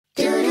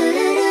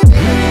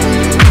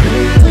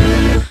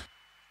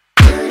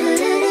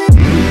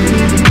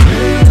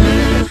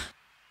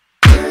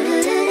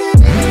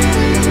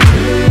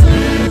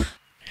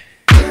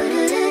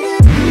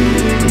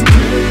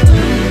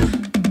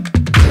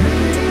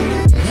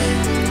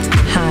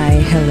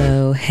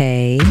Hello,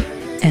 hey,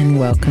 and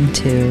welcome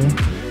to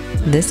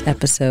this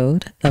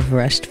episode of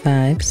Rushed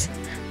Vibes.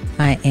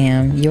 I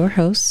am your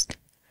host,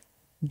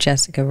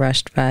 Jessica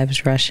Rushed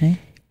Vibes Rushing,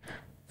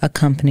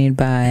 accompanied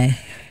by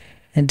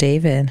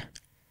David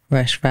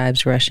Rushed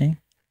Vibes Rushing,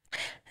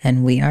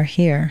 and we are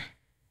here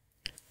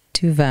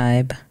to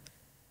vibe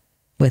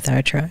with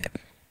our tribe.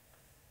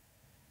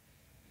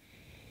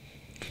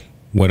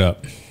 What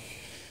up?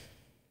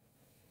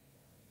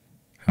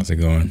 How's it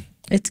going?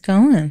 It's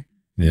going.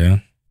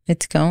 Yeah?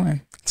 It's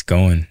going. It's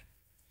going.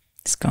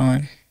 It's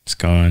going. It's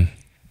gone.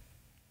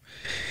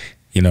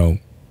 You know,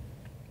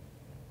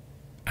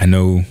 I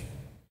know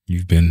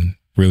you've been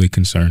really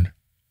concerned.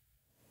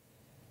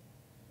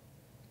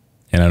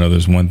 And I know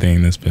there's one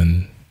thing that's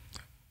been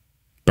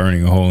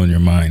burning a hole in your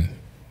mind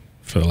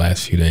for the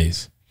last few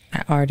days.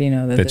 I already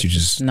know that you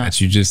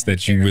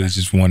really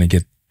just want to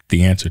get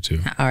the answer to.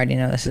 I already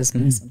know this is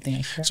not something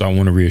I care. So I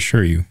want to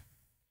reassure you.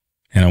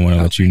 And I want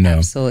to let you know.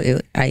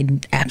 Absolutely. I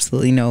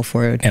absolutely know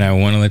for it. And I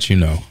want to let you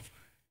know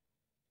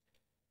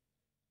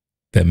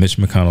that Mitch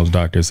McConnell's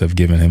doctors have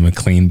given him a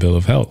clean bill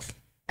of health.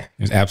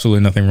 There's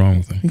absolutely nothing wrong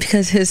with him.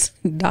 Because his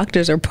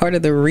doctors are part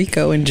of the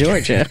RICO in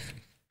Georgia.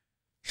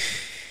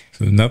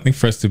 So there's nothing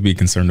for us to be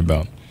concerned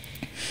about.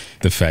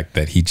 The fact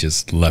that he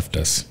just left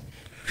us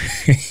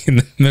in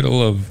the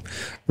middle of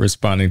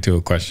responding to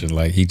a question,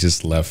 like he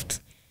just left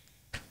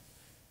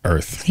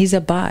Earth. He's a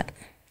bot.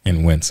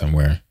 And went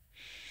somewhere.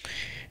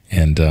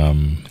 And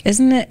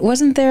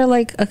wasn't there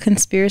like a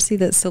conspiracy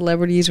that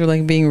celebrities were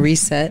like being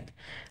reset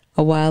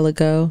a while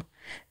ago?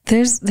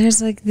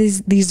 There's like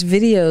these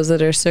videos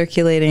that are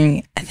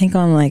circulating, I think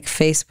on like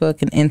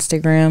Facebook and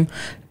Instagram,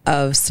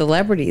 of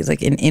celebrities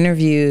like in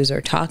interviews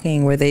or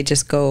talking where they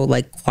just go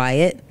like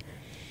quiet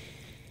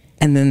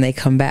and then they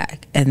come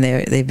back and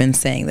they've been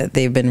saying that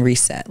they've been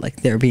reset, like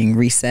they're being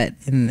reset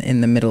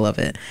in the middle of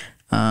it,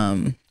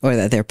 or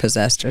that they're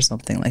possessed or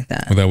something like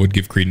that. Well, that would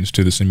give credence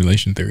to the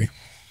simulation theory.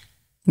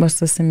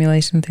 What's the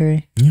simulation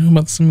theory? You know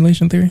about the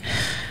simulation theory?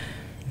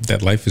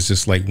 That life is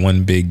just like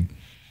one big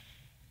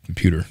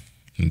computer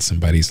and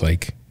somebody's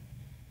like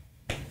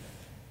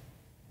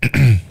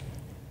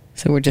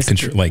so we're just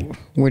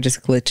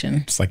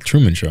glitching. It's like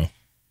Truman Show.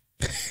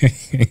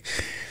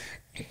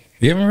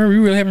 You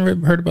really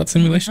haven't heard about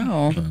simulation?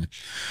 No.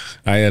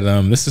 I had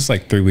this is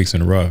like 3 weeks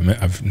in a row.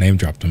 I've name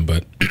dropped him,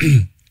 but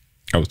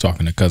I was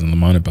talking to cousin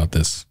Lamont about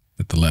this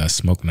at the last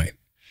smoke night.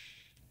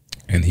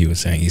 And he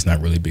was saying he's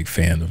not really a big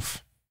fan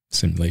of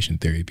simulation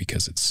theory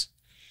because it's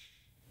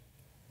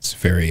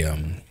very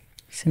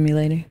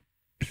simulating.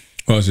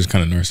 Well, it's just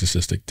kind of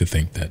narcissistic to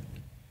think that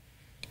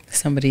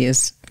somebody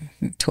is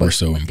we're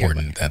so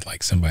important that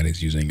like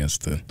somebody's using us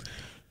to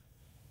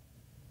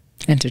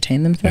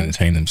entertain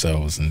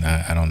themselves. And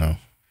I don't know,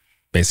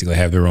 basically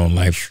have their own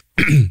life,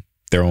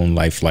 their own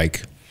life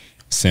like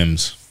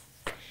Sims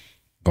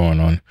going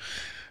on.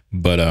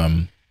 But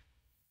yeah,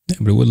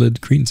 but it would lead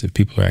to credence if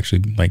people are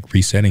actually like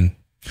resetting.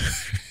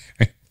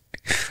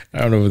 I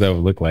don't know what that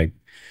would look like.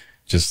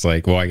 Just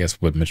like, well, I guess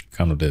what Mitch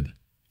McConnell did.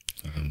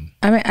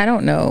 I mean, I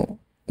don't know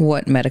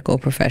what medical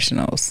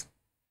professionals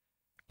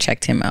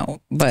checked him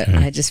out, but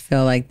I just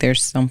feel like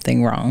there's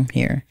something wrong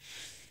here.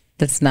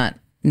 That's not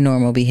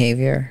normal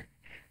behavior.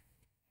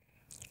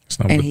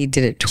 And he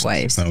did it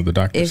twice. That's not what the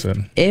doctor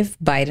said. If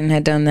Biden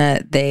had done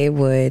that, they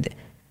would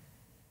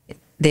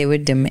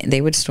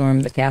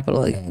storm the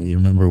Capitol again. You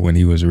remember when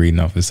he was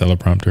reading off his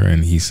teleprompter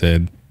and he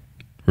said,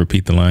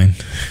 "Repeat the line."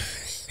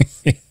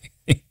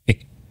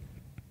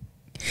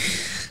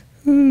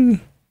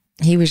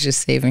 He was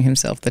just saving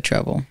himself the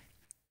trouble.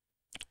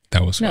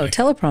 That was no,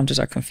 teleprompters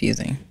are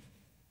confusing.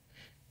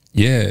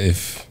 Yeah,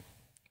 if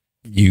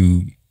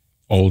you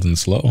old and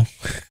slow.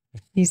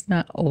 He's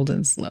not old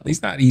and slow.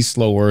 He's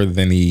slower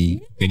than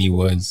he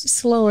was.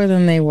 Slower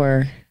than they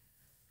were.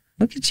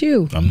 Look at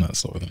you. I'm not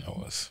slower than I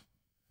was.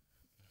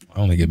 I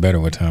only get better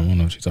with time. I don't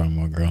know what you're talking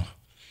about, girl.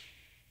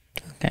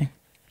 Okay.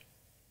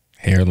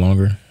 Hair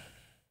longer.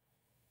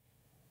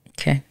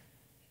 Okay.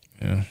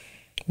 Yeah.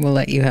 We'll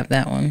let you have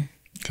that one.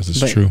 Because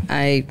it's true.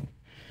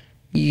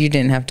 You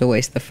didn't have to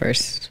waste the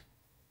first.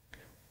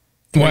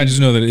 Well, I just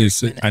know that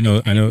it's. I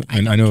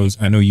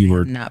know you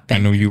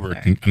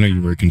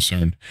were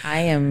concerned.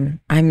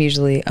 I'm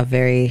usually a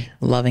very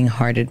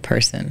loving-hearted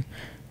person.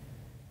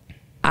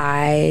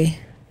 I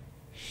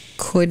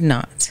could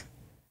not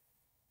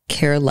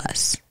care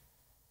less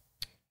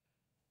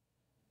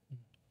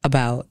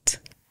about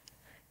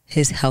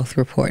his health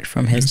report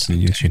from his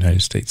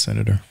United States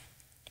Senator.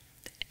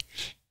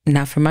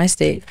 Not from my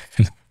state.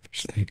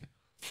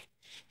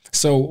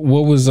 So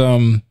what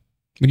have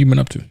you been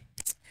up to?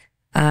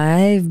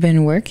 I've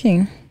been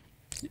working.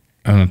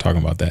 I'm not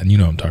talking about that. You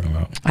know what I'm talking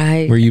about.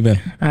 Where you been?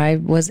 I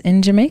was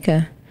in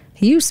Jamaica.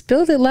 You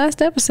spilled it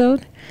last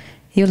episode.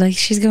 You were like,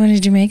 she's going to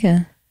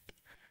Jamaica.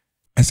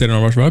 I said it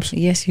on Rush Vibes?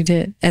 Yes, you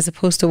did. As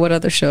opposed to what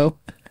other show?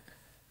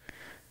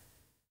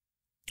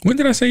 When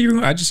did I say you were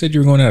going? I just said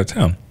you were going out of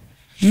town.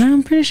 No,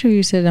 I'm pretty sure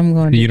you said I'm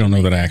going. You don't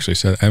know that I actually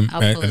said.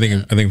 I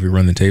think if we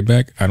run the tape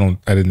back, I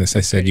didn't. I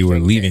said you were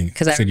leaving.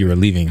 Because I said you were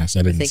leaving. I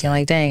said thinking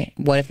like, dang,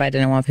 what if I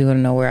didn't want people to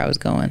know where I was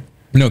going?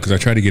 No, because I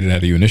tried to get it out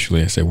of you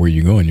initially. I said, where are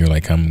you going? You're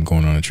like, I'm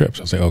going on a trip.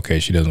 So I was like, okay,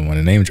 she doesn't want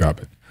to name drop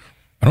it.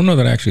 I don't know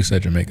that I actually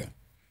said Jamaica.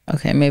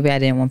 Okay, maybe I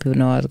didn't want people to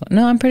know I was going.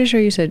 No, I'm pretty sure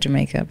you said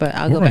Jamaica, but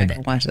I'll go back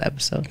and watch the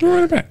episode. We'll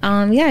run it back.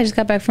 Yeah, I just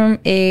got back from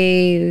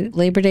a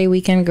Labor Day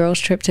weekend girls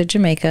trip to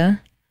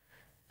Jamaica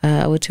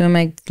with two of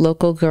my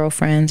local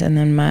girlfriends and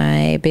then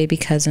my baby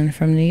cousin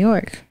from New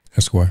York.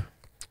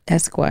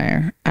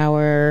 Esquire,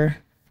 our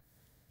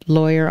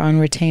lawyer on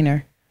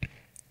retainer.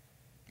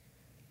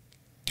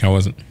 How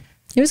was it?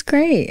 It was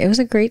great. It was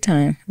a great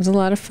time. It was a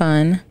lot of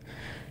fun.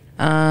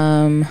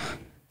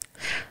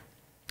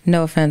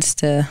 No offense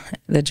to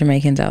the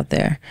Jamaicans out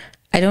there.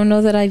 I don't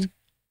know that I'd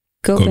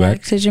go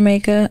back to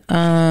Jamaica.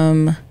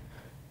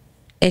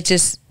 It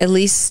just, at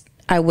least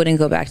I wouldn't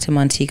go back to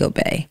Montego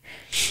Bay.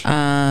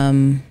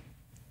 I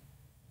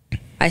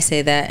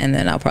say that and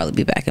then I'll probably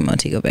be back in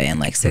Montego Bay in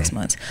like 6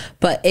 months.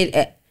 But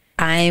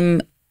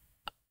I'm,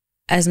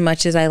 as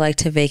much as I like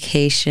to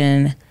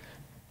vacation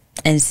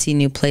and see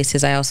new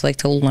places, I also like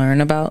to learn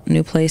about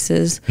new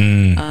places.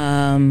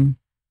 And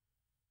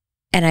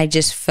I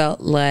just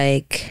felt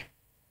like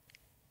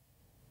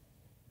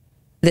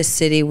the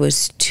city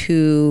was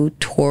too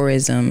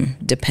tourism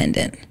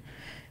dependent.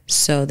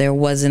 So there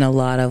wasn't a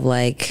lot of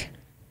like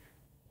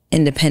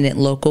independent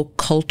local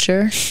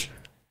culture,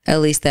 at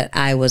least that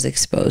I was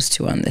exposed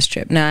to on this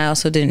trip. Now, I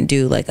also didn't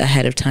do like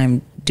ahead of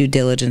time due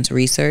diligence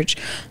research,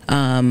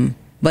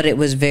 but it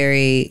was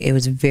very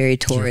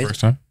tourism. Your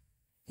first time?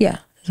 Yeah,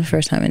 it was the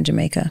first time in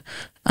Jamaica.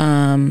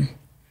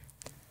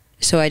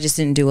 So I just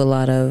didn't do a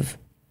lot of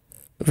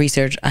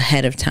research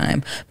ahead of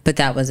time, but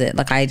that was it.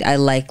 Like I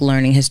like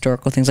learning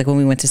historical things. Like when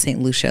we went to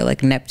St. Lucia,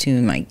 like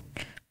Neptune like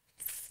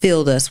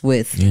filled us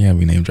with we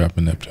name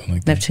dropping Neptune.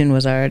 Like Neptune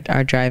was our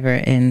driver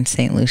in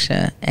St.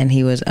 Lucia, and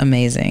he was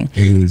amazing.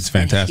 He was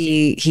fantastic.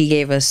 He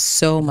gave us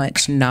so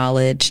much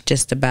knowledge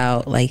just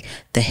about like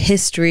the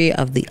history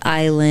of the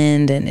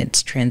island and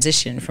its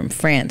transition from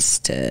France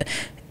to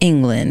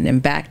England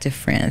and back to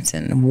France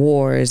and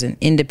wars and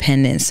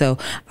independence. So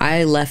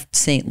I left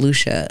St.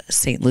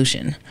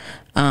 Lucian.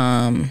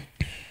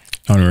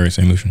 Honorary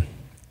St. Lucian.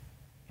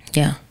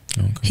 Yeah.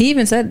 Okay. He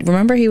even said,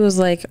 remember, he was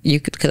like,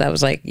 you could, because I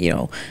was like, you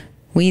know,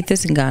 we eat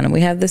this in Ghana,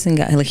 we have this in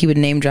Ghana. Like he would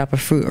name drop a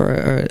fruit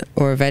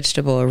or a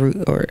vegetable or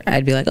root, or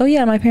I'd be like, oh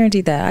yeah, my parents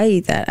eat that. I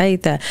eat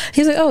that.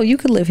 He's like, oh, you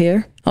could live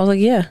here. I was like,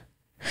 yeah.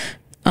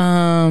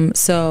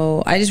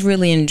 So I just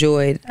really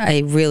enjoyed.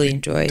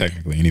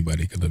 Technically,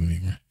 anybody could live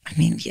anywhere. I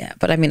mean, yeah,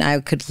 but I mean, I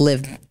could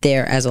live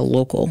there as a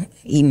local,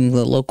 eating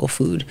the local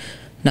food,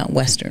 not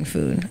Western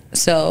food.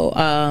 So,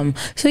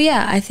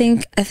 yeah, I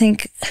think,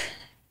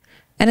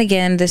 and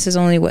again, this is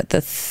only what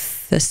the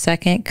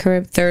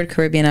third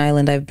Caribbean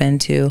island I've been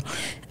to,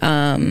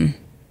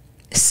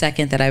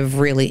 second that I've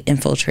really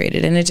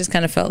infiltrated, and it just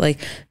kind of felt like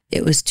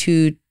it was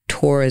too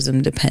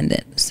tourism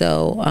dependent.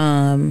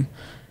 So,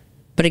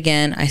 but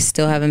again, I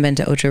still haven't been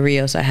to Ocho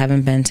Rios. I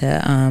haven't been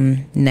to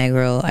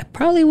Negril. I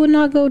probably would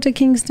not go to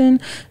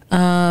Kingston,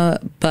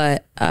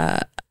 but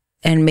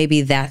and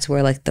maybe that's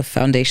where like the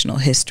foundational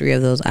history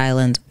of those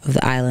islands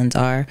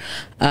are,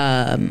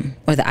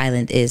 or the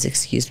island is,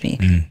 excuse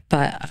me.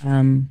 But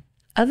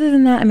other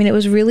than that, I mean, it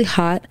was really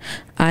hot.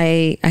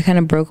 I kind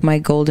of broke my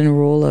golden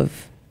rule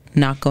of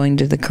not going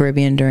to the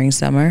Caribbean during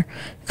summer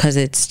because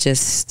it's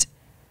just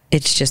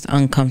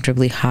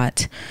uncomfortably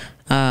hot.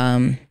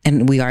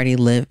 And we already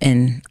live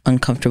in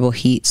uncomfortable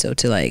heat, so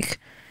to like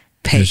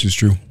this is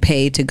true.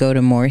 Pay to go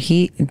to more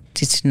heat,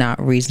 it's not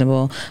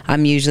reasonable.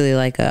 I'm usually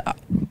like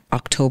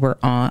October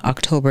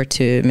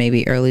to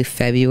maybe early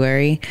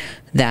February.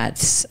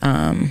 That's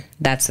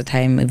the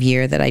time of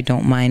year that I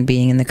don't mind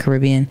being in the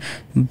Caribbean.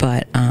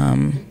 But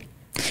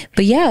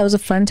yeah, it was a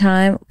fun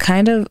time.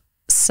 Kind of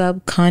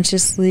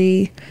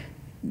subconsciously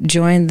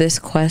joined this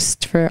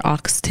quest for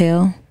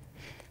oxtail,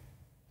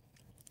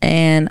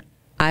 and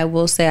I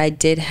will say I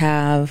did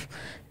have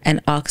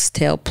an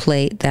oxtail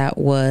plate that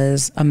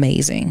was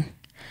amazing.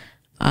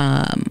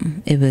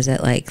 It was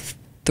at like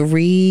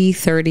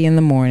 3:30 in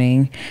the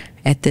morning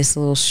at this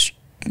little,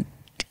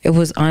 it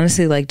was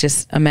honestly like,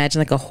 just imagine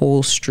like a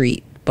whole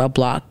street, a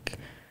block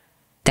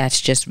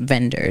that's just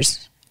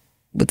vendors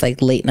with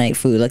like late night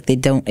food. Like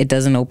it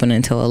doesn't open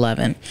until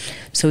 11.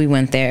 So we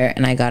went there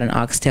and I got an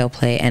oxtail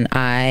plate and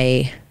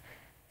I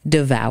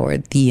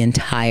devoured the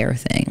entire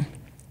thing.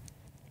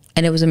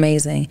 And it was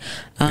amazing.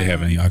 They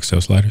have any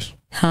oxtail sliders?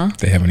 Huh?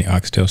 They have any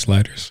oxtail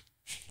sliders?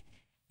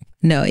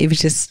 No, it was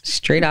just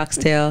straight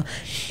oxtail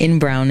in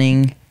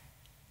browning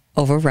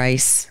over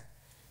rice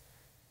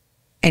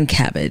and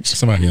cabbage.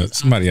 Somebody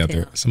out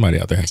there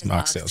has some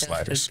oxtail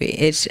sliders.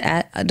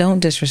 Don't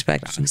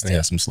disrespect oxtail. They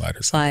have some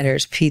sliders.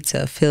 Sliders,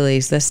 pizza,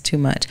 Phillies, that's too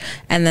much.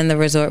 And then the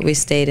resort we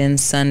stayed in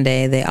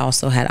Sunday, they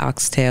also had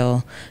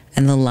oxtail,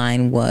 and the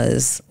line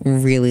was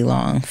really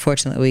long.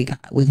 Fortunately,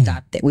 we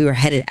got there. We were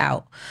headed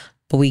out,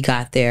 But we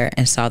got there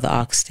and saw the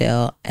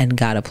oxtail and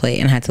got a plate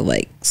and had to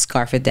like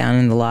scarf it down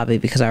in the lobby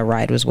because our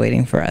ride was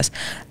waiting for us.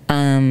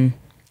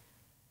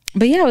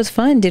 But yeah, it was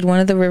fun. Did one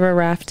of the river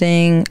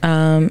rafting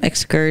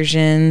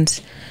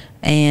excursions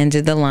and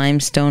did the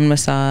limestone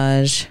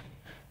massage,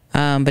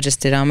 but just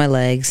did on my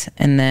legs.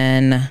 And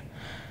then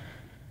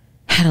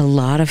had a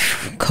lot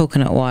of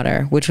coconut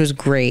water, which was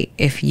great.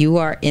 If you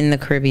are in the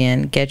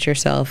Caribbean, get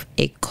yourself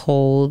a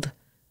cold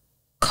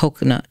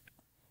coconut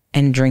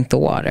and drink the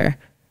water.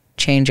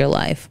 Change your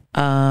life.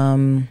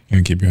 And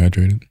keep you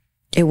hydrated.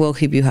 It will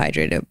keep you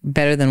hydrated.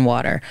 Better than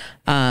water.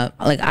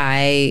 Like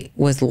I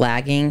was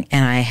lagging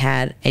and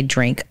I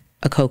drank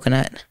a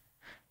coconut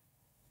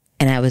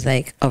and I was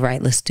like, all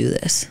right, let's do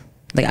this.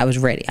 Like I was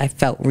ready. I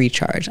felt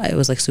recharged. I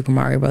was like Super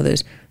Mario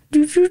Brothers.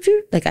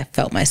 Like I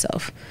felt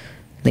myself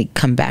like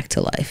come back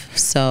to life.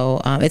 So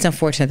it's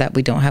unfortunate that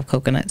we don't have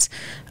coconuts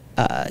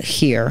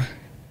here,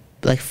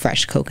 like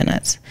fresh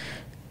coconuts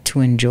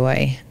to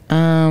enjoy.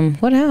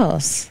 What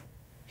else?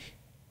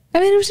 I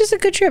mean, it was just a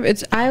good trip.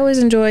 I always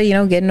enjoy,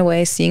 getting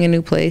away, seeing a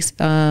new place.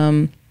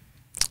 I'm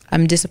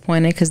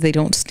disappointed because they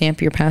don't stamp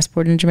your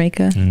passport in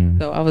Jamaica.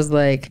 So I was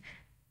like,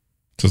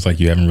 so it's like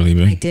you haven't really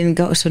been. I didn't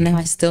go. So now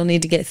I still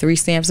need to get 3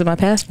 stamps of my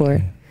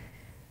passport.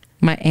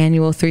 My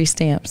annual 3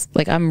 stamps.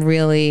 Like I'm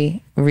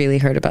really, really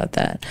hurt about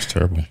that. It's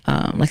terrible.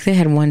 Like they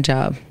had one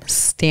job,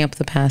 stamp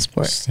the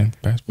passport. Stamp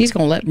the passport. You're just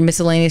gonna let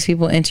miscellaneous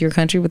people into your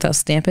country without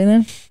stamping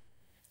them?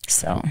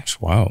 So it's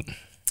wild.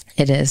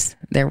 It is.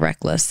 They're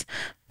reckless.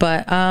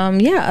 But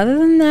yeah, other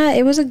than that,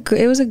 it was a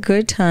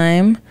good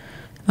time.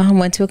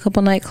 Went to a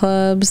couple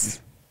nightclubs.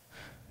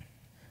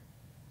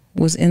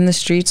 Was in the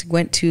streets.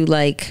 Went to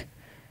like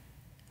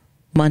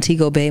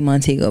Montego Bay,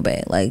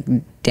 like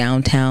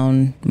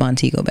downtown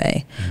Montego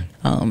Bay.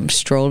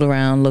 Strolled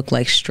around, looked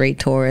like straight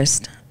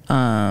tourist.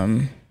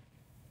 But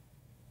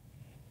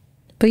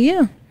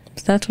yeah,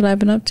 that's what I've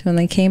been up to. And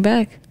then came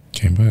back.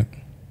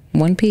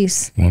 One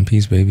piece. One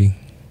piece, baby.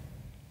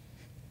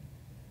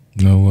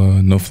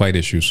 No flight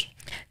issues.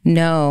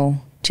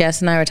 No.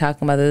 Jess and I were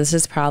talking about this.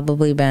 This has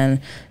probably been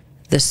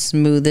the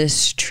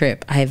smoothest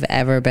trip I've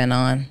ever been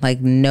on. Like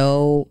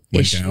no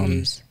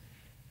issues.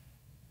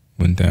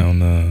 Went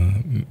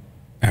down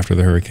after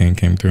the hurricane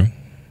came through.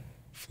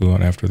 Flew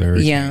out after the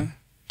hurricane. Yeah.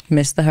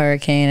 Missed the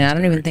hurricane. I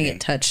don't even think it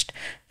touched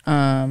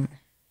Jamaica.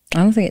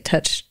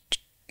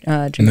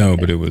 No,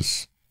 but it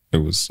was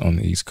on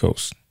the East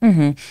Coast.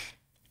 Late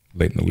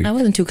in the week. I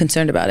wasn't too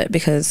concerned about it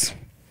because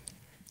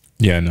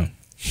yeah, I know.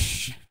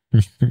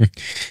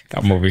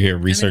 I'm over here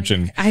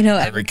researching I know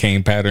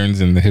hurricane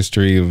patterns and the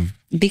history of,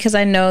 because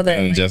I know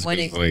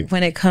that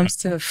when it comes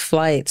to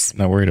flights,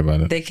 not worried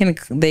about it. They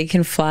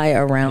can fly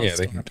around. Yeah,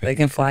 they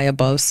can fly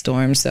above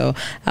storms. So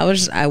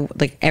I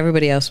like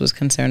everybody else was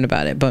concerned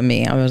about it, but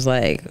me. I was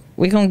like,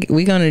 we going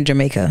to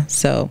Jamaica.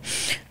 So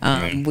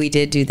we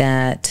did do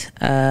that.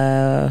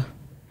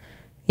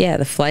 Yeah,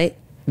 the flight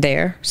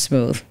there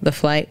smooth. The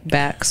flight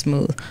back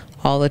smooth.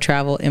 All the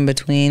travel in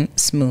between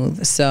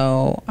smooth.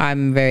 So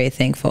I'm very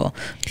thankful.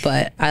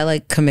 But I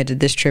like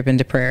committed this trip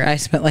into prayer. I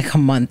spent like a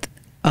month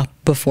up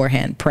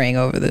beforehand praying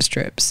over this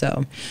trip.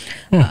 So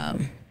yeah.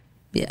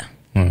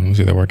 Well, let's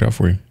see, that worked out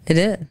for you. It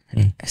did.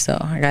 So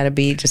I got to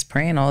be just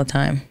praying all the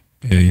time.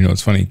 Yeah,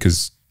 it's funny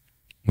because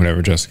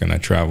whenever Jessica and I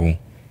travel,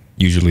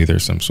 usually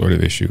there's some sort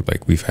of issue.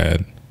 Like we've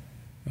had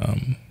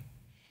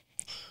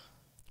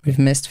we've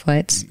missed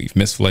flights.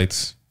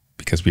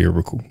 Because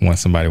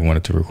somebody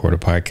wanted to record a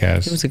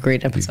podcast. It was a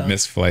great episode. We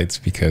missed flights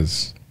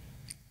because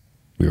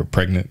we were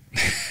pregnant.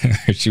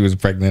 She was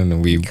pregnant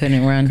and we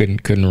couldn't run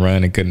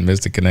and couldn't miss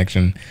the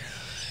connection.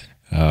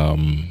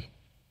 We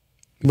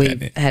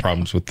had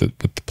problems with the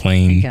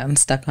plane. We got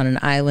stuck on an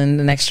island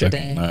an extra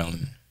day.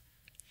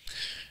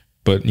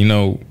 But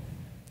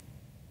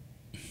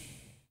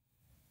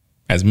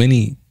as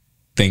many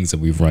things that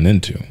we've run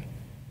into,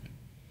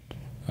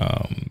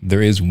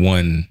 there is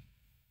one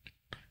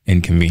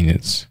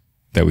inconvenience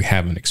that we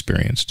haven't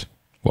experienced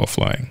while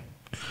flying.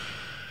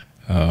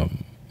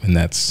 And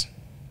that's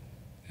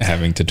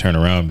having to turn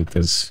around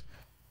because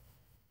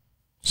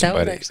that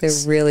was actually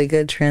a really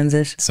good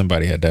transition.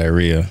 Somebody had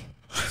diarrhea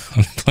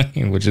on the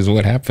plane, which is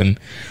what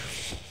happened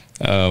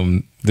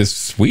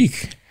this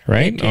week,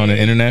 right? Okay. On an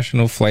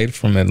international flight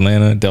from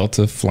Atlanta,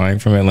 Delta flying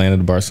from Atlanta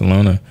to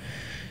Barcelona.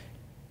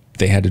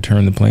 They had to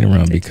turn the plane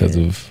around because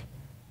of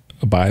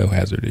a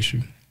biohazard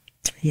issue.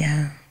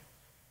 Yeah.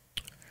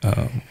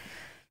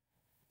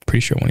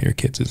 Pretty sure one of your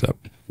kids is up,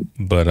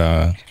 but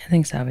I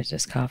think so. I was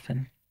just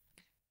coughing.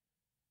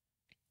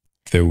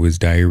 There was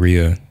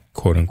diarrhea,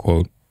 quote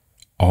unquote,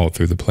 all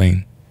through the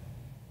plane,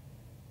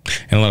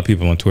 and a lot of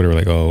people on Twitter were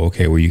like, "Oh,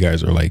 okay, well, you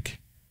guys are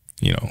like,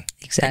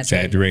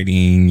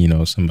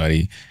 exaggerating.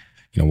 Somebody,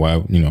 why,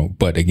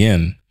 But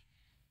again,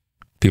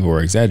 people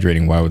were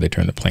exaggerating. Why would they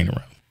turn the plane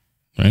around,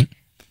 right?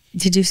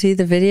 Did you see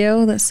the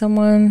video that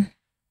someone?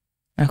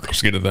 Okay.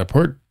 Let's get to that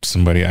part.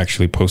 Somebody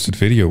actually posted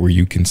video where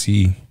you can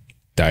see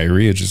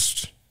diarrhea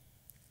just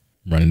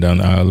running down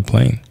the aisle of the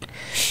plane.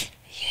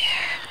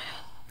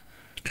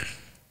 Yeah.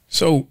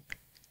 So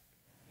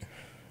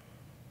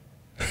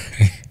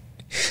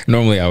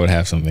Normally I would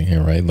have something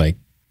here, right? Like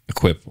a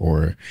quip,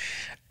 or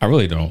I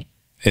really don't.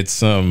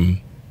 It's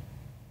I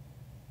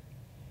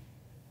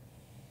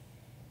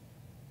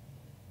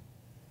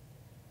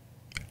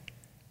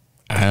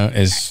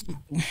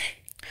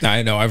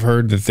know I've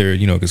heard that they're,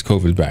 because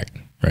COVID's back,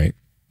 right?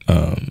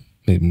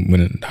 It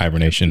went in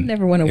hibernation.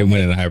 Never went away. It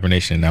went in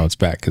hibernation. Now it's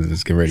back because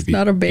it's getting ready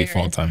to be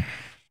fall time.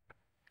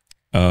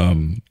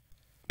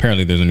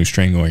 Apparently there's a new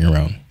strain going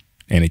around,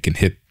 and it can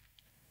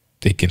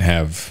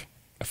have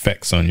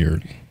effects on your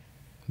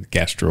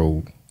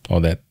gastro, all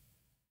that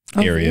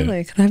area.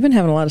 Really? 'Cause I've been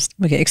having a lot of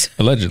stomach aches.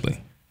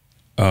 Allegedly.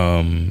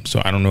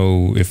 So I don't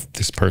know if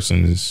this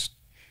person is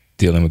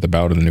dealing with the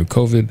bout of the new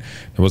COVID. There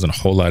wasn't a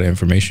whole lot of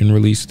information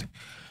released.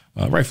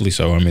 Rightfully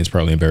so. I mean, it's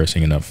probably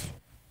embarrassing enough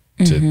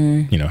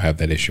to, have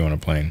that issue on a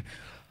plane.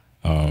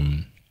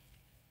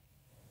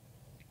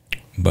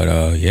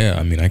 But yeah,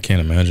 I mean, I can't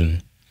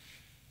imagine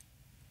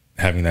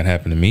having that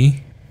happen to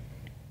me,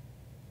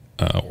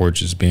 or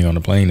just being on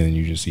a plane and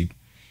you just see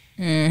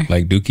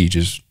like Dookie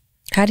just.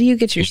 How do you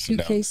get your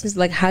suitcases?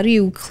 Like, how do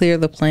you clear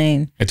the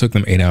plane? It took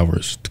them 8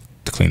 hours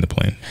to clean the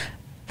plane.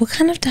 What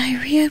kind of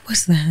diarrhea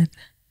was that?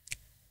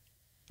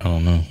 I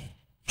don't know.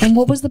 And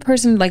what was the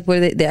person like? Were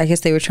they? I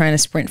guess they were trying to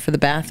sprint for the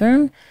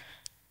bathroom.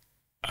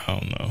 I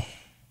don't know.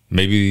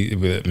 Maybe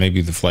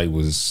the flight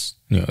was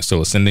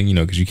still ascending.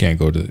 Because you can't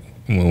go to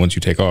once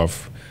you take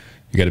off,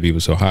 you got to be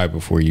so high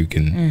before you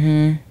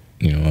can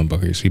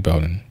unbuckle your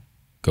seatbelt and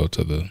go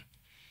to the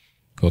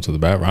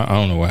bathroom. I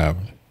don't know what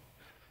happened.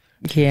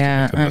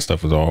 Yeah, that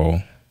stuff was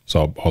all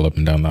up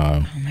and down the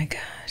aisle. Oh my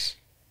gosh.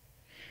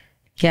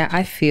 Yeah,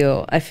 I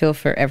feel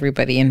for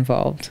everybody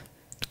involved,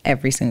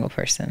 every single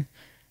person,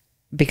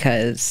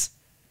 because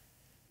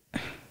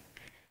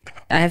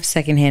I have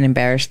secondhand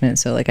embarrassment.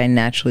 So like I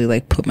naturally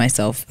like put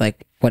myself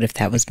like, what if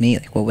that was me?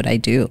 Like, what would I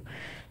do?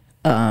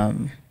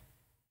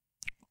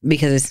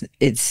 Because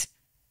it's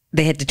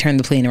they had to turn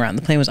the plane around.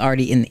 The plane was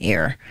already in the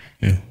air.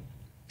 Yeah.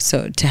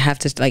 So to have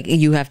to like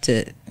you have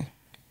to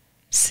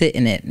sit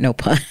in it. No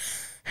pun.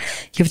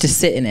 You have to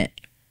sit in it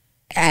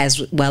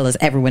as well as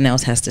everyone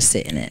else has to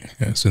sit in it.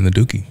 Yeah, it's in the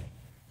Dookie.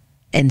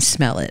 And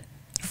smell it.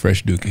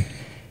 Fresh Dookie.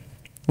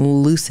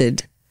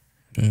 Lucid.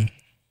 Yeah.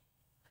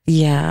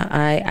 Yeah,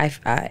 I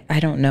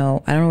don't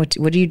know. I don't know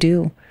what do you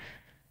do?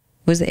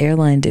 What does the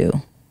airline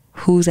do?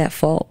 Who's at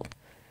fault?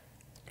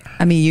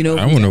 I mean,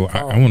 I wonder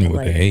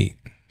what they ate.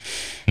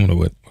 I wonder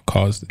what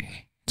caused it.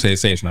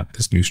 Say it's not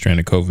this new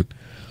strand of COVID.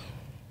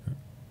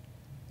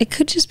 It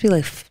could just be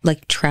like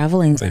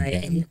travel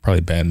anxiety.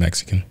 Probably bad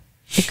Mexican.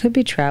 It could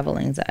be travel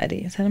anxiety.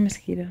 Is that a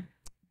mosquito?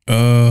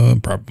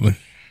 Probably.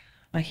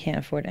 I can't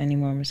afford any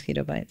more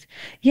mosquito bites.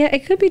 Yeah,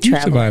 it could be travel.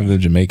 You survive the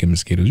Jamaican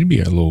mosquitoes. You'd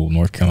be a little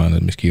North Carolina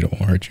mosquito,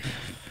 won't hurt you.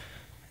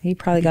 He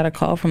probably got a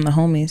call from the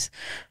homies.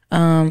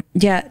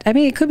 Yeah, I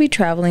mean, it could be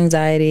travel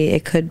anxiety.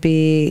 It could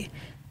be,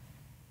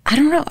 I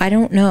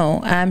don't know.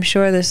 I'm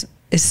sure this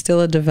is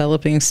still a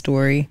developing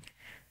story.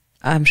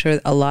 I'm sure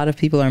a lot of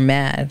people are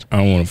mad. I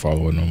don't want to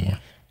follow it no more.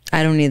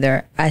 I don't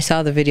either. I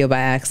saw the video by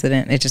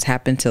accident. It just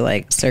happened to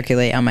like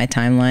circulate on my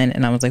timeline,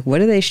 and I was like,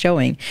 "What are they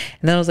showing?"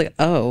 And then I was like,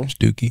 "Oh, it's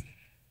Dookie."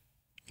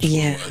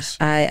 Yeah,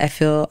 I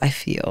feel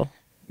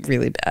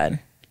really bad.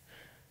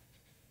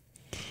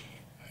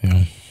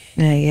 Yeah.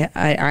 Yeah.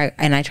 I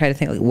try to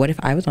think like, what if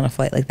I was on a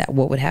flight like that?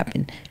 What would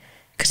happen?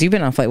 Because you've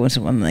been on a flight when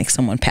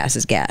someone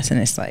passes gas,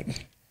 and it's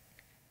like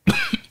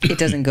it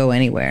doesn't go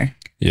anywhere.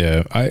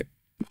 Yeah, I've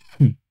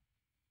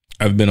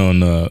been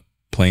on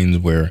planes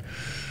where.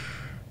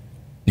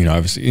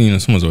 Obviously,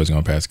 someone's always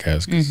going to pass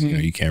gas because,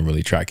 you can't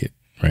really track it,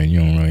 right? You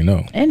don't really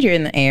know. And you're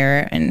in the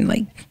air and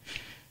like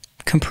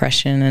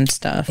compression and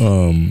stuff.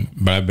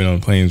 But I've been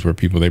on planes where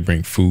they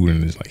bring food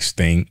and it's like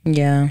stink.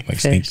 Yeah. Like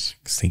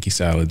stinky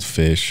salads,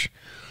 fish.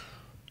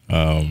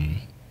 You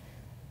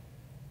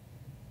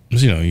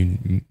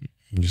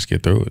just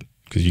get through it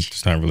because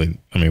it's not really,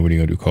 what are you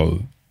going to do? Call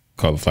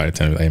the flight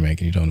attendant, hey man,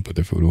 can you tell them to put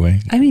their food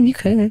away? I mean, you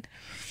could.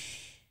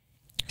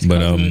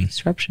 But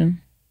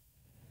disruption.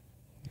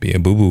 Yeah,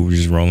 Boo Boo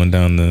just rolling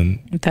down the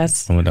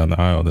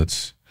aisle.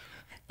 That's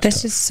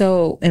just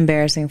so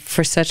embarrassing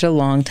for such a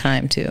long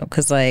time too.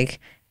 Because like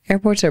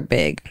airports are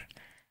big,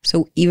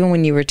 so even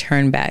when you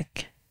return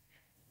back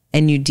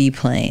and you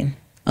deplane,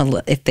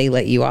 if they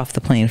let you off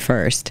the plane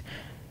first,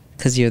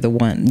 because you're the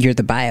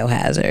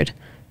biohazard.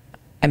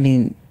 I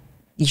mean,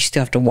 you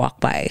still have to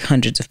walk by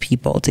hundreds of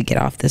people to get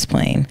off this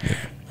plane.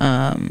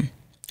 Yeah.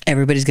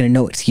 Everybody's gonna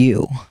know it's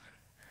you.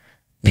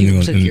 They're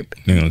gonna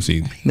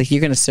see, like you're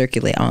gonna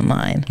circulate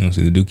online. You're gonna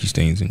see the Dookie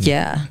stains.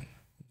 Yeah,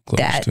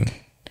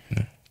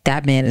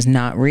 that man is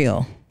not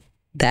real.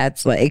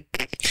 That's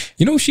like,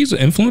 she's an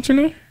influencer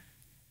now.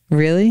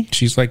 Really?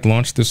 She's like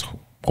launched this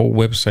whole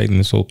website and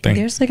this whole thing.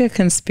 There's like a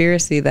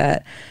conspiracy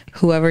that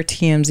whoever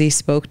TMZ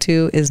spoke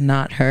to is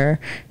not her.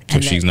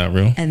 So she's not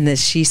real, and that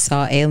she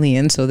saw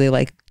aliens, so they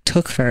like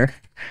took her,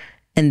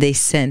 and they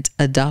sent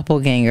a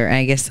doppelganger. And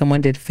I guess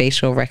someone did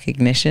facial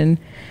recognition.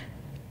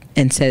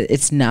 And said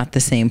it's not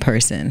the same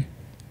person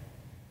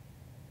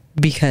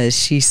because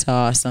she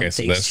saw Okay,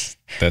 something. so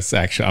that's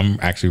actually, I'm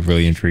actually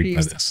really intrigued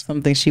by She saw this.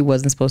 something she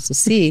wasn't supposed to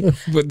see.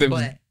 But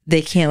But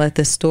they can't let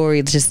the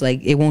story just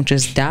like, it won't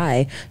just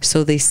die.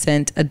 So they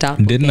sent a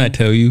doppelganger. didn't I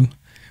tell you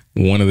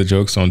one of the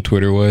jokes on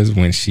Twitter was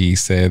when she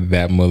said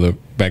that mother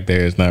back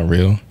there is not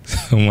real?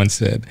 Someone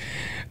said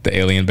the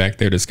alien back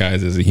there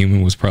disguised as a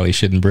human was probably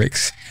shitting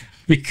bricks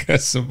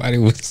because somebody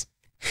was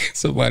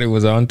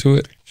onto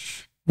it.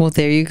 Well,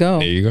 there you go.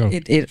 There you go.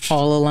 It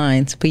all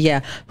aligns. But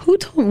yeah, who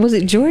told, was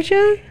it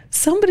Georgia?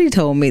 Somebody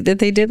told me that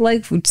they did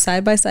like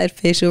side by side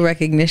facial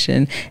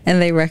recognition,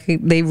 and they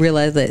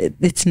realized that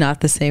it's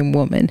not the same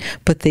woman,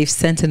 but they've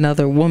sent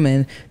another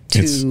woman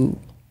to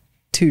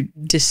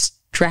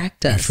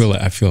distract us.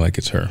 I feel like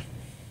it's her.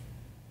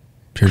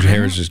 Her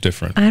hair is just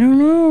different. I don't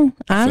know.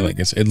 I feel like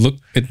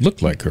it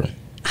looked like her.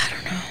 I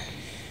don't know.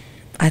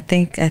 I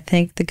think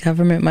the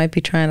government might be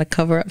trying to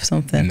cover up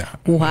something. No.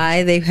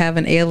 Why they have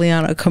an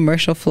alien on a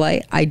commercial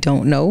flight, I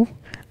don't know.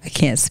 I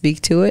can't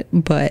speak to it,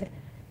 but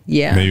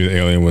yeah. Maybe the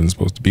alien wasn't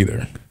supposed to be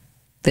there.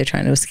 They're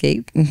trying to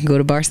escape and go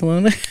to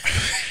Barcelona.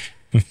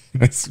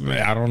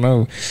 I don't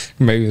know.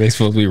 Maybe they're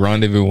supposed to be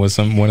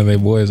rendezvousing with one of their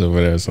boys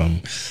over there or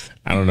something.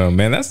 I don't know,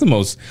 man. That's the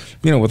most,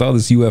 with all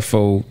this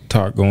UFO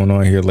talk going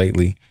on here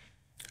lately.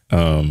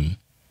 I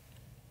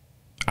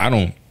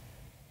don't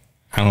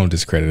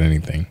discredit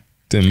anything.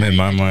 In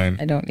my mind,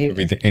 I don't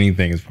either.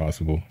 Anything is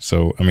possible.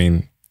 So, I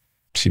mean,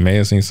 she may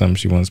have seen something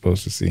she wasn't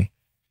supposed to see.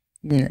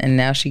 And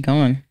now she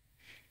gone.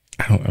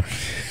 I don't know.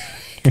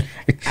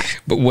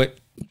 But what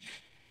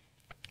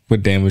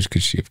damage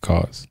could she have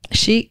caused?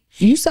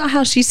 You saw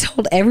how she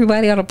told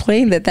everybody on a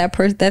plane that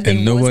person, that thing,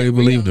 and nobody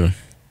believed her.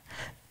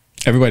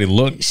 Everybody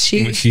looked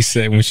when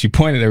she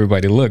pointed.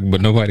 Everybody looked,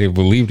 but nobody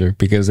believed her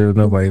because there was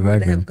nobody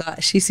back there.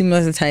 She seemed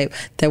like the type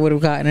that would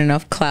have gotten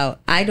enough clout.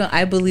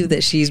 I believe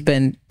that she's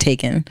been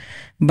taken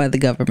by the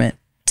government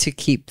to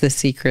keep the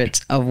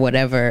secrets of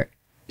whatever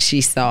she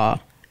saw,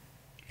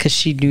 because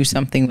she knew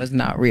something was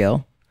not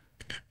real,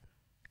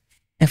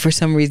 and for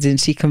some reason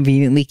she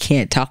conveniently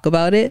can't talk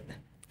about it.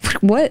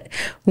 What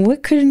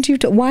couldn't you?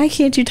 Why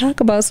can't you talk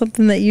about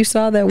something that you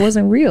saw that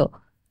wasn't real?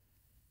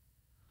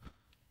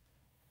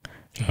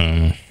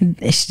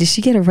 Did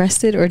she get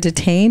arrested or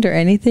detained or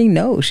anything?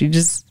 No, they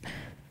just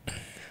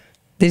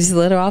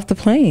let her off the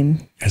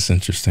plane. That's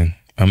interesting.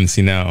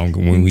 See now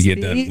when we get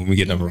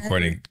done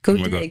recording, I'm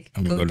gonna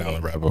go down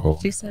the rabbit hole.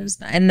 She says,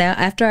 and now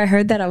after I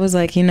heard that, I was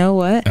like, you know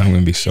what? I'm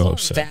gonna be so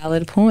upset.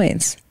 Valid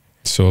points.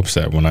 So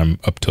upset when I'm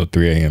up till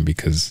 3 a.m.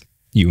 because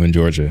you in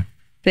Georgia.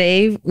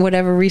 Save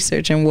whatever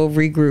research and we'll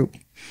regroup.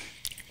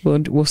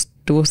 We'll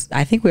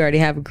I think we already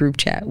have a group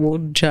chat. We'll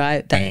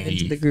dive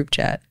into the group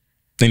chat.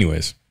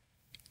 Anyways.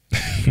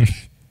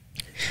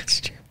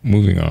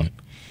 Moving on.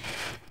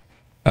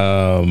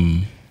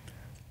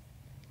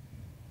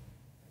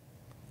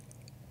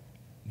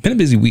 Been a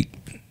busy week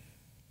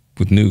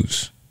with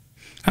news.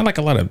 I like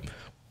a lot of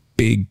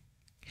big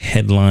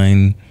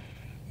headline,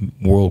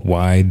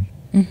 worldwide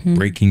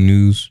breaking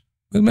news.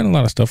 There's been a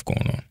lot of stuff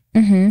going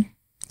on.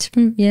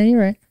 Yeah, you're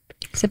right.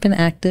 It's been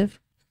active.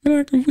 Been an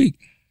active week.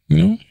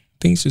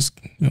 Things just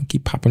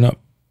keep popping up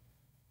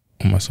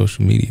on my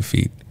social media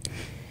feed.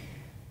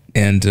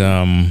 And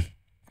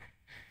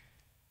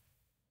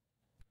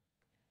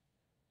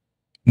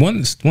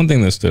one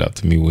thing that stood out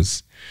to me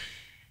was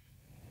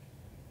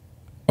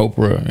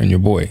Oprah and your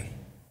boy,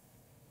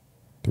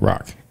 The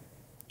Rock.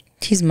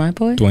 He's my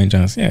boy? Dwayne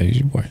Johnson. Yeah, he's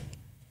your boy.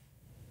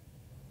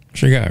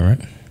 It's your guy, right?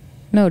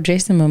 No,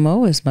 Jason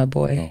Momoa is my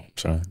boy. Oh,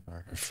 sorry.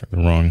 The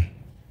wrong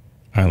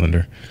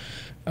Islander.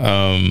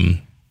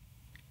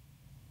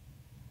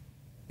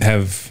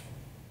 Have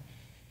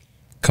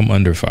come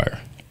under fire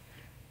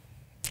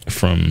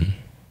from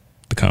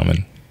the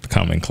common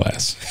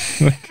class,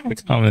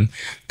 the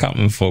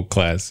common folk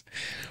class,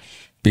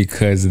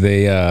 because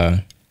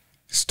they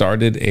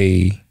started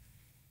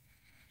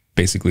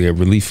basically a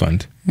relief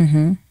fund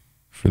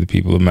for the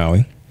people of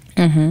Maui,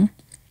 and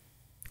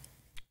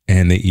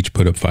they each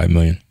put up $5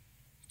 million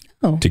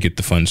to get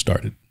the fund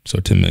started. So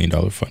 $10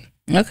 million fund.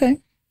 Okay.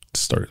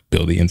 Start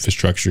build the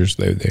infrastructures.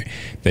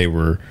 They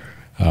were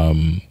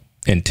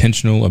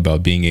intentional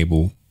about being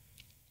able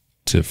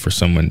to for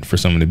someone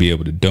to be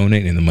able to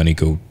donate and the money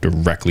go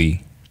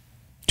directly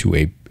to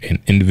an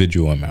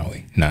individual in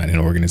Maui, not an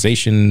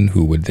organization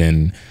who would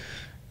then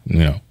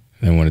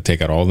they want to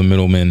take out all the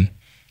middlemen,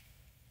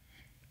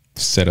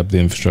 set up the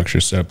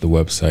infrastructure, set up the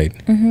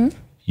website.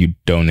 You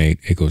donate,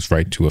 it goes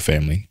right to a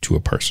family, to a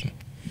person.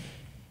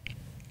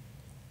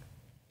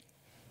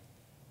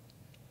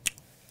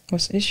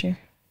 What's the issue?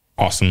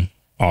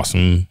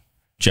 Awesome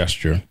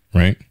gesture,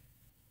 right?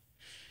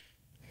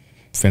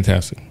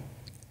 Fantastic.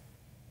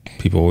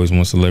 People always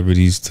want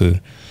celebrities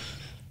to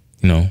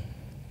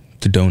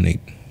donate.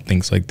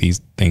 Things like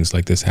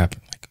this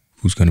happen. Like,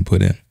 who's going to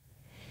put in?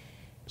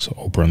 So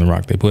Oprah and The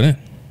Rock, they put in.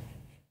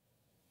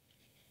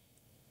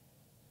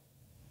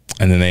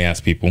 And then they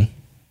ask people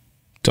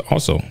to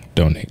also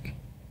donate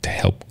to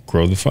help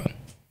grow the fund.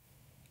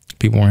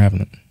 People weren't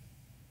having it.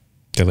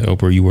 They're like,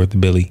 Oprah, you worth the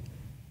billy.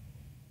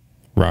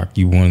 Rock,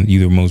 you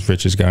the most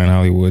richest guy in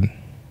Hollywood.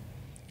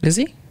 Is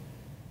he?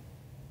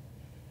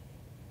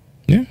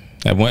 Yeah,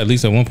 at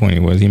least at one point he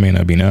was. He may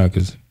not be now,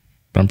 because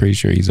I'm pretty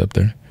sure he's up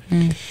there.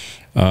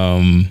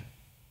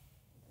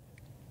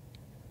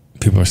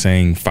 People are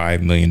saying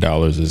 $5 million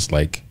is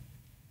like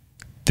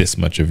this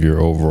much of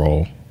your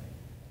overall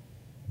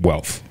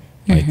wealth.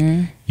 Like,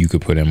 you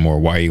could put in more.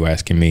 Why are you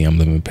asking me? I'm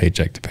living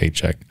paycheck to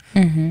paycheck.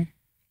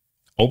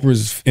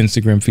 Oprah's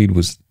Instagram feed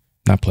was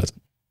not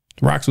pleasant.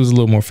 Rock's was a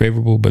little more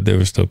favorable, but there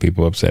were still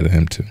people upset at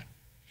him too.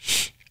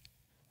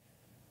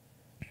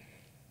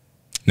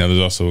 Now, there's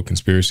also a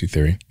conspiracy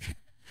theory,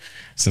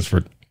 since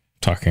we're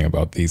talking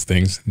about these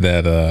things,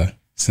 that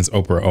since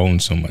Oprah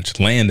owns so much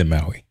land in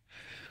Maui,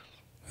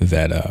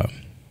 that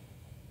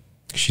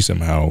she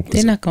somehow...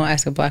 They're not going to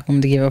ask a black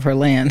woman to give up her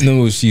land.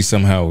 No, she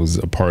somehow was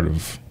a part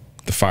of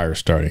the fire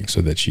starting so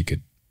that she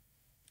could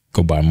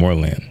go buy more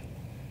land.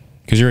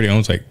 Because she already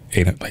owns like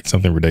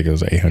something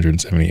ridiculous, like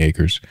 870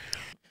 acres.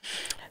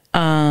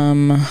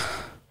 $10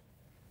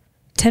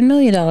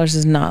 million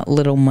is not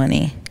little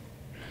money.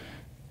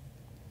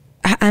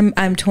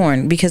 I'm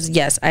torn, because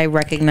yes, I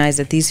recognize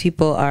that these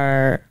people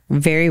are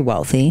very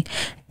wealthy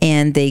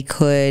and they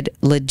could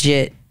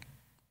legit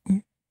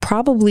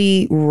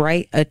probably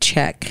write a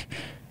check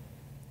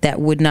that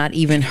would not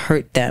even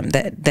hurt them,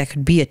 that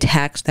could be a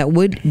tax, that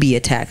would be a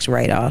tax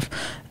write-off,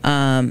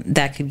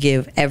 that could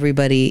give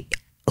everybody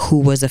who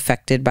was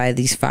affected by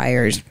these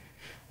fires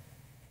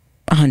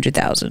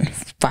 $100,000,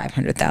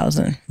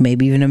 $500,000,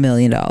 maybe even $1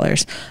 million,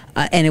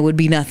 and it would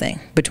be nothing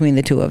between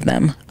the two of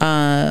them.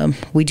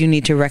 We do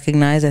need to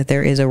recognize that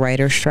there is a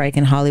writer's strike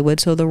in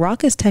Hollywood, so The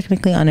Rock is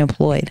technically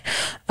unemployed.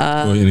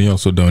 Well, and he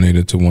also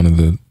donated to one of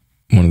the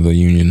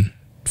union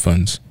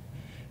funds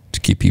to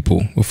keep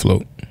people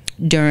afloat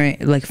during,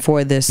 like,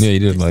 for this. Yeah, he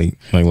did like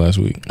last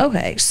week.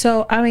 Okay,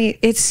 so I mean,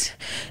 it's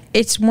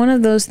one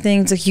of those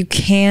things, like, you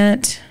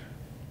can't.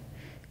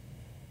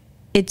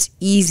 It's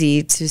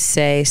easy to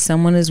say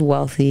someone is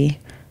wealthy,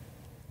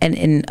 and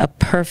in a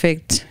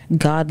perfect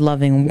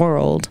God-loving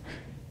world,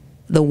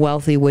 the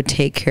wealthy would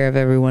take care of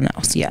everyone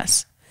else.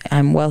 Yes,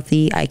 I'm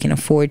wealthy, I can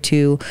afford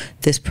to.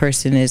 This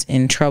person is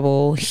in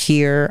trouble.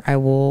 Here, I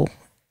will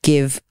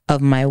give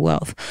of my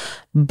wealth.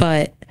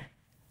 But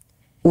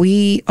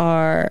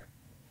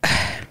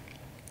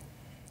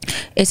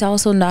it's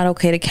also not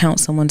okay to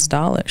count someone's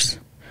dollars.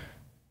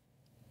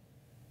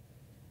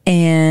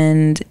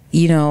 And,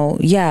 you know,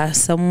 yeah,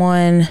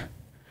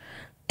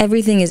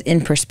 everything is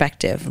in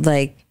perspective.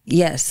 Like,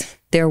 yes,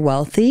 they're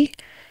wealthy,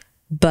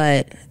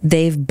 but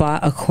they've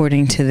bought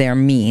according to their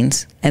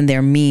means, and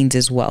their means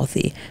is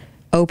wealthy.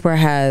 Oprah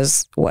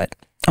has,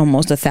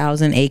 almost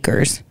 1,000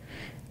 acres.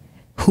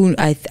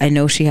 I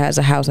know she has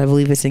a house, I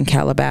believe it's in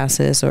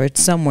Calabasas, or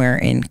it's somewhere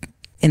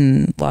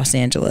in Los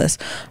Angeles.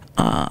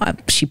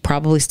 She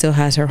probably still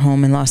has her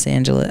home in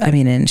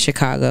in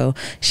Chicago.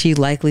 She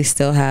likely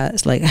still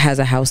has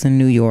a house in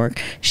New York.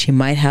 She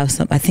might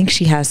have I think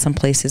she has some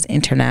places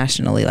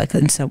internationally, like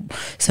in some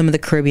of the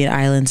Caribbean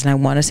islands, and I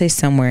want to say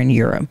somewhere in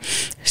Europe.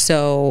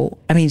 So,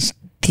 I mean,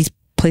 these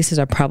places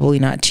are probably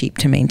not cheap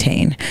to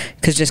maintain,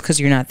 because just because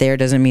you're not there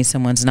doesn't mean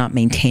someone's not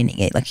maintaining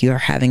it. Like, you're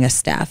having a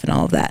staff and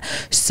all of that.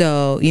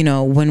 So, you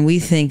know, when we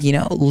think, you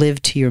know,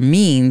 live to your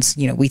means,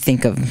 you know, we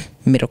think of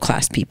middle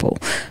class people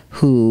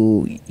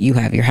who, you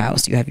have your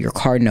house, you have your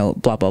car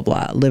note, blah blah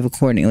blah, live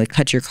accordingly,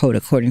 cut your coat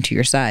according to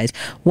your size.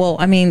 Well,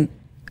 I mean,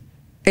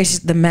 it's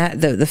just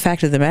the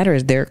fact of the matter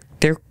is their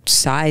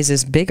size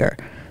is bigger,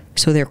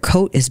 so their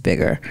coat is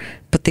bigger,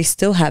 but they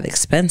still have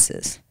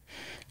expenses.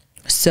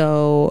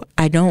 So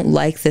I don't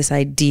like this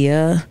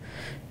idea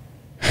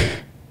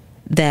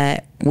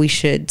that we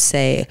should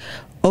say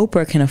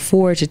Oprah can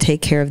afford to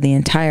take care of the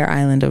entire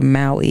island of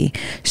Maui,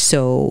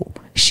 so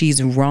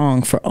she's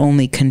wrong for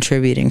only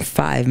contributing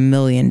 $5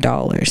 million.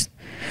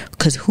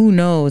 Because who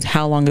knows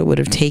how long it would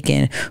have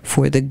taken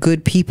for the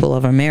good people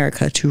of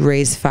America to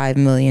raise $5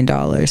 million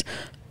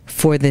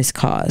for this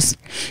cause.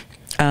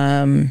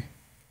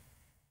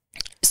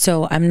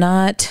 So I'm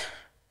not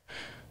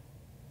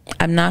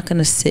going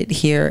to sit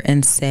here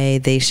and say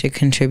they should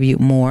contribute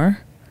more,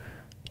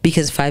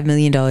 because $5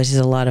 million is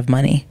a lot of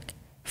money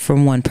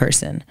from one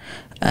person.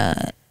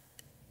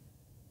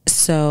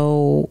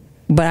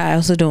 But I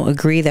also don't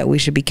agree that we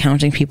should be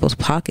counting people's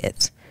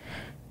pockets,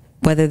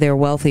 whether they're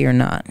wealthy or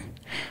not.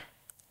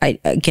 I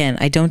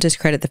don't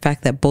discredit the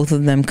fact that both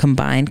of them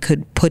combined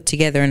could put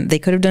together, and they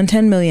could have done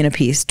 10 million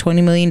apiece.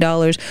 $20 million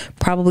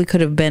probably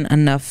could have been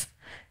enough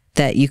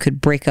that you could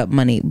break up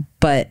money.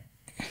 But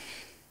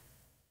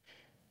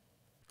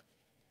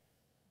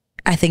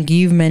I think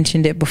you've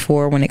mentioned it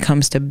before when it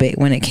came to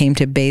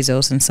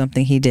Bezos and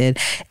something he did.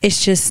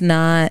 It's just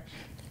not,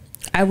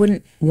 I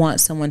wouldn't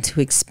want someone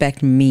to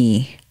expect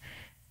me,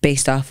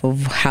 based off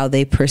of how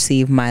they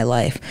perceive my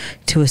life,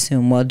 to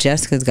assume, well,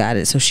 Jessica's got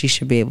it, so she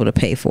should be able to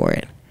pay for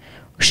it.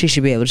 She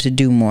should be able to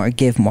do more,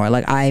 give more.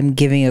 Like, I'm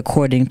giving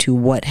according to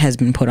what has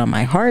been put on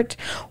my heart,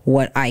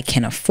 what I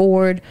can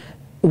afford,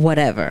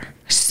 whatever.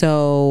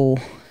 So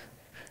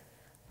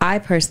I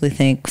personally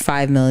think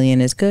 5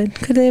 million is good.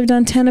 Could they have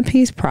done 10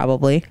 apiece?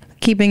 Probably.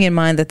 keeping in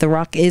mind that The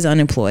Rock is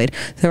unemployed.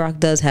 The Rock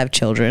does have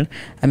children.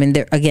 I mean,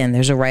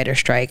 there's a writer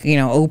strike. You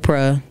know,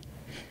 Oprah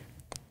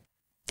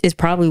is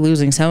probably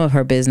losing some of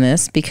her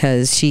business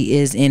because she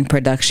is in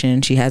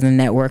production. She has a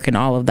network and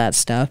all of that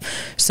stuff.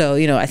 So,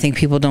 you know, I think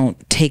people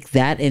don't take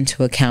that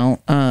into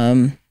account.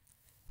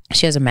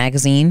 She has a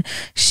magazine.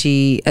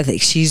 I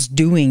think she's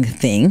doing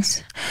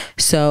things.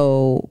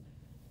 So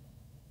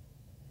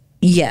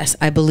yes,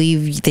 I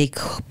believe they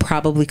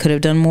probably could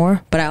have done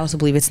more, but I also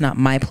believe it's not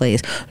my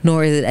place,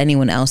 nor is it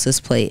anyone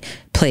else's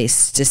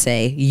place to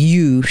say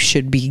you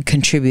should be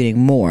contributing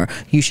more.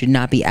 You should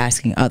not be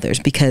asking others,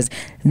 because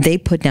they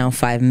put down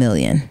 5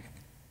 million.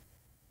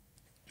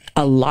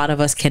 A lot of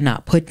us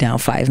cannot put down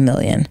 5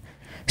 million.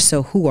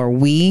 So who are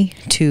we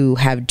to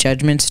have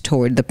judgments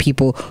toward the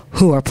people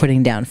who are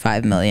putting down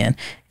 5 million?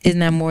 Isn't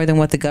that more than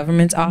what the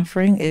government's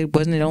offering?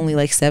 Wasn't it only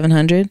like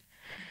 700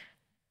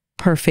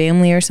 per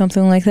family or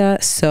something like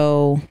that?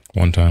 So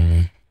one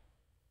time,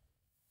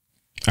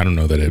 I don't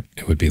know that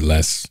it would be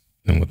less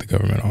than what the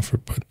government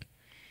offered, but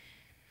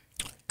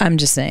I'm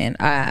just saying,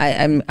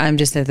 I'm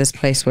just at this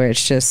place where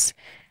it's just,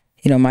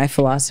 you know, my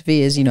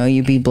philosophy is, you know,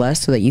 you be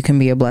blessed so that you can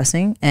be a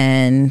blessing.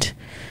 And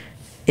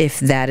if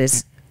that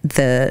is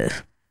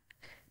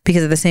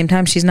because at the same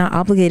time, she's not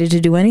obligated to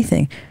do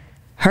anything.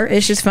 Her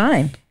ish is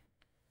fine.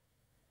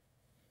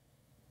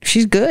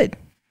 She's good.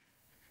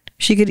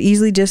 She could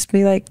easily just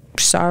be like,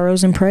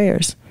 sorrows and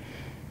prayers.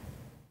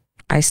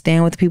 I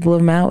stand with the people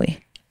of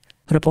Maui.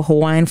 Put up a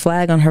Hawaiian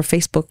flag on her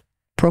Facebook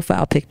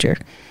profile picture.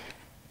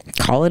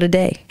 Call it a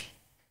day.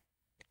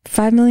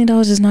 $5 million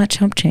is not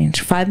chump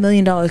change. $5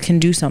 million can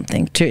do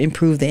something to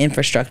improve the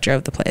infrastructure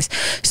of the place.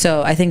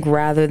 So I think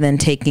rather than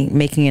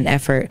making an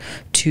effort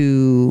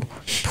to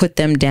put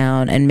them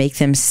down and make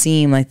them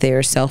seem like they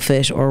are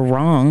selfish or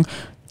wrong,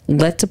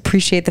 let's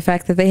appreciate the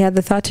fact that they had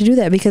the thought to do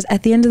that, because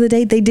at the end of the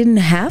day, they didn't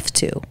have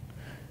to.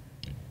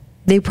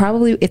 They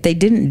probably, if they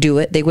didn't do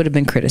it, they would have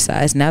been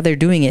criticized. Now they're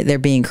doing it, they're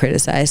being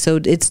criticized. So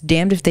it's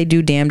damned if they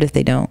do, damned if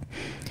they don't.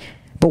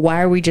 But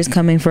why are we just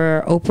coming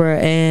for Oprah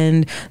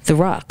and The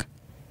Rock?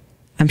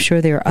 I'm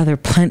sure there are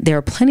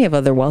plenty of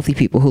other wealthy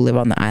people who live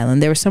on the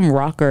island. There was some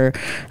rocker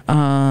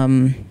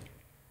from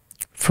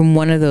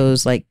one of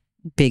those like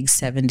big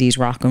 70s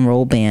rock and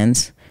roll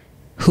bands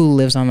who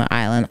lives on the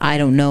island. I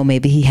don't know,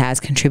 maybe he has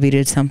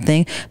contributed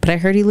something, but I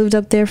heard he lived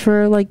up there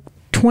for like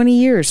 20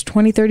 years,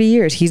 20, 30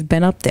 years. He's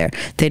been up there.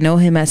 They know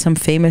him at some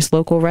famous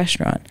local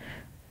restaurant.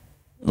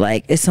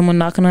 Like, is someone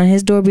knocking on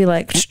his door, be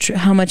like,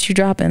 how much you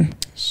dropping?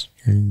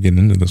 You're getting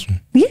into this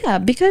one. Yeah,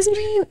 because I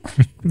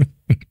mean,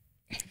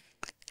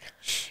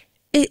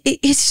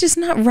 it's just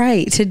not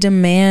right to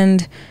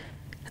demand.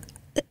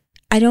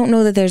 I don't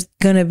know that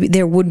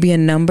there would be a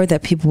number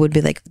that people would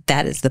be like,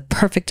 that is the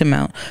perfect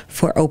amount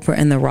for Oprah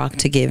and The Rock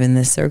to give in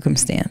this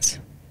circumstance.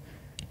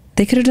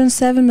 They could have done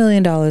 $7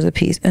 million a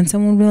piece, and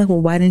someone would be like, well,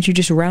 why didn't you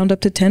just round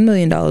up to $10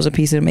 million a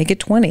piece and make it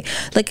 20?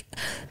 Like,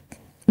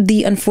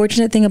 the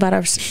unfortunate thing about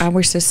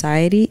our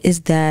society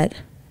is that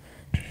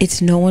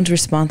it's no one's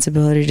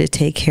responsibility to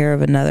take care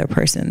of another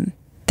person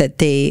that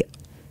they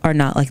are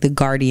not like the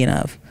guardian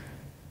of.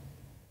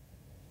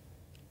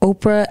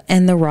 Oprah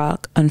and The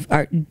Rock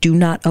do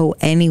not owe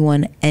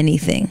anyone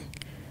anything.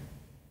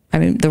 I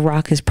mean, The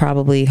Rock is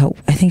probably,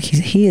 I think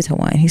he is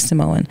Hawaiian. He's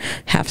Samoan,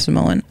 half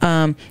Samoan.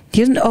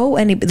 He doesn't owe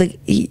any, like,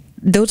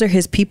 those are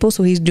his people,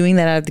 so he's doing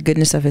that out of the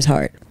goodness of his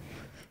heart.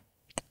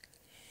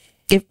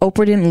 If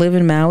Oprah didn't live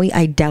in Maui,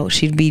 I doubt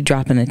she'd be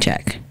dropping a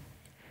check.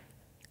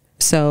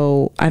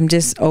 So I'm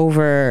just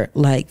over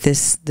like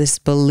this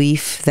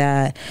belief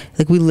that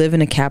like we live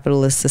in a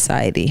capitalist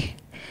society.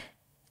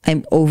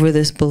 I'm over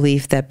this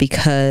belief that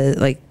because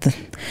like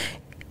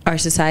our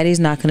society is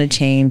not going to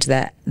change,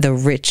 that the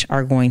rich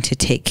are going to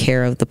take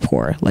care of the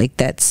poor. Like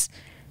that's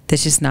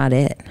just not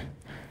it.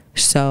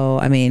 So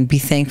I mean, be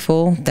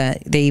thankful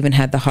that they even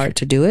had the heart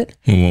to do it.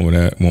 Well,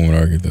 one would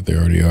argue that they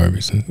already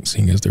are,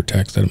 seeing as they're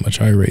taxed at a much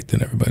higher rate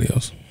than everybody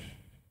else.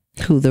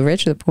 Who, the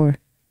rich or the poor?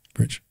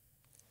 Rich.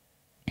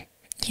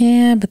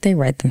 Yeah, but they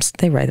write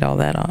all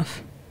that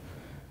off.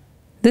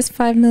 This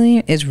 $5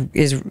 million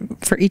is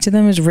for each of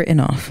them is written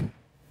off.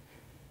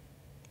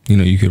 You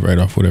know, you could write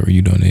off whatever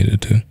you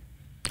donated to.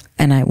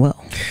 And I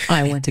will.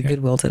 I went to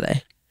Goodwill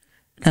today,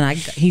 and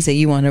he said,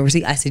 "You want a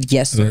receipt?" I said,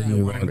 "Yes, sir."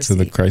 You went to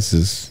the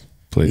crisis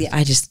place. Yeah,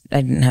 I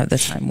didn't have the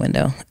time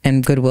window,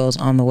 and Goodwill's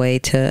on the way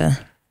to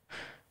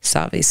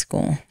Savi's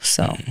school,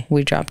 so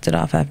we dropped it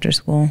off after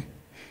school.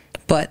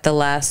 But the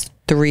last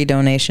 3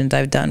 donations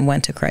I've done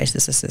went to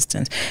crisis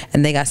assistance,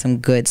 and they got some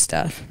good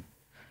stuff.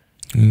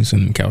 You need to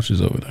send them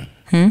couches over there.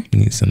 You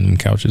need to send them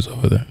couches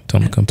over there. Tell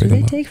them to come pick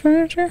them up. Do they take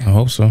furniture? I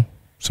hope so.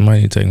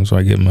 Somebody need to take them so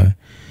I get my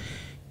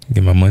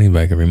money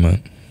back every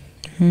month.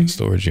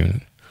 Storage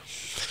unit.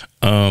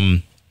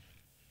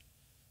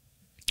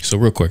 So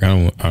real quick, I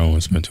don't want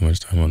to spend too much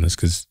time on this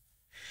because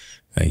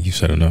I think you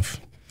said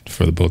enough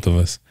for the both of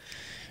us.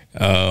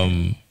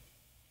 I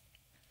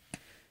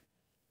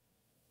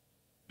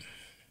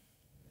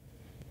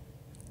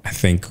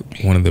think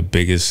one of the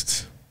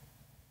biggest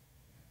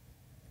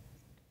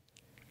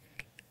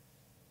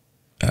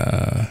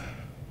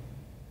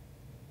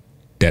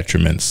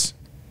detriments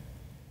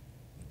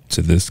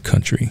to this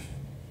country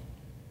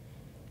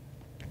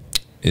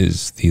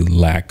is the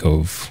lack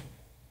of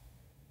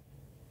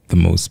the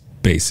most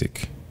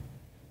basic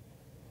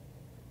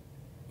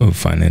of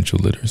financial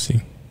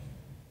literacy.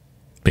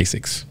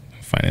 Basics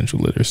of financial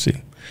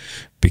literacy.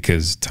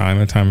 Because time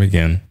and time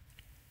again,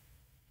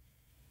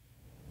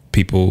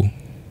 people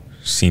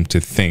seem to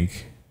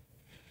think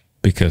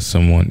because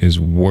someone is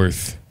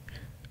worth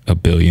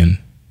 $1 billion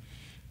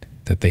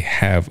that they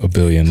have $1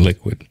 billion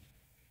liquid.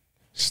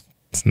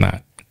 It's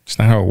not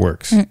how it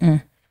works.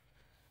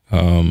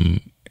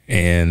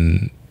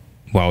 And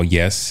while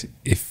yes,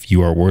 if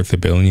you are worth $1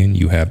 billion,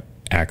 you have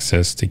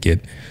access to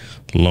get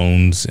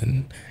loans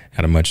and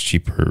at a much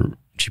cheaper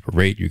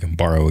rate. You can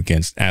borrow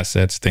against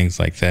assets, things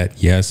like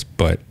that. Yes,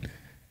 but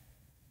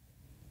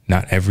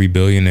not every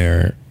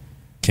billionaire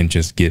can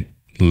just get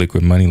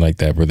liquid money like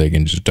that where they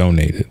can just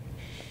donate it.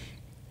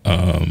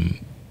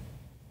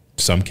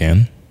 Some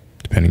can,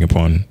 depending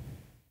upon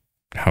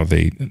how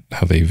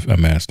they've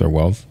amassed their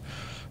wealth.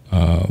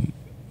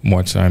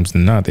 More times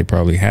than not, they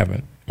probably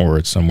haven't, or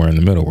it's somewhere in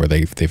the middle where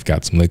they've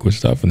got some liquid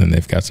stuff and then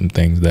they've got some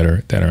things that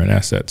are in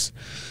assets.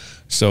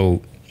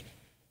 So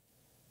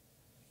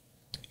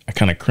I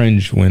kind of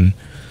cringe when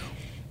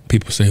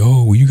people say,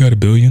 "Oh, well, you got $1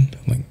 billion."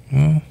 I'm like,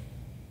 well,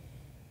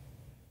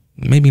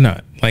 maybe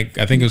not. Like,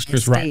 I think it was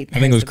Chris Rock. I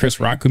think it was Chris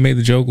Rock who made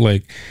the joke.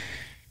 Like,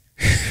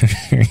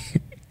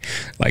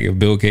 like if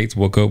Bill Gates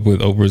woke up with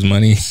Oprah's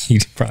money,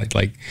 he'd probably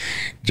like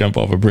jump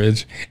off a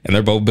bridge. And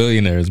they're both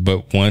billionaires,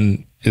 but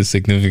one is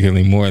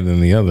significantly more than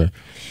the other.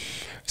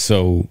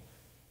 So,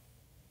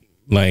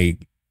 like,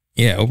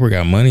 yeah, Oprah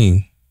got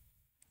money,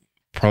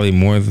 probably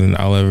more than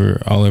I'll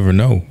ever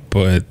know.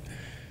 But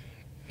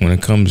when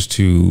it comes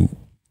to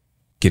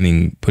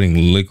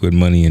putting liquid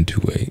money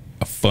into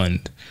a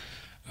fund,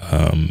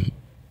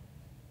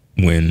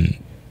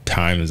 when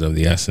time is of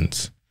the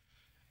essence,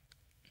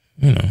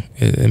 you know,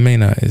 it may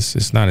not,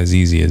 it's not as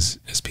easy as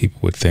people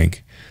would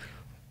think.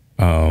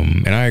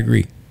 And I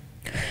agree.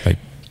 Like,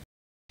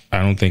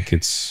 I don't think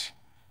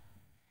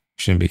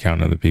shouldn't be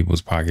counting other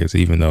people's pockets,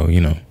 even though, you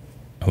know,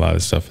 a lot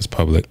of stuff is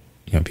public,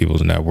 you know,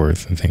 people's net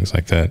worth and things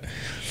like that.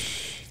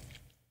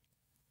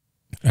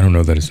 I don't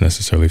know that it's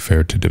necessarily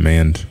fair to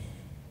demand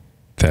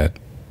that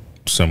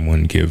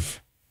someone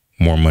give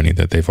more money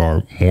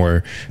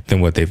more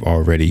than what they've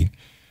already,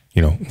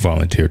 you know,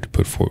 volunteered to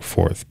put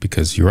forth,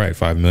 because you're right,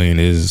 5 million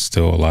is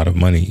still a lot of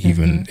money,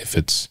 even if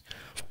it's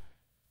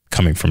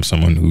coming from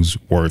someone who's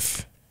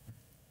worth,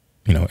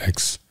 you know,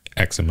 X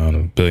amount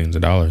of billions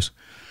of dollars.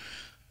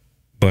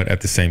 But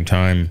at the same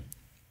time,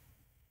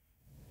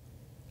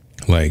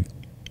 like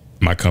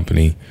my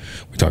company,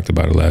 we talked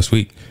about it last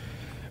week,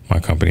 my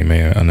company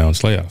may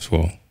announce layoffs.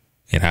 Well,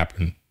 it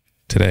happened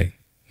today.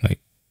 Like,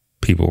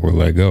 people were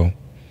let go.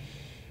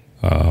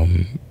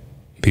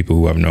 People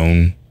who I've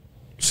known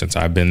since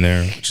I've been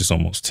there, which is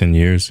almost 10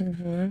 years.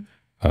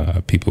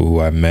 People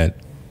who I've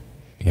met,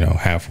 you know,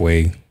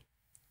 halfway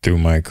through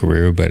my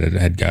career, but it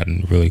had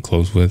gotten really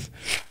close with,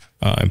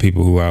 and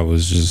people who I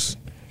was just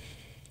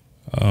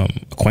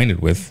acquainted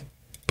with,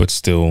 but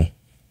still,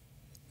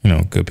 you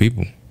know, good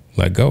people,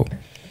 let go.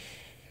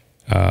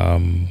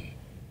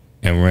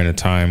 And we're in a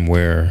time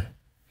where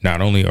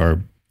not only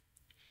are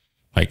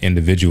like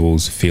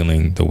individuals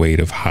feeling the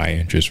weight of high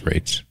interest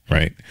rates,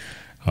 right?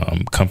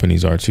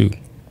 Companies are too.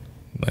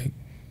 Like,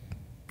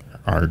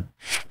 our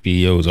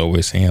CEO is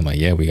always saying, like,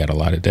 yeah, we got a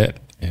lot of debt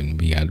and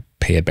we got to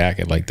pay it back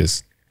at like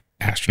this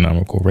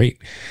astronomical rate.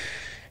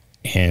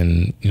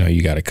 And, you know,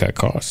 you got to cut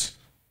costs.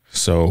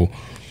 So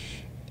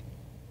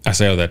I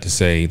say all that to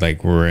say,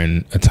 like, we're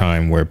in a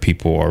time where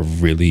people are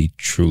really,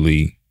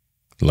 truly,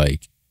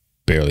 like,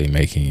 barely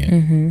making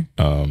it.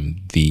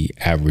 The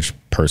average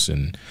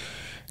person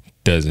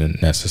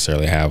doesn't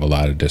necessarily have a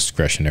lot of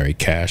discretionary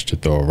cash to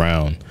throw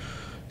around.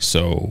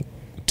 So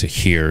to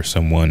hear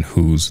someone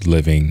who's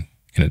living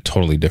in a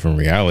totally different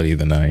reality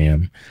than I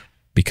am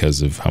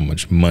because of how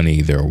much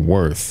money they're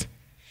worth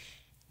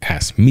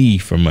ask me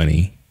for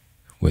money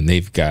when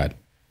they've got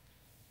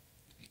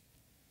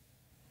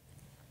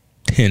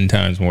 10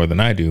 times more than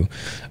I do,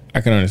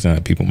 I can understand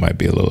that people might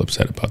be a little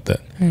upset about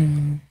that.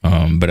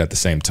 But at the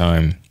same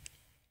time,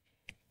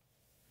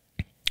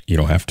 you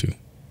don't have to.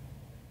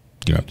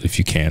 You know, if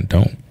you can,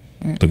 don't.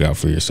 Look out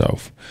for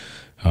yourself.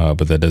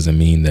 But that doesn't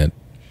mean that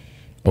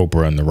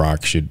Oprah and The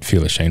Rock should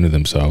feel ashamed of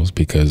themselves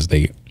because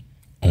they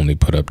only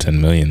put up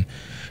 10 million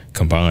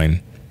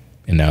combined,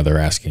 and now they're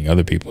asking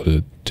other people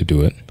to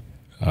do it.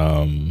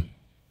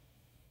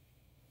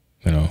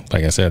 You know,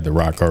 like I said, The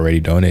Rock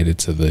already donated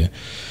to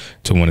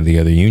one of the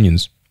other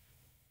unions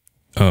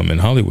in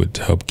Hollywood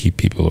to help keep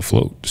people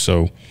afloat.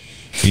 So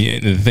yeah,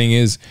 the thing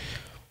is,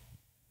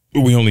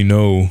 we only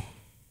know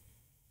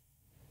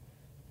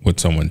what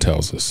someone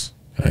tells us,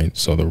 right?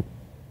 So the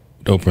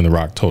Oprah and The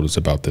Rock told us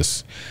about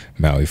this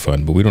Maui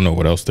fund, but we don't know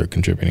what else they're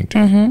contributing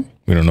to.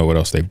 We don't know what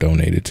else they've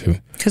donated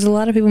to. Because a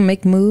lot of people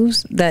make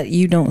moves that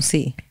you don't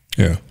see.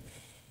 Yeah.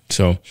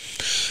 So.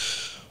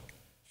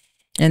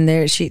 And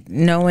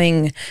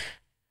knowing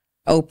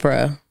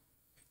Oprah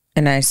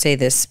and I say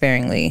this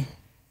sparingly,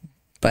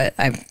 but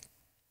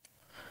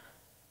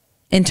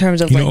in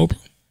terms of you know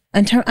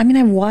Oprah? I mean,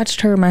 I've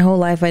watched her my whole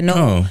life. I know.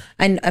 Oh.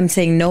 I'm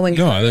saying knowing.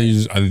 No,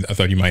 I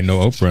thought you might know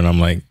Oprah, and I'm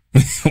like,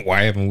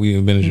 why haven't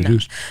we been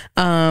introduced?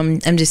 No.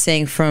 I'm just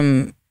saying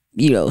from,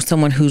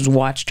 someone who's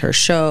watched her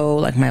show.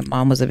 Like my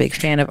mom was a big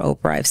fan of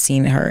Oprah. I've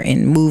seen her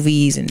in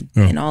movies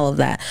and all of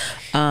that.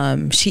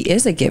 She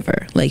is a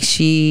giver. Like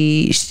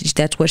she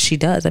that's what she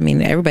does. I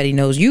mean, everybody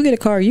knows you get a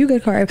car.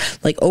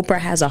 Like Oprah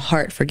has a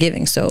heart for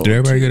giving. So did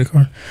everybody get a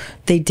car?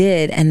 They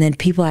did, and then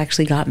people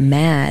actually got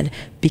mad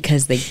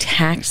because they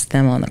taxed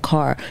them on the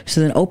car.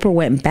 So then Oprah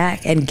went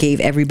back and gave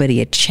everybody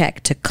a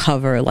check to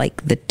cover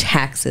like the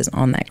taxes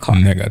on that car.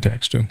 And that got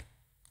taxed too.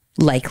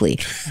 Likely,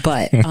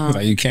 but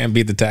like you can't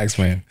beat the tax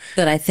man.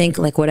 But I think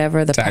like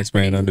whatever the tax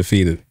man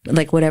undefeated,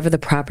 like whatever the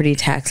property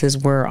taxes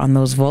were on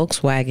those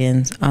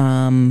Volkswagens,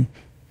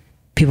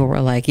 people were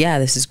like, "Yeah,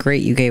 this is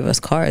great. You gave us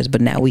cars,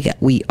 but now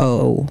we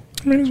owe."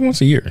 I mean, it's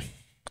once a year.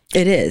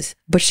 It is,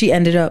 but she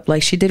ended up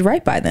like she did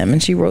right by them,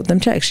 and she wrote them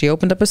checks. She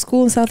opened up a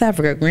school in South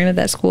Africa. Granted,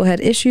 that school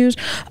had issues,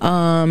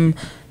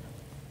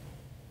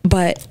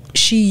 but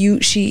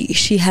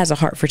she has a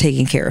heart for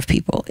taking care of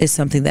people. Is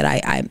something that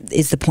I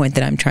is the point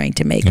that I'm trying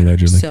to make.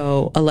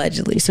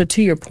 Allegedly. So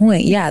to your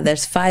point, yeah,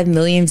 there's 5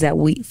 million that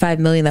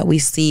we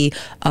see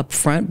up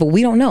front, but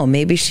we don't know.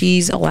 Maybe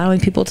she's allowing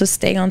people to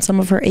stay on some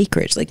of her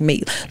acreage. Like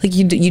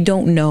you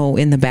don't know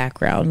in the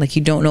background. Like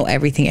you don't know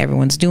everything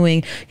everyone's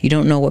doing. You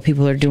don't know what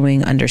people are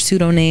doing under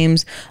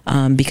pseudonyms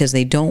because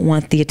they don't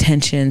want the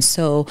attention.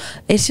 So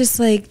it's just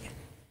like,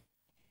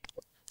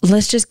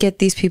 let's just get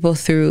these people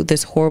through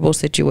this horrible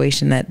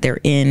situation that they're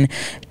in,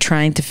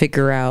 trying to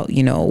figure out,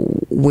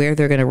 where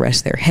they're going to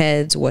rest their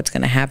heads, what's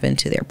going to happen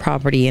to their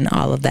property and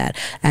all of that,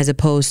 as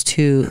opposed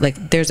to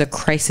like, there's a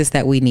crisis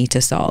that we need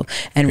to solve.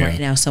 And right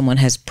now two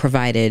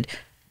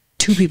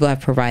people have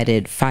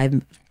provided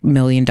 $5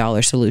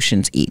 million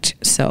solutions each.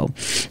 So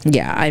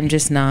yeah,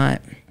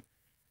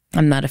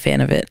 I'm not a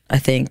fan of it. I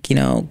think,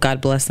 God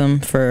bless them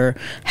for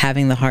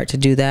having the heart to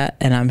do that.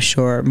 And I'm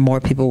sure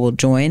more people will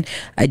join.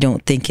 I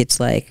don't think it's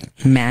like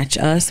match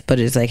us,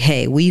 but it's like,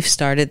 hey, we've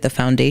started the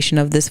foundation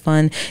of this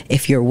fund.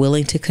 If you're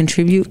willing to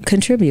contribute.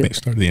 They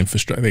started the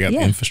infrastructure. They got the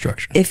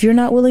infrastructure. If you're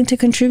not willing to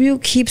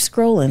contribute, keep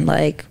scrolling.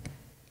 Like,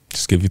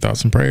 just give you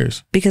thoughts and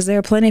prayers. Because there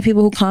are plenty of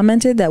people who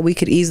commented that we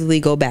could easily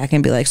go back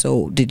and be like,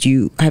 so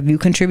have you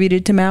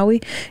contributed to Maui?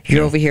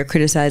 You're over here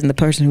criticizing the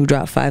person who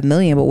dropped 5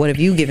 million, but what have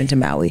you given to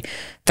Maui?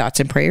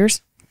 Thoughts and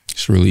prayers?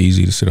 It's really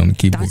easy to sit on the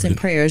keyboard. Thoughts and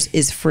prayers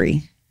is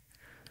free.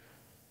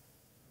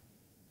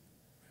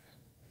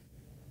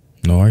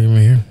 No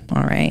argument here.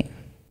 All right.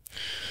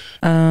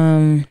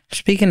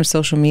 Speaking of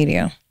social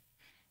media.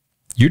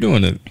 You're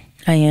doing it.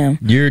 I am.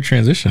 You're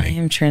transitioning. I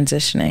am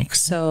transitioning. Okay.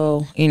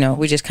 So,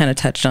 we just kind of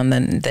touched on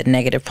the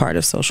negative part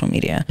of social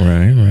media.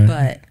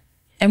 Right.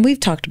 And we've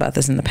talked about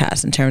this in the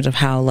past in terms of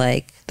how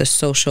like the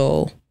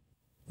Social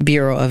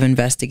Bureau of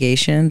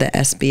Investigation, the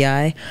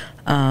SBI,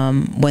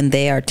 when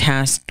they are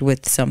tasked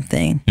with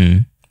something,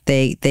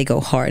 they go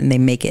hard and they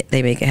make it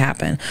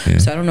happen. Yeah.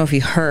 So I don't know if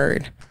you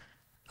heard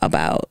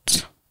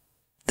about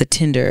the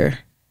Tinder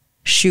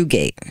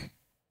shoegate.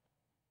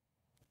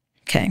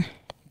 Okay,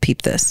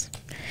 peep this.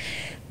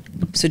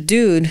 So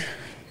dude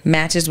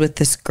matches with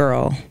this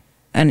girl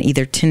on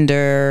either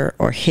Tinder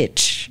or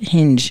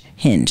Hinge.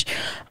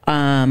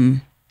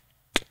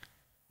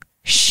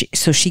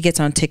 So she gets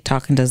on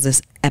TikTok and does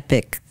this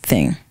epic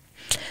thing.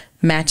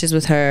 Matches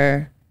with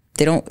her.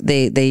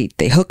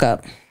 They hook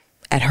up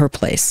at her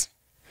place.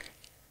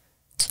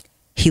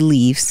 He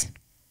leaves.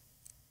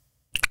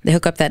 They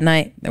hook up that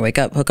night. They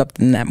hook up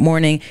in that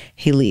morning.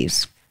 He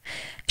leaves.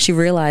 She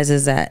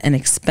realizes that an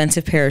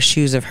expensive pair of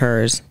shoes of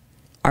hers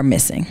are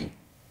missing.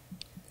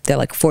 They're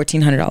like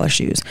 $1,400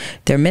 shoes.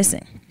 They're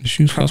missing. The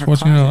shoes cost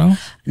 $1,400?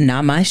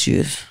 Not my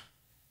shoes.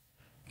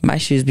 My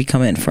shoes be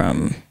coming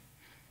from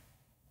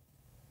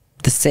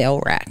the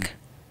sale rack.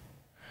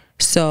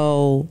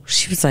 So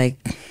she was like,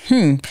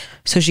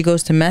 So she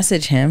goes to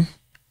message him.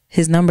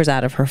 His number's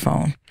out of her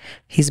phone.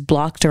 He's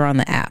blocked her on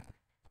the app.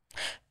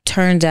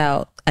 Turns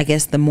out, I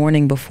guess the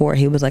morning before,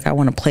 he was like, I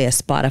want to play a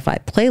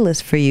Spotify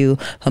playlist for you,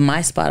 but my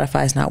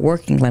Spotify's not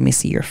working. Let me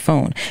see your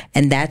phone.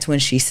 And that's when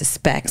she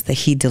suspects that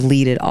he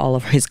deleted all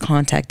of his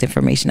contact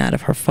information out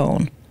of her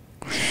phone.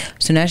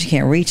 So now she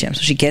can't reach him.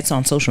 So she gets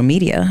on social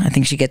media. I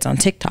think she gets on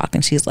TikTok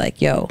and she's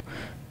like, yo,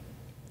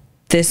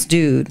 this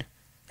dude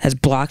has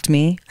blocked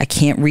me. I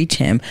can't reach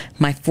him.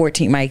 My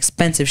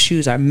expensive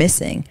shoes are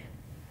missing.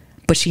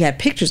 But she had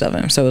pictures of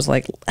him. So it was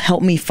like,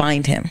 help me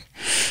find him.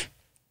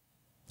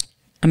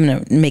 I'm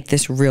going to make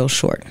this real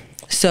short.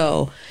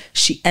 So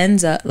she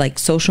ends up like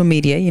social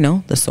media,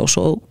 the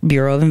Social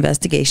Bureau of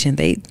Investigation.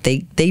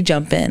 They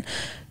jump in.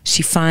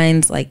 She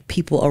finds like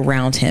people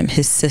around him,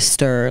 his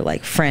sister,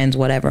 like friends,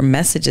 whatever,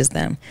 messages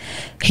them.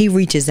 He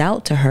reaches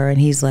out to her and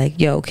he's like,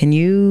 yo, can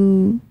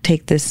you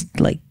take this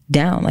like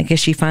down? Like if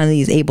she finally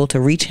is able to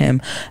reach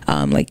him,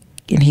 like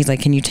and he's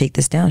like, can you take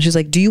this down? She's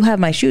like, do you have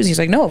my shoes? He's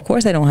like, no, of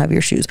course I don't have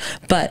your shoes,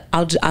 but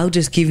I'll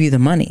just give you the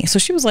money. So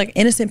she was like,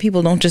 innocent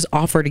people don't just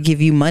offer to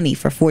give you money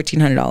for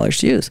 $1,400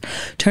 shoes.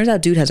 Turns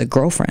out dude has a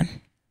girlfriend.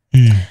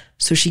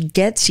 So she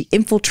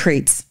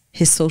infiltrates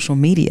his social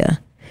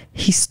media.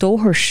 He stole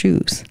her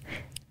shoes,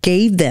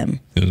 gave them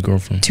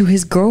to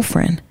his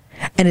girlfriend,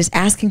 and is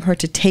asking her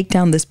to take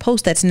down this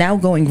post that's now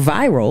going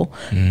viral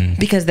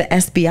because the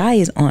SBI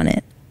is on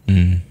it.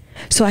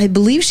 So I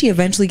believe she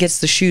eventually gets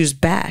the shoes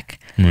back.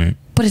 Right.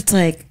 But it's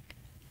like,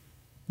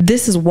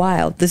 this is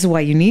wild. This is why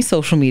you need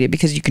social media,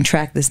 because you can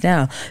track this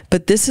down.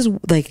 But this is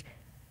like,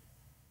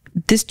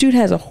 this dude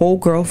has a whole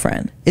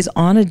girlfriend, is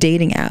on a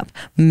dating app,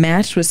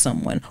 matched with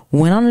someone,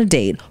 went on a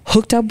date,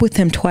 hooked up with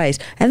him twice,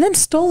 and then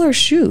stole her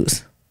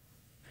shoes.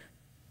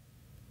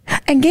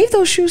 And gave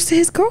those shoes to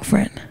his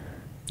girlfriend.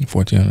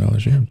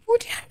 $1,400 shoes.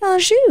 $1,400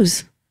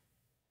 shoes.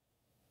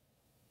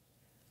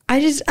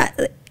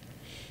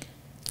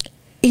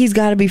 He's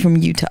got to be from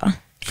Utah.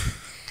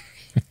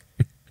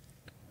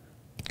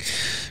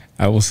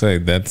 I will say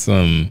that's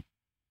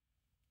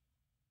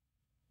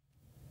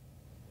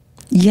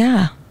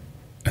yeah,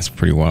 that's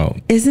pretty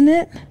wild, isn't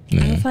it?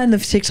 Yeah. I'll find the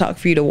TikTok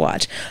for you to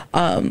watch.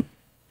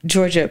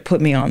 Georgia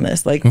put me on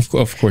this. Like,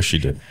 of course she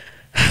did.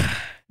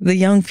 The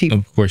young people,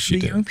 of course she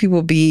did. Young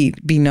people be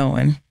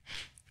knowing.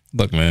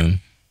 Look, man,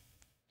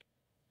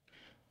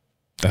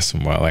 that's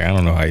some wild. Like, I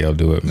don't know how y'all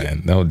do it,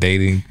 man. No,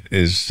 dating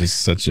is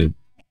just such an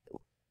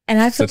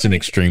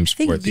extreme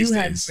sport these days. You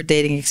had more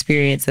dating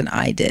experience than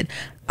I did.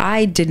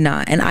 I did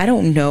not, and I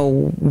don't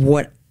know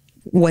what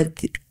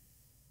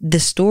the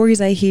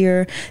stories I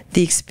hear,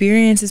 the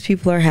experiences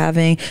people are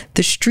having.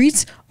 The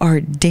streets are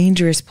a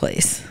dangerous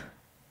place.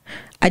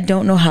 I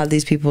don't know how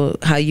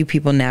you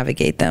people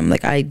navigate them.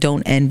 Like, I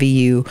don't envy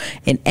you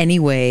in any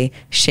way,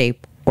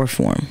 shape, or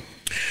form.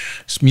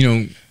 You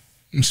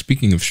know,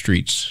 speaking of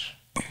streets,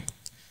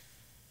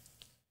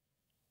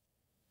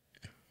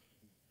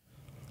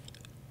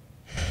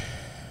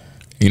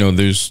 you know,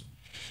 there's,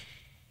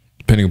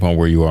 depending upon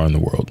where you are in the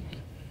world,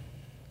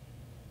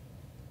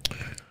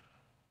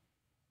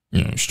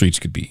 you know, streets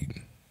could be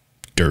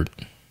dirt.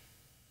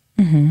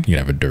 You could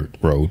have a dirt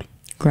road.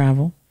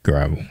 Gravel.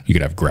 You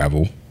could have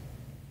gravel.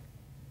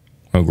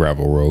 A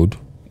gravel road.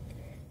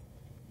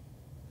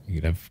 You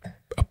could have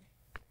a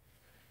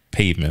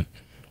pavement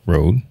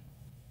road.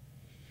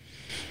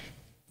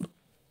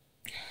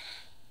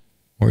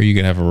 Or you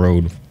could have a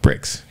road of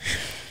bricks.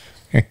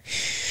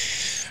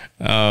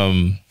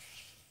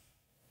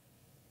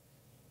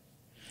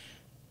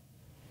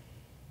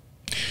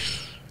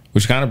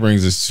 Which kind of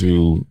brings us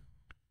to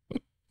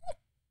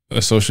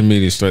a social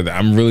media story that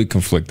I'm really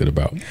conflicted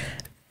about.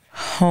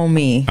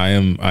 Homie, I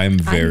am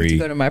very. I need to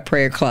go to my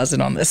prayer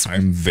closet on this one.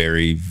 I'm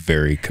very,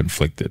 very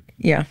conflicted.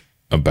 Yeah.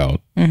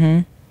 About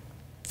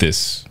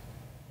this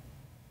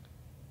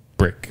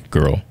brick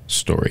girl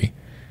story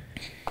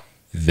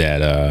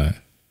that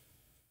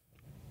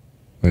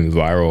went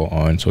viral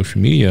on social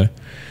media,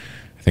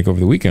 I think over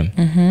the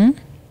weekend.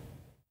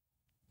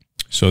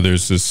 So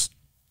there's this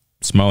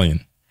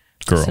Somalian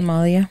girl.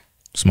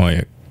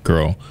 Somalia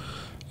girl.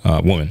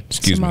 Woman,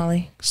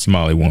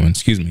 Somali woman,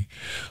 excuse me,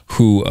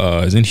 who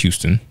is in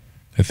Houston,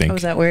 I think. Oh,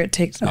 is that where it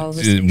takes all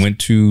this? It went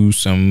to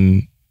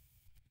some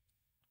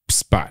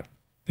spot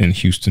in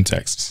Houston,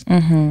 Texas,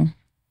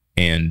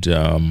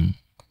 and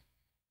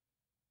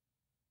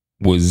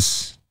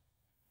was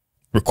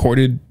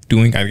recorded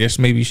doing, I guess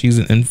maybe she's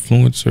an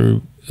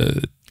influencer.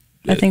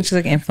 I think she's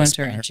like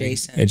influencer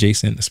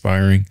adjacent,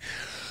 aspiring,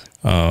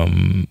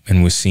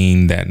 and was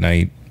seen that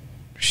night.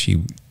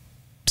 She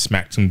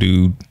smacked some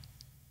dude.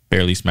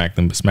 Barely smacked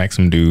him, but smacked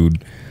some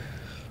dude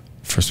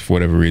for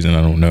whatever reason,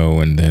 I don't know,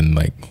 and then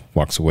like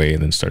walks away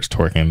and then starts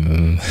twerking,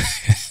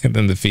 and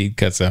then the feed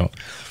cuts out.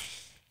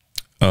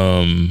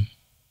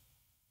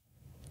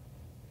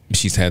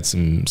 She's had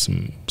some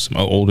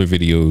older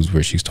videos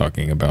where she's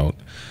talking about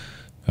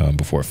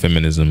before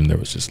feminism, there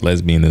was just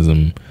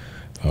lesbianism,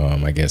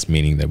 I guess,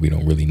 meaning that we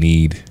don't really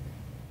need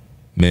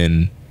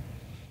men,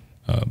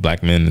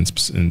 black men, and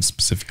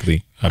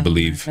specifically, I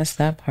believe. That's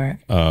that part.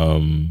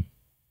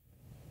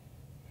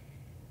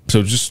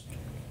 So just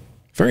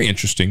very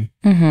interesting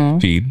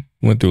feed.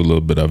 Went through a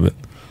little bit of it.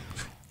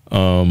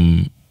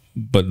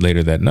 But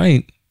later that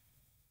night,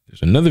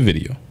 there's another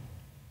video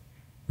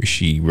where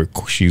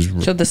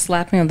she's... So the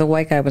slapping of the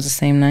white guy was the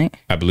same night?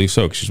 I believe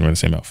so, because she's wearing the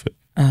same outfit.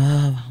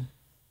 Oh.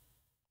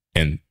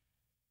 And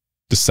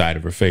the side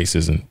of her face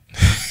hasn't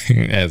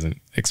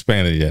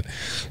expanded yet.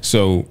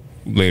 So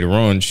later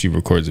on, she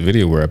records a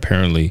video where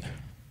apparently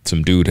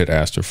some dude had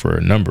asked her for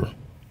a number.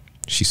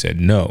 She said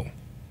no.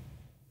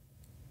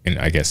 And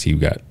I guess he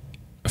got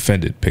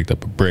offended, picked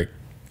up a brick,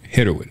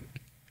 hit her with it.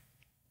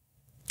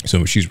 So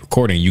when she's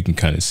recording, you can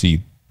kind of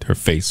see her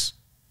face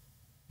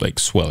like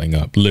swelling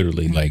up,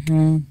 literally. Like,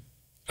 I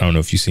don't know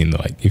if you've seen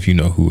if you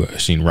know who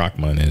Sheen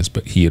Rockman is,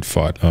 but he had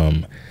fought,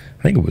 I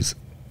think it was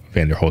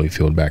Vander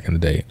Holyfield back in the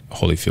day.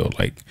 Holyfield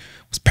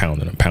was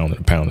pounding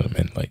him,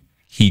 and like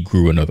he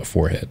grew another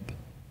forehead.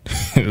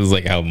 It was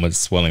like how much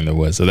swelling there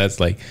was. So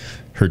that's like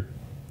her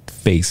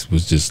face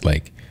was just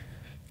like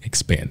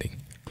expanding.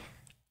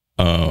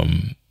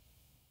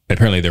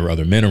 Apparently there were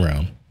other men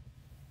around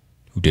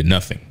who did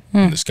nothing.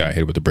 And this guy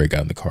hit her with the brake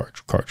out in the car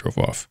drove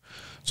off.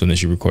 So then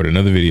she recorded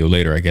another video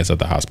later, I guess at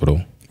the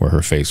hospital, where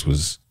her face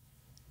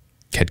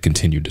had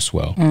continued to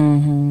swell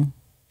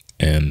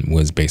and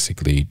was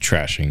basically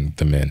trashing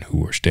the men who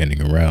were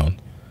standing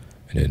around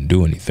and didn't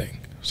do anything.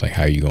 It's like,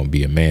 how are you going to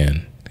be a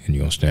man and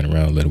you're going to stand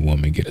around and let a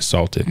woman get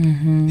assaulted,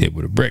 hit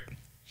with a brick?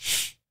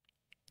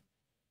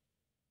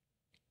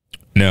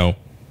 Now,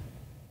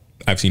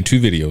 I've seen two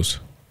videos,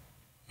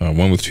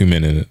 one with two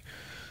men in it,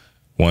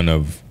 one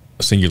of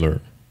a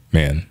singular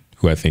man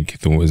who I think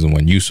was the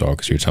one you saw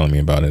because you were telling me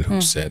about it, who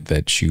said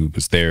that she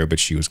was there, but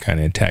she was kind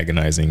of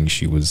antagonizing.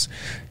 She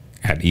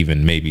had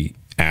even maybe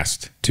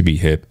asked to be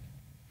hit.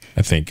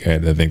 I think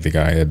the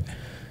guy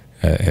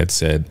had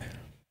said,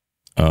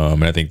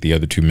 and I think the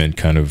other two men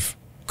kind of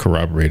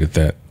corroborated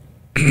that.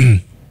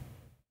 And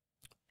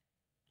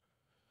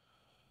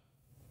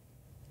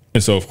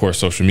so, of course,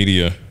 social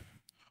media,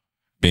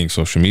 being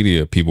social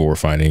media, people were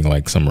finding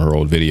like some of her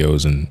old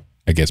videos, and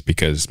I guess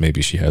because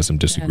maybe she has some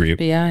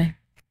disagreeable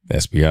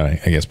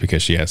SBI, I guess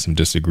because she has some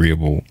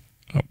disagreeable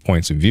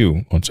points of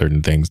view on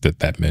certain things,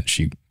 that meant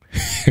she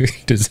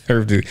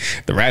deserved to.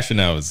 The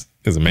rationale is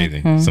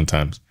amazing,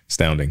 sometimes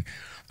astounding.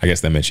 I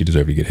guess that meant she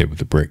deserved to get hit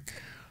with a brick.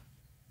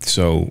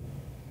 So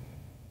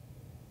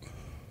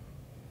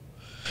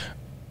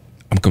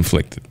I'm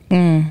conflicted.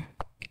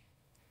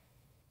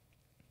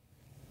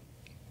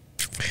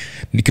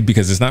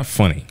 Because it's not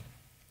funny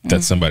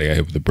that somebody got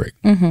hit with a brick.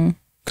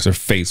 Because her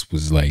face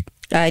was like,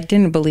 I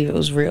didn't believe it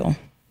was real.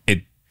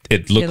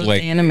 It looked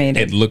like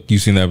animated. It looked. You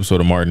seen the episode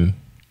of Martin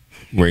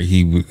where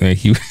he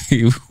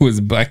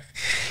was black?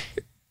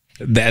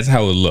 That's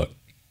how it looked,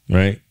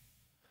 right?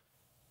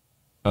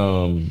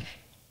 And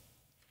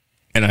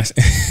I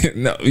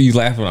no, you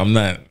laughing? I'm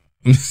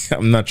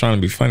not trying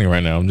to be funny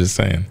right now. I'm just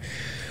saying.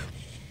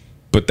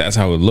 But that's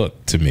how it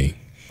looked to me.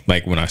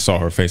 Like when I saw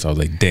her face, I was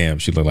like, damn,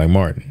 she looked like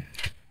Martin.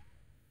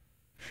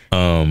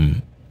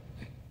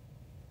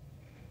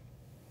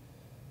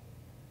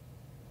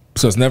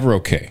 So it's never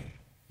okay.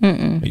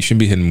 You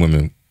shouldn't be hitting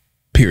women,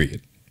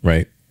 period.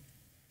 Right?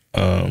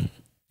 I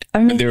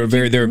mean, there are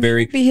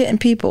very be hitting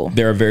people.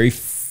 There are very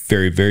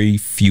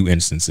few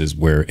instances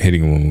where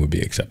hitting a woman would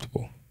be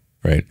acceptable.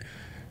 Right?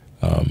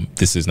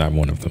 This is not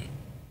one of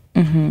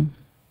them.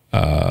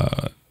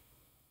 But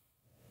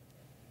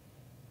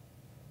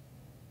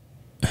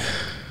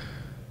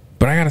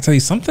I gotta tell you,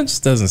 something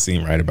just doesn't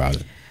seem right about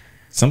it.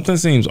 Something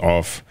seems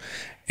off,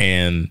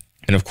 and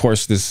of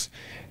course,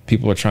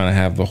 people are trying to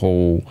have the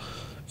whole,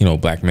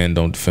 black men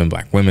don't defend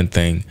black women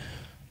thing,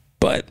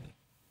 but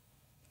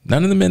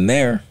none of the men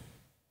there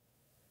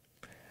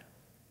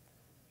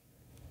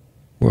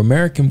were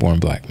American-born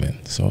black men.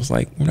 So it's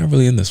like, we're not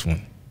really in this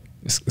one.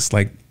 It's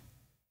like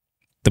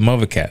the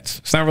mother cats.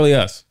 It's not really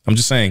us. I'm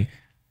just saying,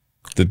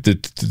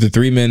 the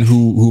three men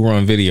who were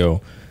on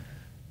video,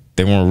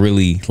 they weren't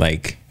really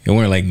like, they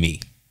weren't like me.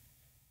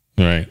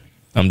 Right?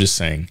 I'm just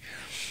saying.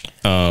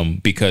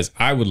 Because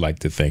I would like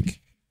to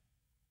think,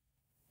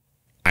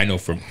 I know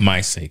for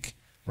my sake,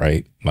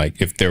 right?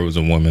 Like if there was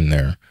a woman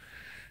there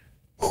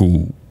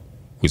who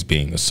was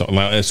being assaulted,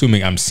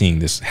 assuming I'm seeing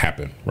this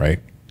happen,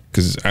 right?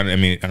 Because I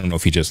don't know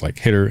if he just like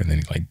hit her and then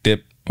he like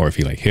dipped, or if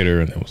he like hit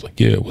her and then was like,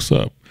 yeah, what's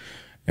up?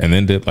 And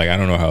then dipped. Like, I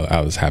don't know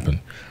how this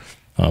happened.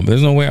 But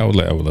there's no way I would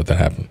let that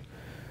happen.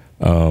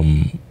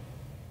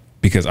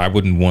 Because I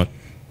wouldn't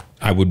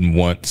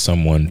want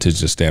someone to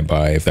just stand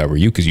by if that were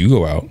you, because you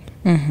go out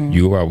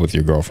with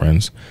your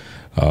girlfriends.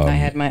 I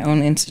had my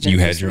own incident. You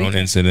had your own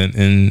incident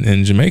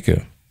in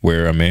Jamaica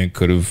where a man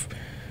could have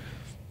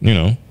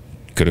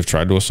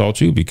tried to assault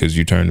you because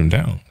you turned him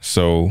down.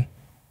 So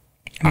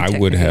I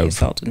would have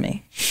assaulted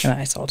me, and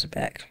I assaulted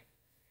back.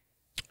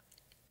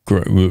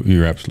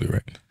 You're absolutely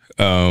right.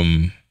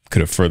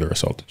 Could have further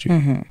assaulted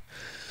you.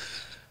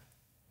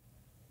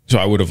 So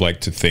I would have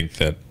liked to think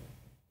that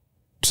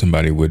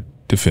somebody would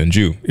defend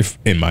you if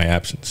in my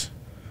absence,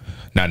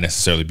 not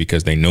necessarily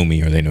because they know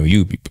me or they know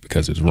you, but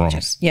because it's wrong.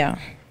 Yeah.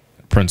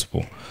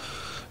 Principle.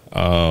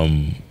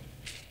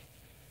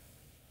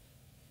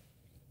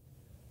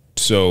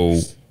 So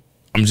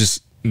I'm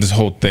just, this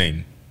whole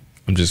thing,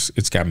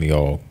 it's got me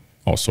all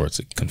sorts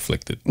of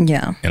conflicted.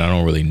 Yeah. And I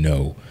don't really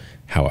know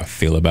how I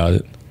feel about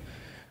it.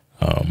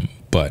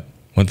 But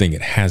one thing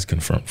it has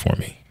confirmed for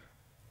me,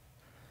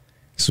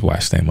 this is why I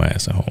stay my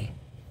ass at home.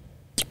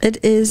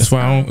 It is. That's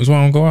why I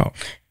don't go out.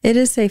 It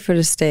is safer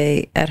to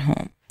stay at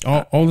home.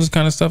 All this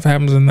kind of stuff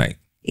happens at night.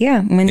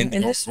 Yeah, or in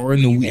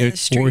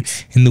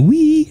the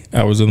wee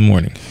hours of the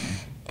morning.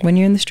 When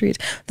you're in the streets,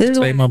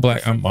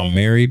 I'm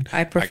married.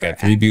 I got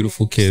 3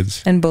 beautiful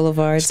kids and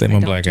boulevards. Stay my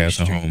black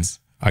ass at home.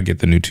 I get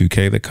the new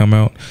 2K that come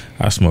out.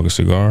 I smoke a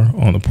cigar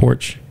on the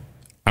porch.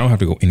 I don't have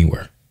to go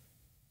anywhere.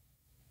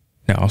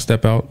 Now I'll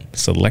step out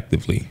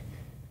selectively,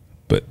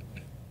 but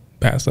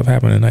bad stuff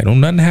happen at night. Don't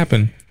nothing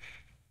happen.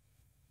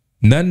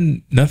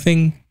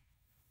 Nothing.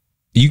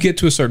 You get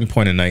to a certain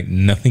point at night,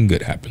 nothing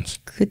good happens.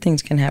 Good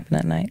things can happen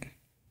at night.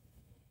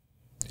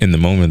 in the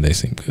moment they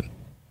seem good.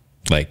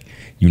 Like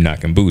you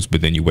knocking boots,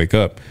 but then you wake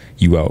up,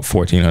 you out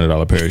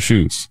 $1,400 pair of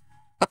shoes.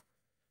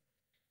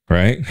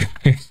 Right?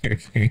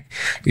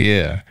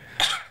 Yeah.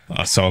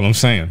 That's all I'm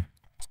saying.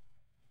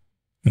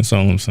 That's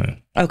all I'm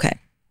saying. Okay.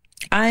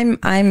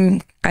 I'm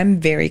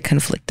very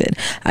conflicted.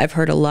 I've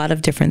heard a lot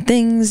of different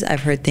things.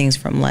 I've heard things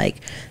from like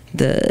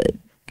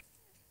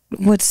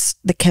what's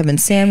the Kevin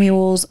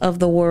Samuels of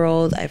the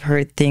world. I've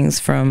heard things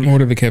from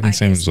what are the Kevin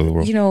Samuels of the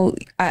world? You know,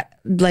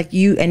 like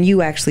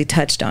you actually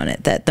touched on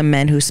it, that the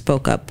men who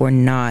spoke up were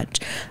not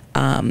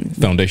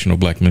foundational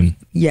black men.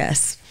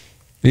 Yes.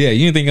 Yeah,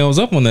 you didn't think I was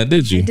up on that,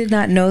 did you? I did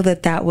not know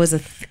that was an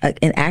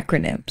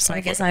acronym. So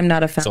I guess I'm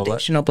not a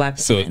foundational black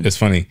woman. So it's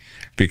funny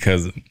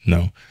because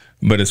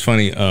but it's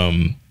funny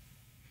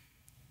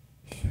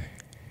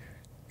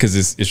because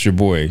it's your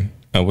boy.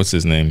 What's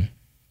his name?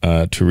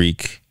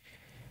 Tariq.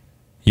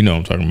 You know what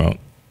I'm talking about.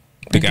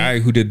 The guy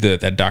who did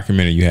that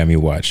documentary you had me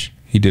watch.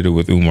 He did it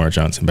with Umar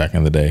Johnson back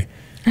in the day.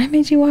 I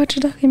made you watch a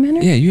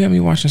documentary? Yeah, you had me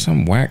watching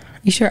some whack.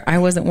 You sure I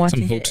wasn't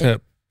watching some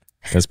Hotep?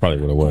 That's probably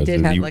what it was.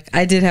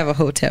 I did have a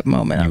Hotep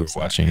moment. You were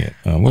watching it.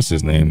 What's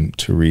his name?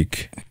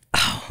 Tariq.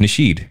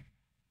 Nasheed.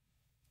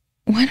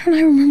 Why don't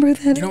I remember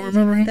that? You don't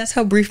remember him? That's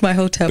how brief my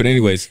Hotep. But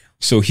anyways,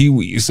 he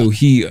was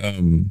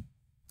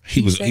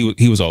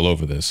all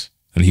over this,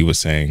 and he was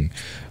saying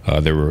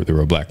there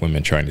were black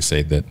women trying to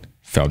say that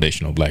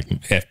foundational black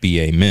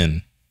FBA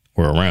men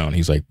were around.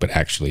 He's like, but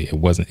actually it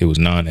wasn't. It was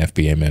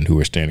non-FBA men who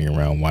were standing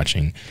around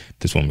watching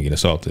this woman get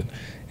assaulted.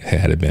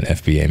 Had it been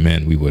FBA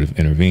men, we would have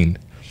intervened.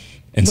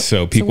 And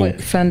so people.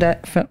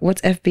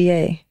 What's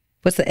FBA?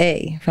 What's the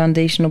A?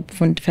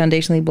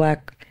 Foundationally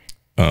black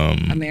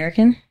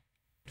American.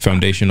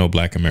 Foundational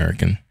black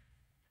American.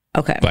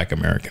 Okay. Black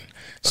American.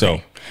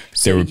 So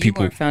there were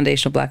people. You are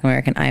foundational black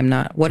American. I am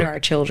not. What are our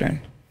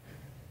children?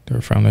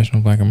 They're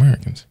foundational black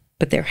Americans.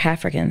 But they're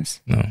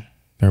Africans. No,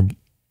 they're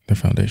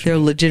foundational.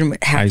 They're legitimate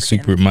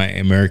Africans. My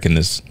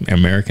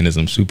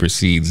Americanism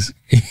supersedes.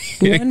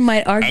 One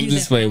might argue that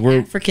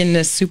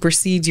Africanness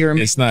supersedes your.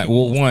 It's not.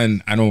 Well,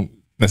 one, I don't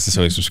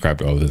necessarily subscribe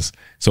to all this.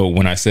 So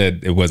when I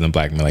said it wasn't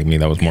black men like me,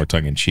 that was more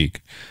tongue in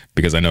cheek,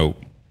 because I know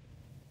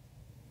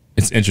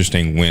it's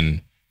interesting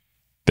when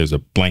there's a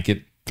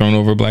blanket thrown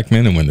over black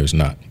men and when there's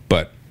not.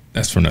 But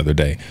that's for another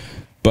day.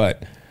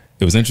 But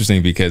it was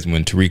interesting because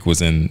when Tariq was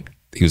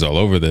he was all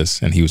over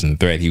this and he was in the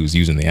thread, he was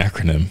using the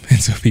acronym.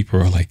 And so people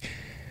were like,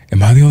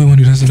 am I the only one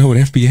who doesn't know what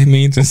FBA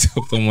means? And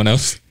so someone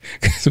else,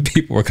 because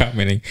people were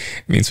commenting,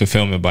 it means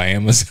fulfillment by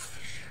Amazon.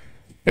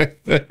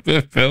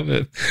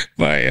 Fulfillment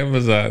by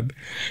Amazon.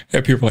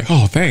 And people were like,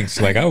 oh,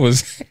 thanks. Like I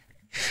was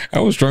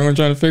struggling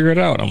trying to figure it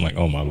out. I'm like,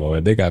 oh my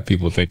Lord, they got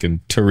people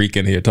thinking Tariq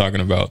in here talking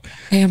about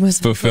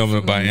Amazon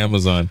fulfillment by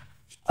Amazon.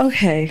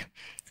 Okay.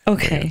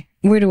 Yeah.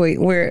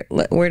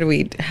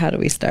 How do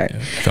we start? Yeah.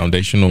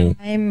 Foundational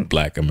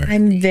black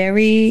American.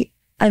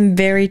 I'm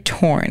very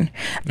torn.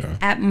 Yeah.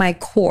 At my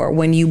core,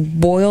 when you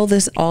boil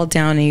this all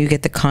down and you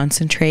get the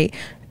concentrate,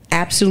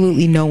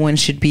 absolutely no one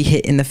should be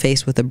hit in the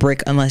face with a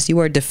brick unless you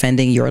are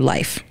defending your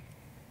life.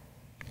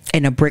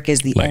 And a brick is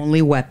the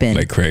only weapon.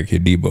 Like Craig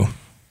hit Debo.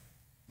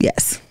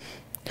 Yes.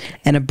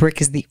 And a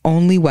brick is the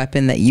only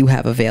weapon that you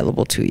have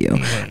available to you.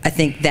 I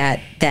think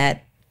that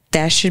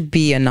should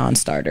be a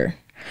non-starter.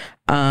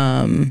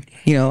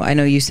 You know, I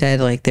know you said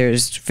like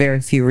there's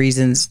very few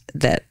reasons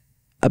that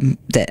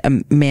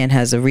a man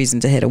has a reason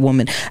to hit a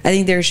woman. I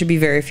think there should be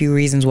very few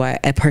reasons why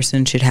a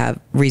person should have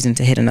reason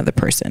to hit another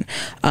person.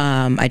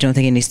 I don't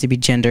think it needs to be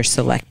gender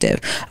selective.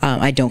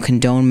 I don't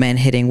condone men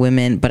hitting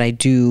women, but I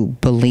do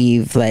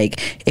believe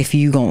like if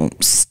you gonna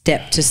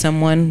step to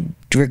someone,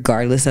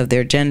 regardless of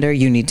their gender,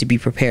 you need to be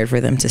prepared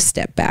for them to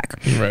step back.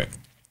 Right.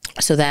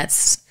 So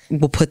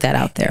we'll put that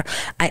out there.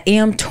 I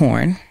am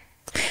torn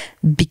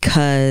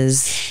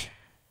because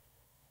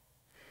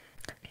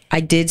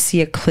I did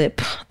see a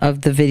clip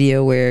of the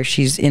video where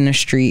she's in the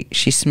street.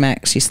 She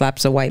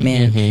slaps a white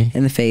man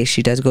in the face.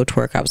 She does go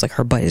twerk. I was like,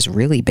 her butt is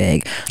really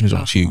big.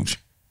 It's huge.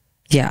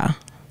 Yeah.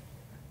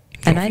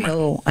 And I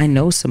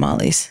know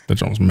Somalis. That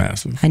joint's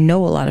massive. I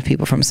know a lot of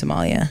people from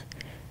Somalia.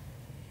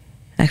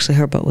 Actually,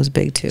 her butt was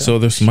big too. So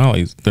they're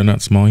Somalis. They're not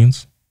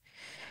Somalians?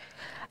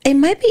 It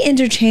might be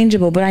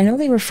interchangeable, but I know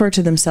they refer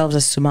to themselves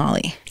as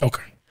Somali.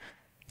 Okay.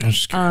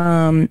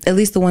 At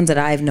least the ones that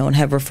I've known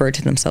have referred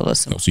to themselves as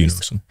Somali. So you know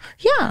some.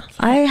 Yeah.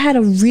 I had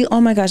a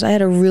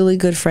really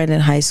good friend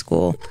in high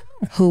school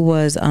who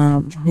was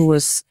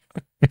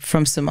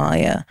from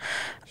Somalia.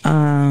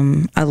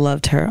 I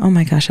loved her. Oh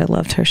my gosh, I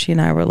loved her. She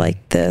and I were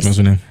like this. What's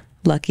her name?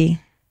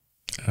 Lucky.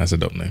 That's a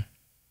dope name.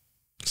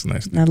 It's a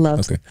nice name.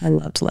 I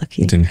loved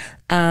Lucky.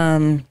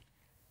 Continue.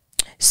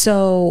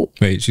 So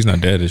wait, she's not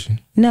dead, is she?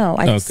 No,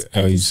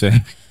 you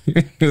said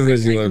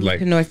she looked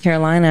like in North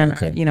Carolina, and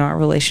okay. You know, our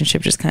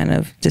relationship just kind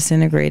of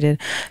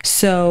disintegrated.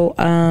 So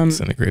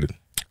disintegrated.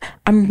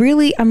 I'm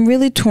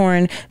really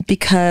torn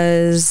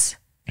because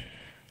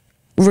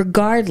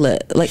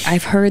regardless, like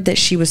I've heard that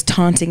she was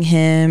taunting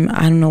him.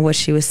 I don't know what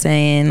she was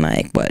saying,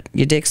 like what,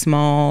 your dick's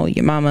small,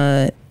 your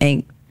mama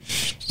ain't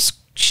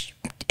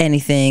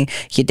anything,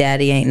 your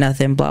daddy ain't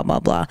nothing, blah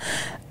blah blah.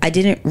 I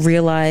didn't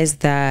realize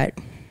that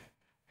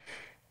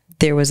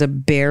there was a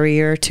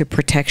barrier to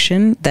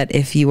protection, that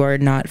if you are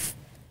not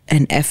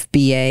an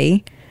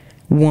FBA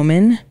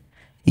woman,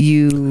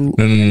 you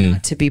are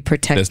not to be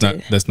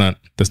protected. That's not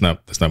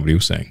what he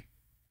was saying.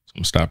 So I'm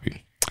gonna stop you.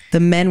 The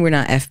men were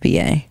not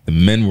FBA. The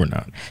men were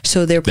not.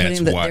 So they're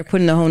putting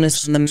the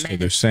onus on the men. So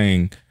they're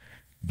saying,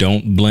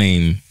 don't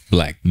blame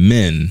black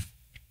men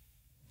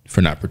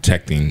for not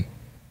protecting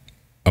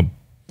a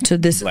So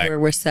this is where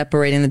we're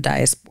separating the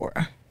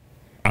diaspora.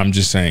 I'm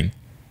just saying,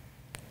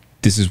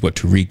 this is what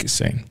Tariq is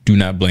saying. Do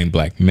not blame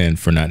black men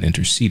for not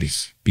interceding,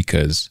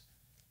 because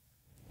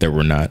there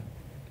were not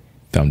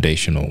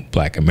foundational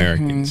black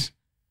Americans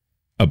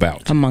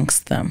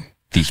amongst them.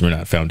 These were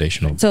not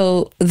foundational.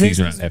 So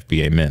these are not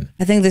FBA men.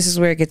 I think this is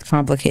where it gets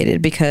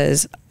complicated,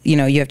 because, you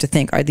know, you have to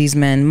think, are these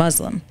men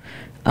Muslim?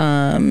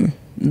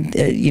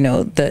 You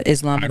know, the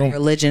Islamic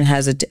religion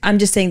has I'm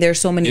just saying there are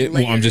so many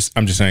layers. Well, I'm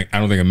just saying I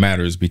don't think it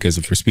matters, because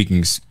if we're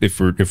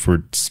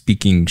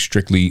speaking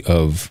strictly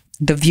of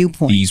the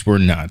viewpoint, these were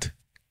not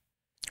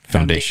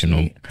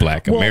foundational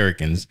black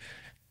Americans.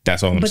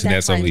 That's all I'm saying.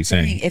 That's all he's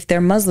saying. If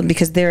they're Muslim,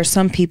 because there are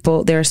some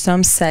people, there are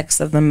some sects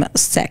of the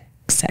SECT,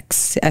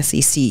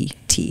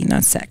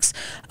 not sex,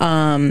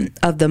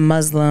 of the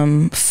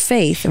Muslim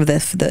faith, of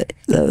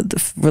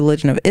the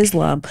religion of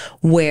Islam,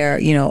 where,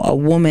 you know, a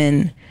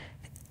woman,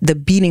 the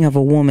beating of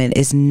a woman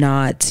is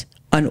not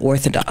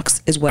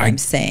unorthodox, is what I'm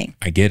saying.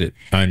 I get it.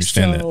 I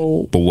understand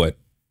that. But what?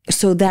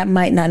 So that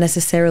might not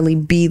necessarily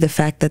be the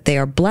fact that they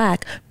are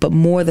black, but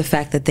more the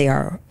fact that they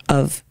are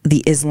of the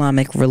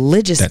Islamic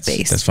religious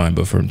base. That's fine.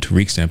 But from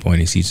Tariq's standpoint,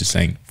 he's just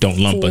saying, don't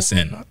lump us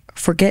in.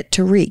 Forget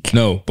Tariq.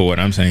 No, but what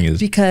I'm saying is,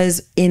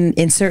 because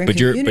in certain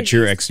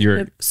communities,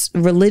 your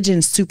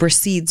religion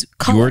supersedes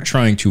color. You're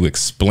trying to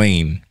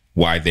explain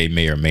why they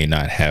may or may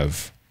not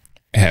have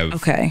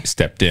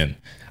stepped in.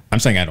 I'm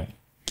saying I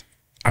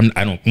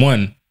don't.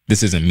 One,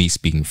 this isn't me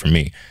speaking for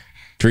me.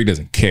 Tariq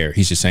doesn't care.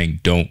 He's just saying,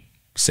 don't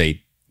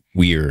say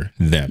we're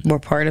them. We're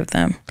part of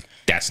them.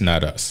 That's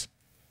not us,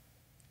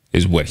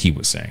 is what he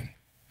was saying.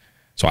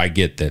 So I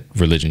get that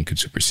religion could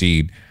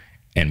supersede.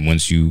 And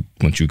once you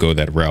go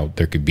that route,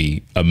 there could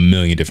be a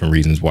million different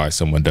reasons why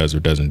someone does or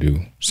doesn't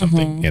do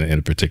something in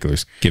a particular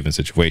given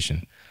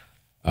situation.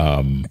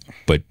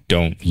 But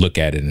don't look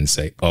at it and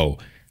say, oh,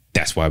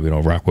 that's why we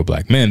don't rock with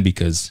black men,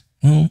 because,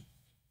 well,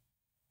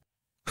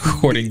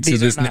 according to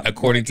this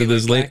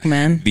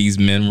these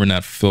men were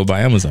not fulfilled by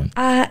Amazon.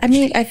 I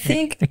mean, I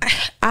think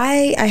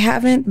I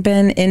haven't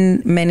been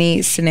in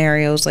many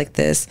scenarios like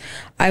this.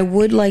 I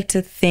would like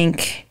to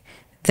think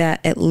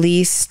that at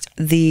least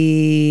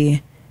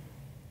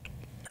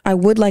I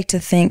would like to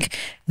think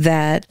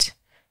that,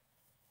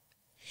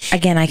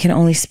 again, I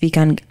can speak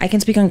on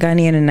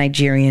Ghanaian and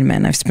Nigerian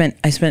men. I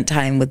spent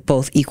time with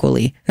both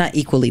equally, not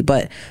equally,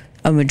 but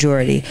a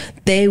majority.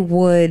 They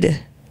would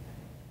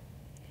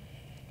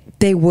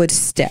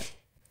step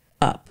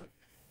up.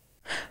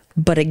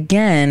 But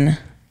again,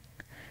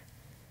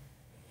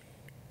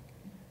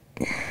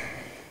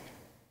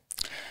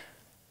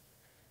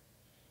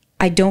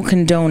 I don't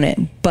condone it,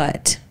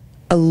 but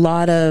a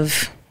lot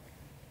of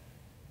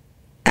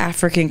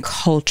African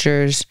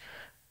cultures,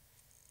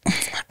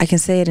 I can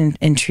say it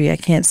in tree. I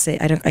can't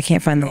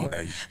find the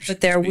word.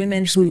 But there are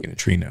women who,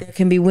 there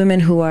can be women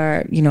who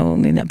are, you know,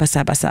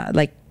 basa,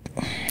 like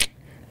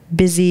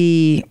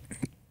busy,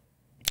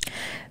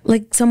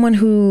 like someone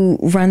who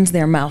runs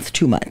their mouth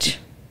too much.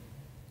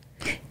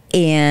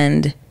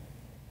 And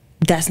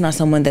that's not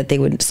someone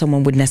that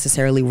someone would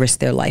necessarily risk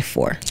their life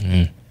for.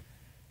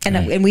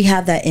 And we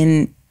have that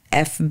in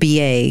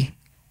FBA.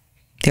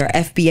 There are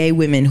FBA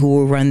women who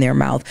will run their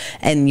mouth,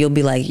 and you'll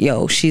be like,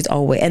 yo, she's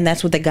always, and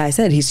that's what the guy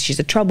said. She's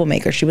a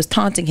troublemaker. She was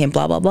taunting him,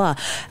 blah, blah, blah.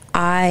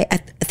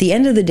 At the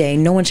end of the day,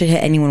 no one should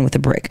hit anyone with a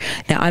brick.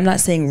 Now, I'm not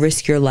saying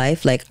risk your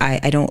life. Like,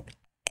 I don't,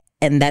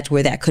 and that's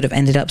where that could have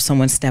ended up.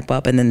 Someone step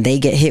up and then they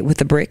get hit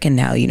with a brick, and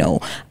now, you know,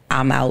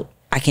 I'm out.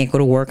 I can't go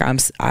to work.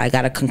 I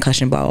got a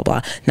concussion, blah, blah,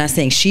 blah. Not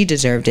saying she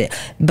deserved it,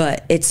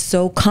 but it's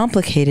so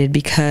complicated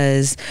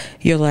because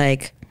you're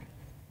like,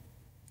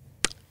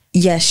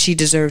 yes, she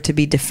deserved to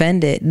be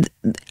defended.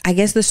 I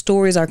guess the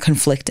stories are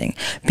conflicting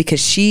because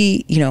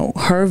she, you know,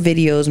 her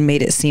videos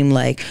made it seem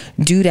like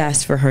dude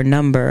asked for her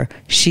number.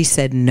 She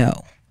said no.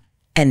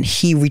 And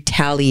he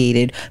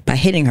retaliated by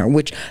hitting her,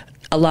 which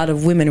a lot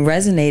of women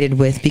resonated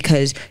with,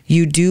 because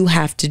you do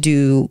have to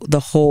do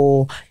the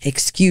whole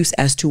excuse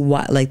as to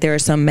why. Like, there are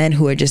some men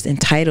who are just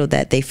entitled,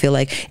 that they feel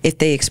like if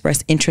they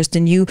express interest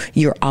in you,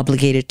 you're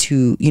obligated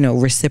to, you know,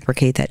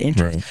 reciprocate that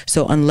interest. Right.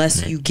 So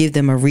unless you give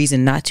them a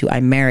reason not to,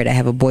 I'm married, I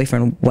have a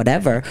boyfriend,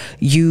 whatever,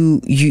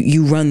 you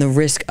run the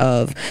risk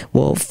of,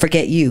 well,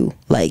 forget you.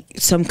 Like,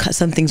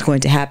 something's going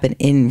to happen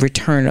in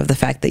return of the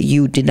fact that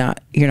you're not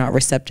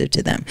receptive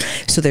to them.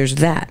 So there's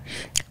that.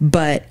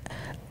 But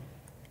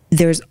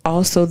there's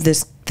also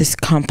this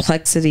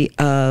complexity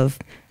of,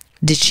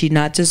 did she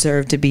not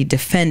deserve to be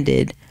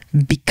defended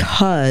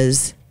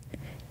because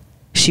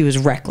she was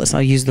reckless.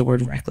 I'll use the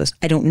word reckless.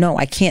 I don't know.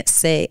 I can't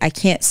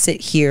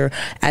sit here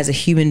as a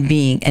human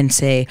being and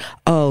say,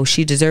 oh,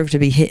 she deserved to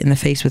be hit in the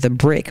face with a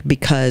brick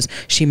because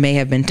she may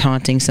have been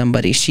taunting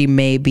somebody. She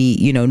may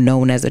be,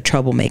 known as a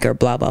troublemaker,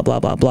 blah, blah, blah,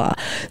 blah, blah.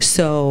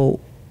 So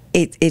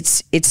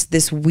it's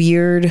this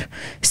weird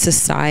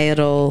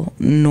societal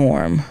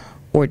norm,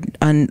 or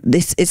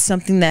it's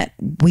something that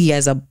we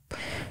as a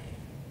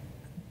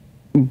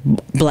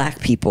Black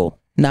people,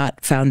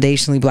 not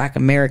foundationally Black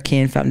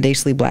American,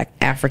 foundationally Black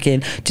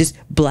African, just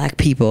Black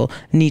people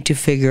need to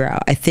figure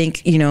out. I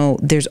think,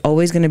 there's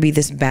always going to be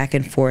this back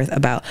and forth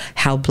about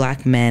how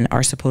Black men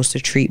are supposed to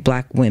treat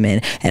Black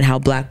women and how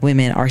Black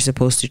women are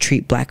supposed to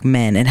treat Black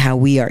men and how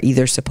we are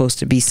either supposed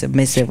to be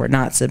submissive or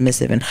not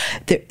submissive. And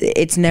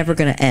it's never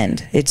going to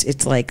end.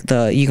 It's like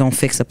you going to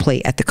fix a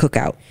plate at the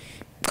cookout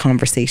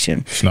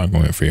conversation. It's not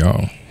going for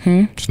y'all.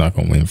 It's not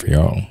going to win for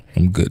y'all.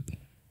 I'm good.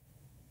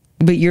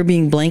 But you're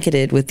being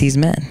blanketed with these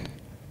men.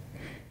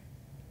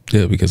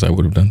 Yeah, because I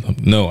would have done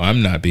something. No,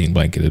 I'm not being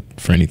blanketed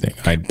for anything.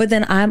 But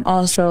then I'm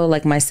also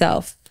like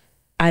myself.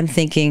 I'm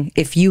thinking,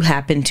 if you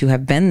happen to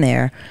have been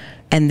there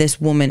and this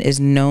woman is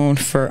known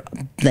for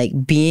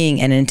like being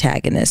an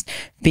antagonist,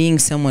 being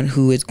someone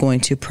who is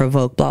going to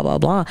provoke blah, blah,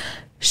 blah,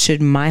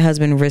 should my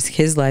husband risk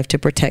his life to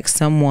protect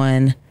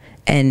someone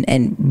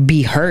and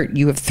be hurt?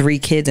 You have 3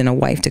 kids and a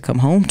wife to come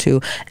home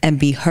to, and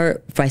be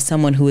hurt by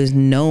someone who is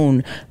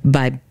known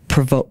by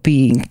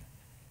being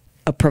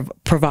a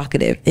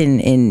provocative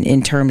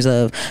in terms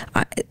of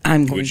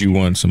would you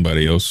want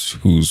somebody else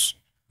who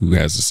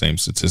has the same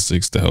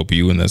statistics to help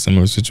you in that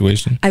similar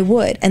situation? I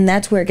would, and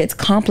that's where it gets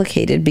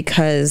complicated,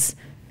 because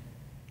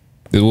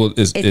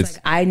it's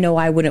like, I know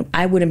I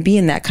wouldn't be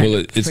in that kind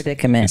of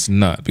predicament. It's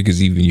not,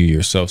 because even you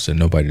yourself said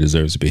nobody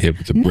deserves to be hit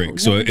with a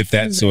brick. So if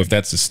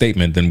that's a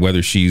statement, then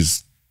whether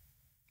she's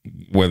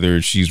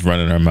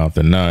running her mouth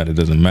or not, it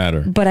doesn't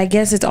matter. But I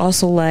guess it's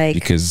also like,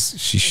 because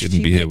she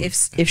shouldn't be hit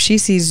with. If she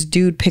sees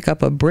dude pick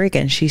up a brick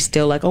and she's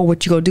still like, oh,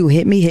 what you gonna do?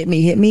 Hit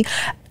me.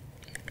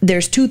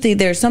 There's 2 things.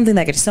 There's something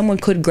like, if someone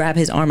could grab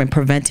his arm and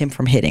prevent him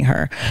from hitting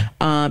her.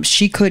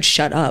 She could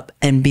shut up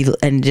and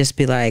just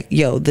be like,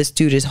 yo, this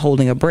dude is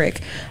holding a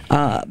brick.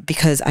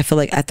 Because I feel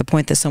like at the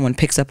point that someone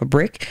picks up a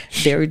brick,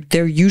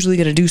 they're usually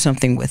going to do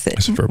something with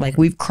it. Like,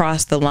 we've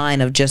crossed the line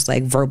of just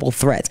like verbal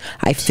threats.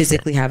 I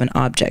physically have an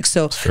object.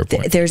 So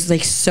there's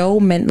like so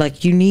many,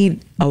 like, you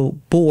need a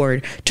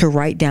board to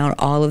write down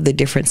all of the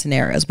different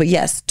scenarios. But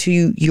yes,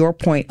 to your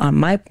point, on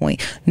my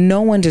point,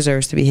 no one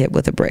deserves to be hit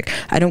with a brick.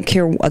 I don't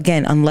care,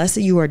 again, unless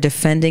you are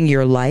defending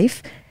your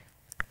life,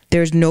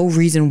 there's no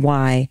reason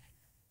why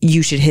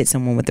you should hit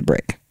someone with a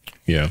brick.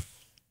 Yeah.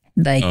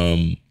 Like,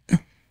 I'm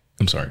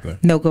sorry, go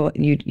ahead. No, go.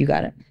 You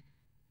got it.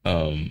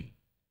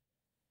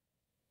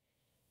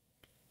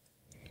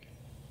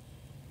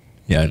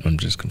 Yeah, I'm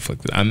just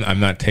conflicted. I'm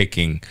not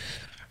taking.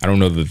 I don't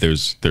know that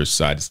there's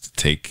sides to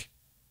take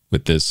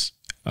with this.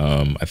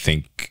 I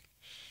think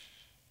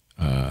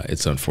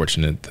it's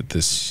unfortunate that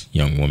this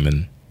young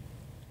woman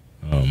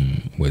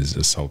was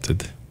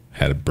assaulted,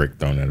 had a brick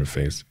thrown at her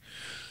face.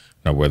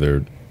 Now,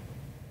 whether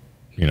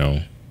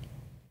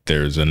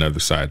there's another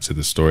side to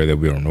the story that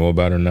we don't know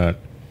about or not,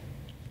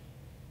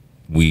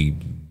 we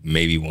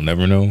maybe will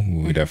never know.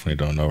 We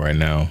definitely don't know right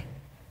now.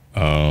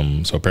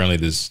 So apparently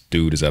this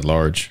dude is at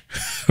large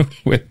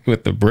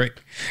with the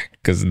brick,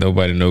 because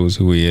nobody knows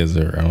who he is,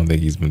 or I don't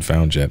think he's been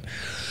found yet.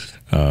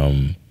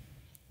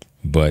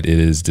 But it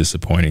is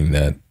disappointing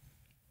that,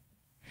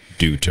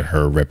 due to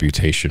her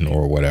reputation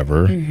or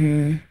whatever,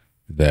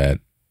 that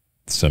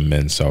some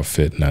men saw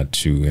fit not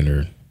to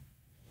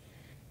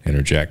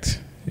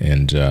interject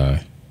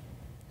and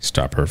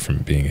stop her from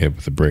being hit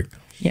with a brick.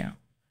 Yeah.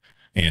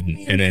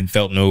 And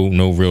felt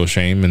no real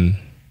shame, and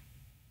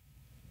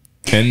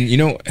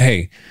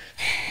hey,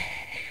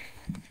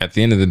 at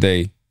the end of the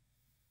day,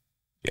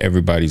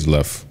 everybody's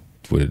left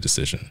with a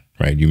decision,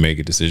 right? You make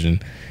a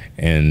decision,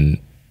 and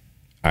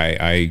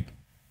I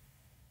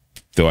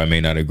though I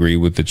may not agree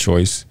with the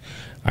choice,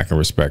 I can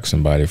respect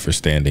somebody for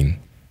standing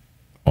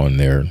on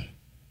their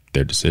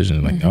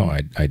decision. Like, no,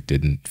 I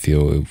didn't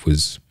feel it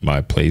was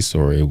my place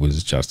or it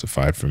was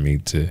justified for me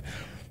to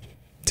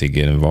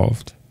get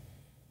involved.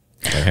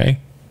 Like, hey.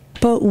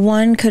 But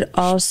one could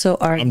also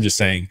argue. I'm just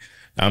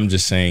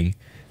saying,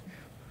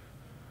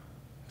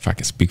 if I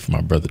can speak for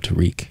my brother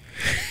Tariq,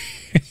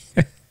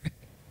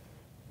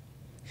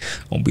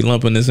 I'll be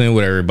lumping this in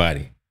with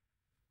everybody.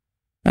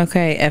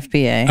 Okay,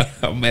 FBA.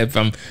 I'm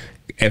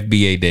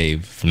FBA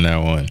Dave from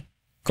now on.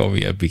 Call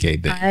me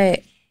FBA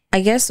Dave.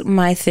 I guess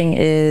my thing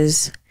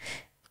is,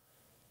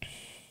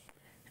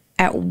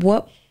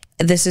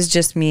 this is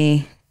just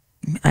me.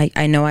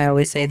 I know I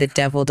always say the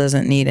devil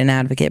doesn't need an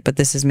advocate, but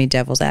this is me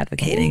devil's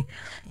advocating.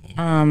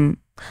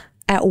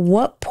 At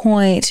what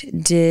point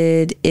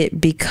did it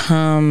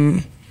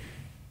become,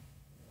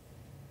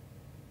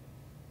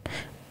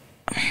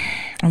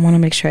 I want to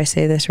make sure I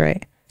say this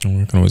right,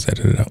 We can always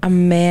edit it out. a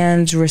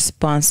man's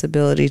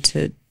responsibility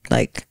to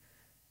like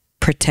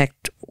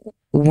protect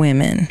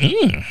women?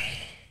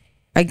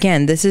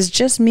 Again, this is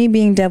just me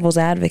being devil's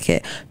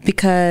advocate,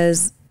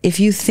 because if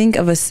you think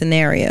of a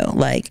scenario,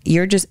 like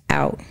you're just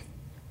out,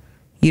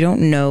 you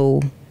don't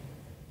know,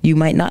 you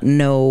might not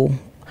know.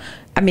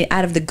 I mean,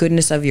 out of the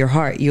goodness of your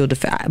heart, you'll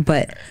defend.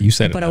 But you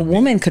said it. But a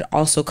woman could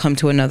also come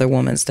to another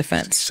woman's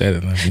defense.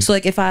 Said it. So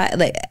like if I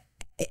like,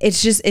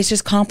 it's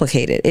just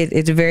complicated.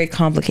 It's very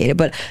complicated.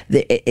 But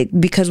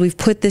because we've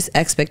put this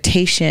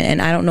expectation, and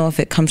I don't know if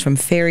it comes from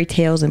fairy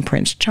tales and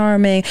Prince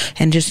Charming,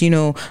 and just, you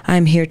know,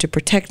 I'm here to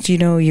protect, you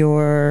know,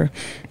 your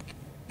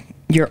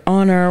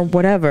honor,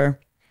 whatever.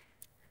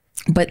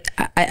 But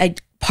I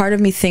part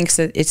of me thinks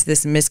that it's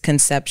this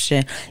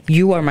misconception.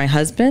 You are my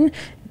husband.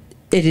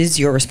 It is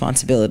your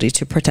responsibility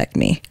to protect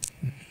me.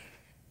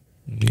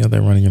 You got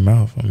that running your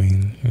mouth. I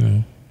mean, you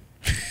know,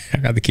 I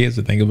got the kids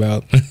to think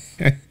about.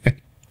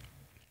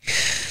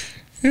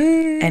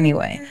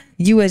 Anyway,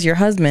 you as your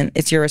husband,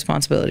 it's your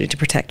responsibility to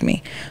protect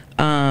me.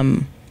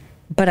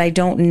 But I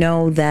don't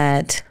know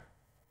that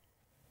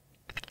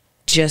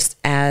just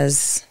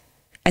as,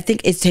 I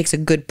think it takes a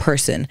good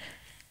person,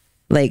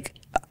 like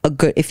a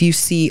good, if you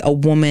see a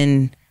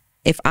woman,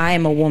 if I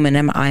am a woman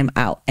and I'm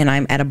out and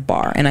I'm at a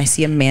bar and I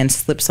see a man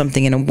slip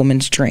something in a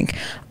woman's drink,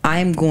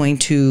 I'm going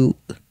to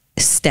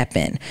step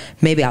in.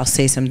 Maybe I'll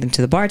say something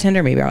to the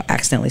bartender. Maybe I'll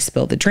accidentally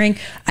spill the drink.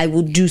 I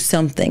will do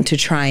something to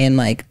try and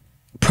like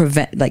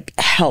prevent, like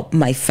help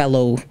my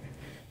fellow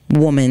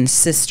woman,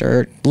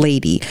 sister,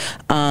 lady.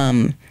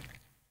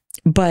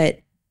 But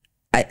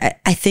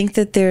I think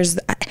that there's,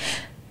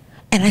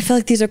 and I feel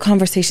like these are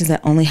conversations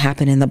that only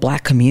happen in the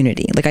Black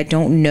community. Like, I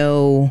don't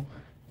know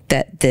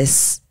that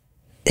this,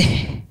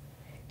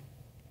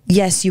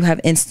 yes, you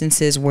have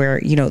instances where,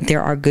 you know,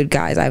 there are good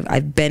guys.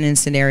 I've been in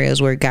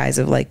scenarios where guys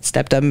have like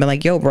stepped up and been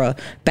like, yo, bro,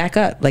 back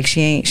up. Like,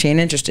 she ain't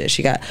interested.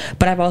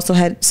 But I've also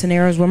had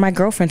scenarios where my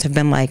girlfriends have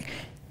been like,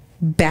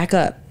 back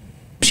up.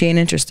 She ain't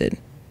interested.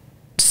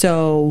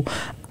 So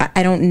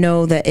I don't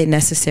know that it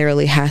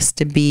necessarily has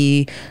to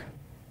be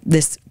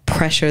this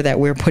pressure that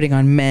we're putting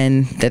on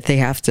men that they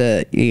have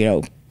to, you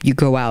know, you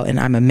go out and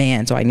I'm a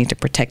man, so I need to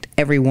protect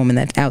every woman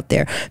that's out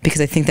there. Because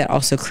I think that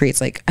also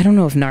creates, like, I don't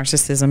know if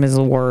narcissism is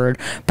a word,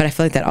 but I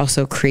feel like that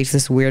also creates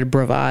this weird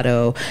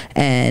bravado.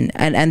 And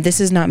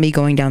this is not me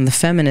going down the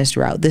feminist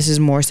route. This is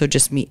more so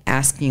just me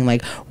asking,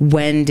 like,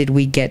 when did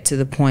we get to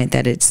the point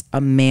that it's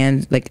a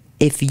man, like,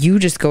 if you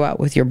just go out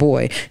with your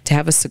boy to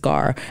have a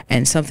cigar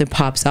and something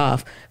pops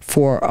off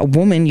for a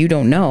woman you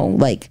don't know,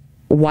 like,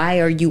 why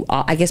are you,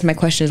 I guess my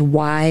question is,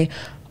 why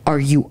are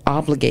you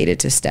obligated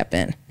to step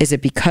in? Is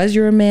it because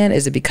you're a man?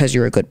 Is it because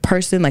you're a good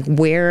person? Like,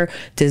 where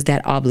does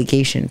that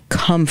obligation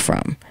come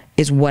from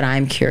is what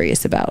I'm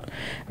curious about.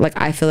 Like,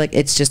 I feel like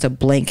it's just a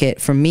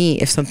blanket for me.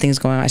 If something's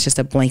going on, it's just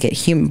a blanket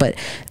human. But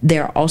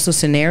there are also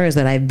scenarios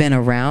that I've been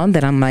around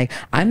that I'm like,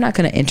 I'm not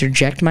going to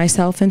interject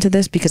myself into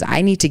this because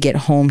I need to get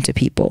home to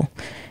people.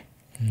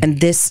 And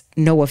this,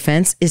 no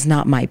offense, is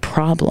not my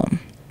problem.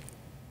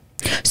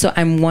 So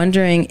I'm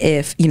wondering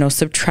if, you know,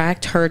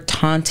 subtract her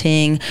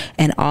taunting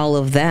and all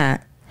of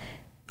that,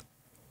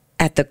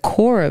 at the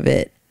core of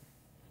it,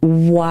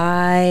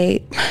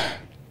 why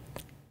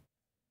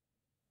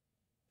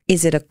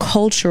is it a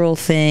cultural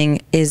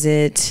thing? Is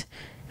it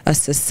a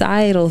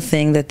societal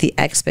thing that the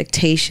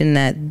expectation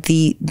that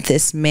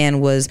this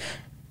man was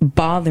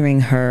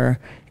bothering her,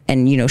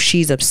 and, you know,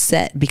 she's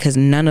upset because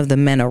none of the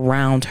men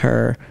around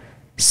her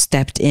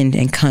stepped in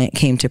and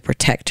came to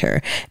protect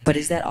her? But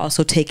is that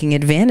also taking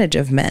advantage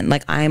of men?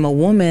 Like, I am a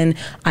woman,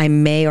 I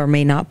may or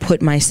may not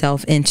put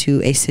myself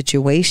into a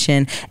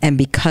situation, and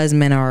because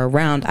men are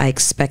around, I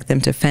expect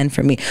them to fend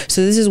for me.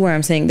 So this is where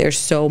I'm saying there's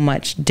so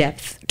much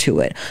depth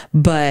to it.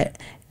 But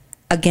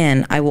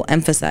again, I will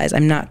emphasize,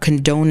 I'm not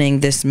condoning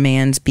this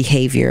man's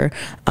behavior.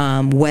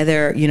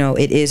 Whether, you know,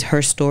 it is,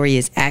 her story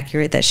is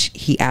accurate, that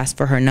he asked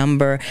for her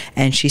number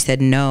and she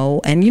said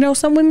no. And, you know,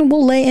 some women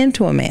will lay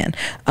into a man.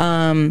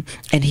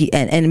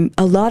 And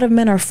a lot of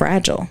men are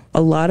fragile.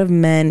 A lot of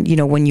men, you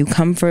know, when you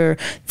come for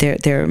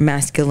their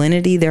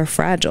masculinity, they're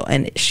fragile.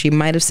 And she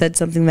might have said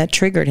something that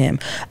triggered him.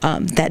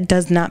 That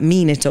does not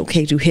mean it's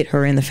okay to hit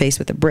her in the face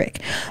with a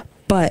brick.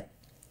 But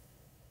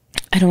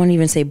I don't want to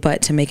even say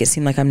but to make it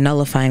seem like I'm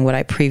nullifying what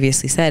I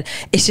previously said.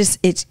 It's just,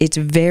 it's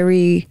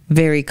very,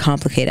 very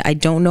complicated. I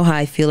don't know how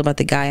I feel about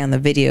the guy on the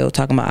video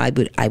talking about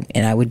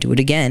I would do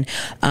it again.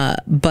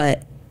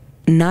 But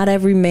not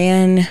every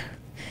man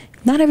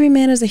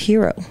is a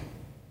hero.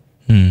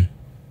 And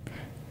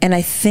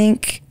I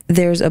think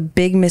there's a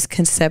big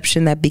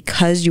misconception that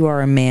because you are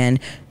a man,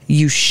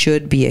 you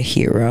should be a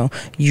hero.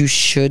 You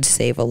should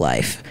save a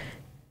life.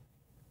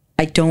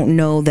 I don't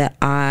know that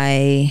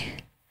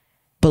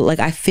but like,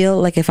 I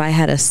feel like if I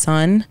had a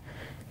son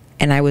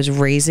and I was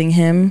raising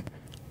him,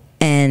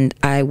 and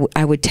I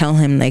would tell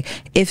him, like,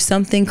 if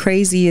something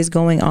crazy is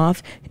going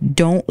off,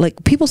 don't,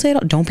 like, people say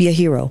it, don't be a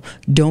hero.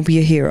 Don't be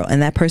a hero.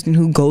 And that person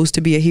who goes to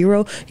be a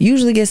hero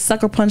usually gets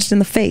sucker punched in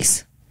the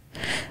face.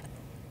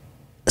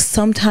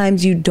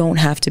 Sometimes you don't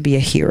have to be a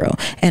hero.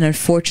 And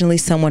unfortunately,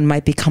 someone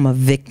might become a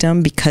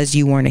victim because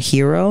you weren't a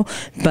hero.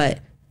 But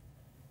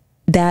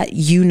that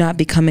you not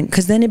becoming,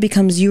 because then it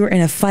becomes you're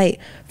in a fight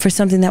for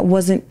something that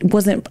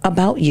wasn't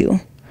about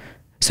you.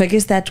 So I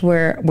guess that's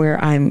where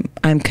I'm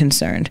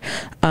concerned.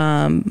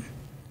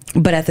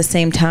 But at the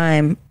same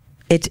time,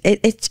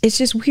 it's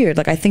just weird.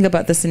 Like, I think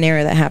about the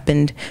scenario that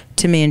happened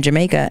to me in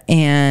Jamaica.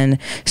 And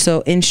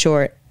so in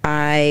short,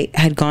 I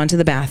had gone to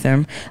the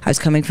bathroom. I was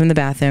coming from the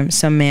bathroom.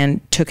 Some man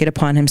took it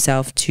upon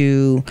himself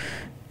to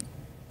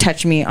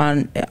touch me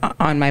on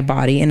my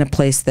body in a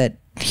place that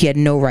he had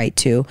no right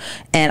to.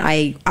 And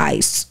I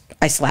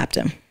slapped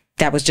him.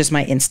 That was just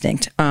my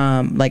instinct.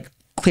 Like,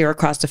 clear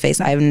across the face.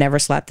 I have never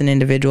slapped an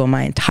individual in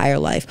my entire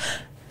life.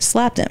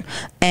 Slapped him.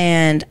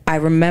 And I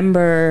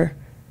remember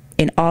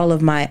in all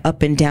of my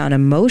up and down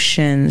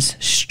emotions,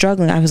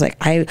 struggling. I was like,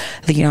 I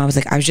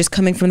was just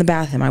coming from the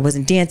bathroom. I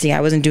wasn't dancing. I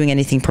wasn't doing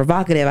anything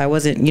provocative. I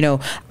wasn't,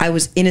 I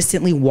was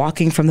innocently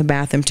walking from the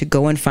bathroom to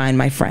go and find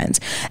my friends.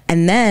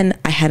 And then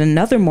I had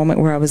another moment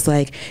where I was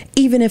like,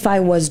 even if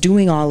I was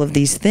doing all of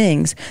these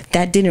things,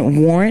 that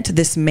didn't warrant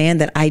this man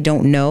that I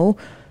don't know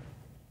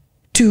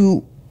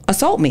to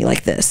assault me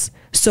like this.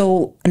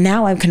 So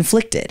now I'm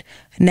conflicted.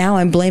 Now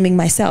I'm blaming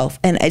myself.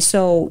 And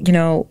so,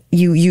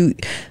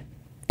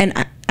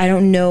 I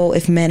don't know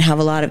if men have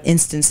a lot of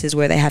instances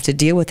where they have to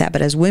deal with that,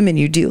 but as women,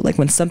 you do. Like,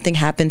 when something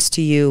happens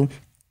to you,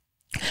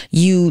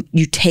 you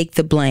take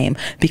the blame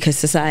because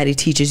society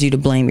teaches you to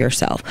blame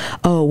yourself.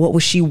 Oh, what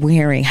was she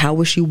wearing? How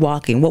was she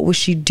walking? What was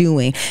she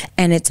doing?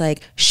 And it's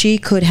like, she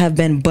could have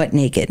been butt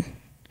naked.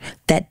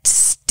 That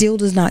still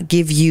does not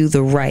give you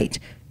the right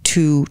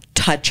to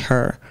touch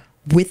her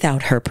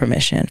without her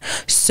permission.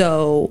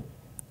 So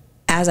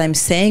as I'm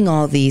saying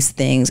all these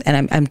things,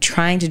 and I'm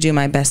trying to do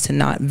my best to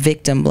not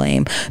victim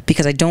blame,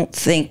 because I don't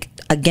think,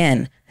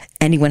 again,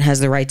 anyone has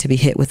the right to be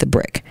hit with a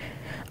brick.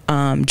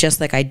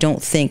 Just like I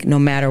don't think, no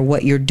matter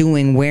what you're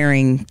doing,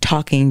 wearing,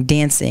 talking,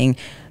 dancing,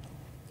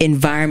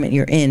 environment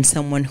you're in,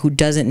 someone who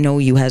doesn't know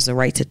you has the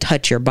right to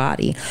touch your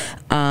body.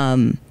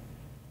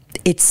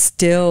 It's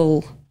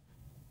still,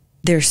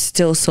 there's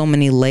still so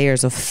many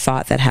layers of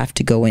thought that have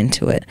to go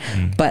into it.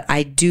 But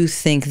I do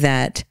think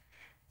that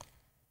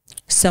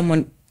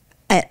someone,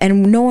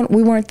 and no one,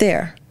 we weren't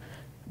there,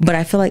 but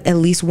I feel like at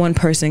least one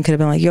person could have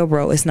been like, yo,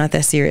 bro, it's not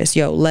that serious.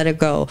 Yo, let her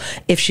go.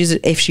 If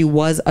she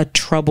was a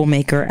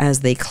troublemaker, as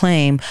they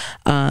claim,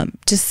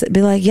 just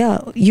be like, yeah,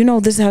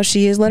 this is how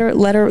she is. Let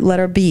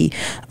her be.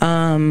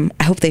 I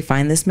hope they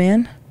find this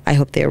man. I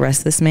hope they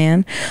arrest this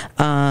man.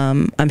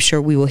 I'm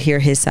sure we will hear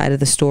his side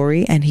of the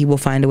story, and he will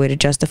find a way to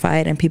justify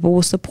it, and people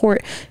will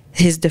support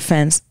his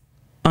defense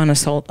on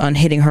assault, on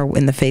hitting her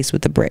in the face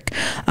with the brick.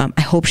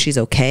 I hope she's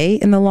okay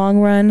in the long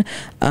run.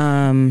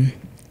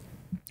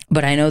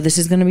 But I know this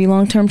is going to be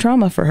long-term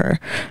trauma for her.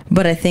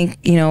 But I think,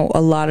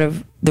 a lot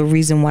of the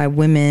reason why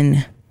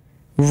women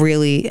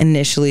really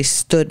initially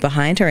stood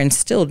behind her, and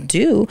still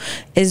do,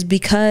 is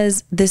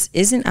because this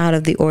isn't out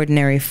of the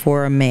ordinary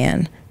for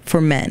men.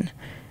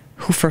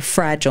 For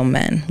fragile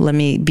men. Let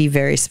me be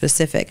very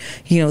specific.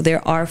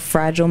 There are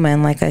fragile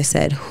men, like I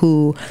said,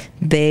 who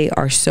they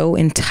are so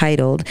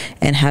entitled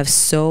and have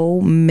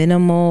such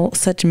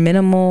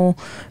minimal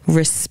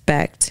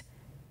respect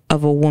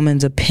of a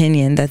woman's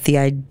opinion that the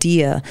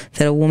idea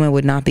that a woman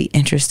would not be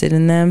interested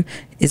in them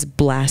is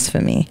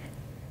blasphemy.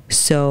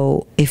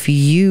 So if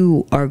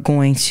you are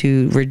going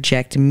to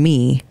reject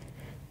me,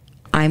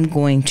 I'm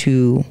going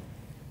to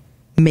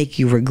make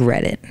you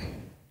regret it.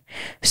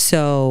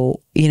 So,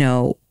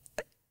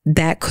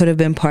 that could have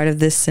been part of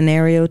this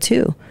scenario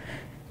too,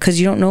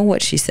 because you don't know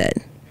what she said.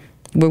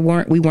 We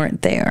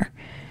weren't there.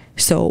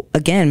 So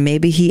again,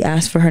 maybe he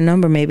asked for her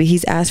number. Maybe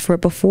he's asked for it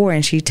before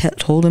and she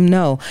told him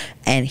no.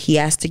 And he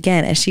asked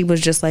again and she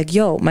was just like,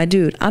 yo, my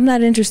dude, I'm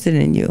not interested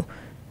in you.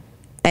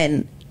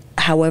 And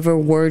however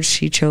words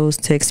she chose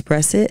to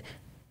express it,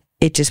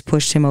 it just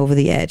pushed him over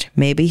the edge.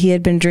 Maybe he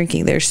had been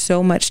drinking. There's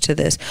so much to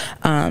this.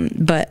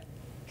 But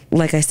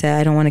like I said,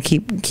 I don't want to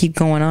keep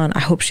going on. I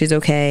hope she's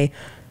okay.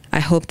 I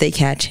hope they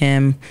catch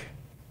him.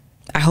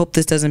 I hope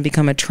this doesn't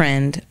become a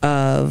trend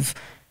of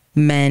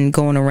men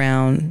going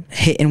around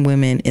hitting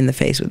women in the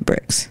face with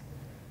bricks.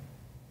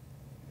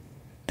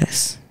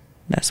 That's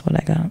what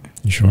I got.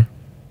 You sure?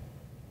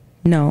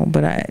 No,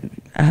 but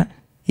I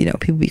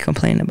people be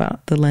complaining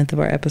about the length of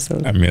our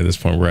episode. I mean, at this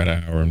point, we're at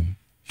an hour. And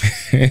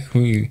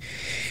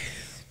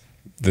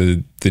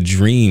the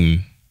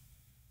dream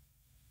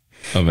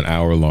of an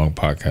hour-long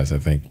podcast, I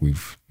think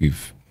we've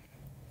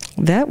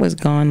that was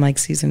gone like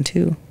season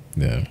 2.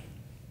 Yeah,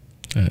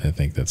 I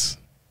think it's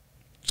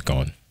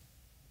gone.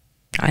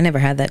 I never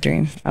had that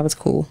dream. I was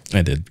cool.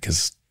 I did,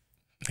 because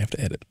I have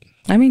to edit.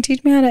 I mean,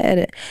 teach me how to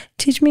edit.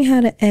 Teach me how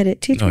to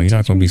edit. No, you're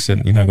not gonna be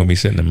sitting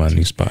in my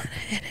new spot.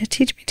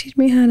 Teach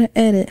me how to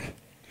edit.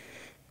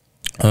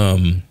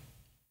 I'm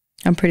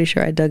pretty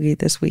sure I Dougie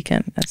this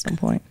weekend at some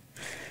point.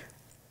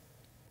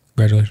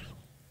 Congratulations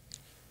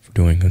for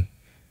doing a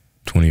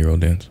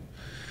 20-year-old dance.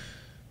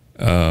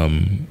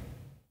 Well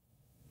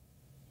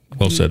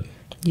said.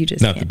 You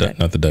just not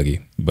the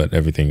Dougie, but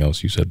everything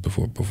else you said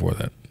before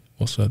that.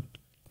 Well said.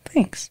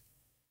 Thanks.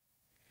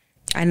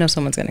 I know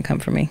someone's gonna come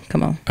for me.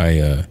 Come on.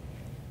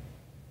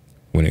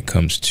 When it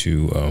comes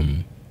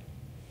to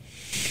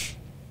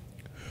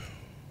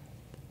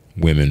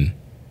women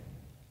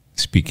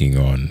speaking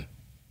on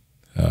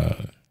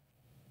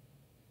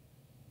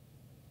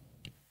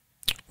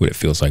what it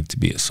feels like to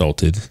be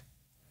assaulted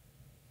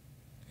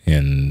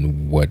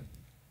and what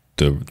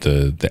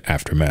the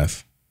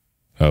aftermath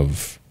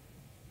of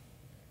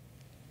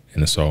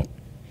an assault.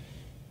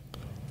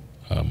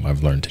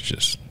 I've learned to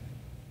just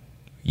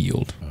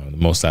yield. The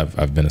most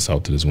I've been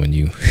assaulted is when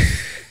you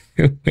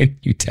when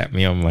you tap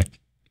me on my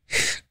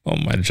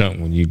junk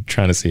when you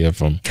trying to see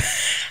if I'm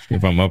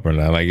up or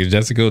not. Like if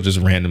Jessica will just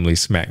randomly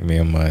smack me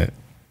on my.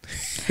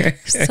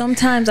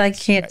 Sometimes I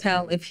can't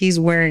tell if he's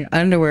wearing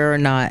underwear or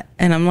not,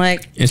 and I'm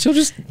like, and she'll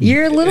just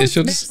you're a little.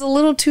 There's a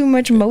little too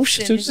much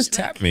motion. She'll just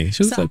tap me.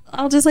 She'll so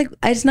I'll just like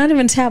it's not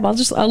even tap. I'll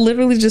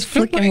literally just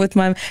flick him with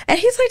my. And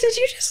he's like, "Did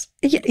you just?"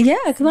 Yeah,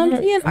 because I'm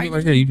like,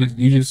 yeah,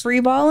 you just free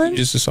balling. You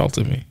just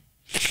assaulted me.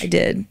 I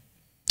did.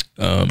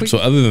 So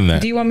other than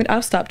that, do you want me?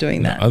 I'll stop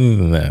doing that. Other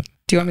than that,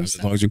 do you want me to?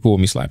 As long as you're cool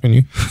with me slapping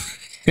you.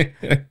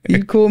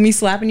 You cool with me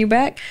slapping you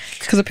back?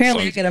 Because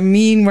apparently you got a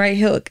mean right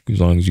hook.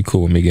 As long as you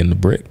cool with me getting the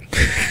brick.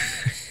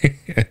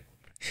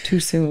 Too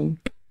soon.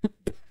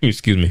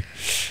 Excuse me.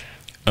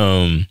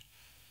 I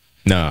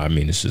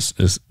mean it's just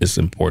it's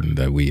important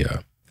that we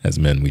as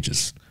men we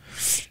just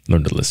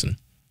learn to listen.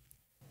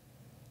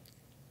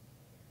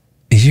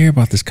 Did you hear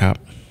about this cop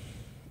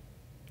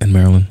in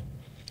Maryland?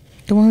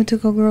 The one who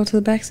took a girl to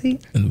the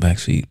backseat? In the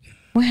backseat.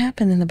 What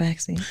happened in the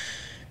backseat?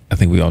 I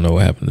think we all know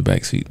what happened in the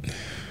backseat.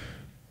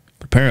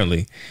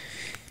 Apparently,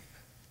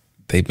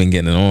 they've been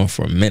getting it on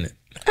for a minute.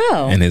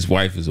 Oh. And his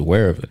wife is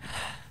aware of it.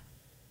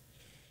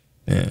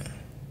 Yeah.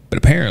 But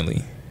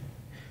apparently,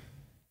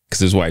 because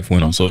his wife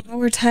went on social...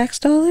 Over tax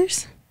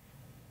dollars?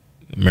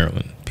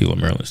 Maryland. People in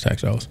Maryland's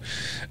tax dollars.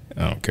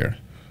 I don't care.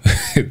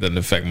 It doesn't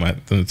affect my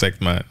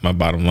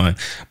bottom line.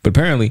 But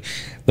apparently,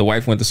 the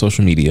wife went to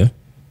social media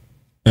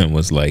and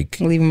was like...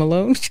 Leave him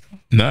alone?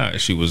 Nah,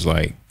 she was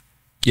like,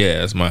 yeah,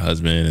 that's my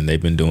husband and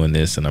they've been doing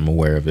this and I'm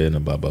aware of it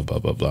and blah, blah, blah,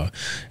 blah, blah.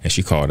 And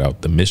she called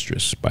out the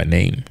mistress by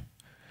name.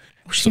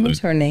 She was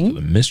her name? So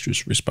the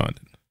mistress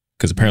responded.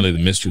 Because apparently the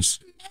mistress...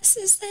 What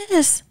is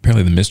this?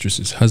 Apparently the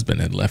mistress's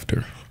husband had left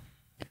her.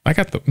 I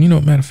got the...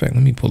 matter of fact,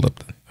 let me pull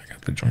up I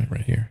got the joint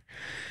right here.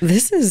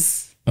 This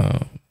is...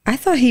 I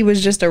thought he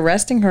was just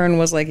arresting her and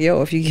was like,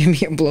 yo, if you give me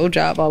a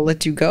blowjob, I'll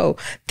let you go.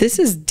 This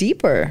is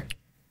deeper.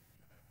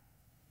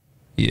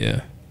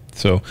 Yeah.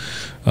 So,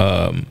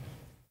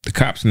 the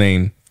cop's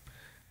name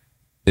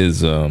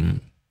is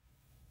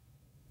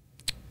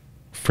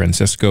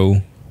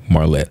Francesco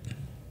Marlett,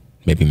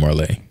 maybe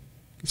Marley.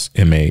 It's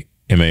Marlett.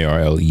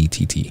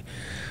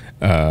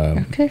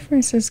 Okay,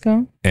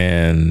 Francisco.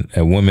 And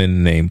a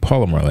woman named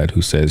Paula Marlett,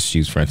 who says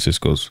she's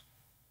Francesco's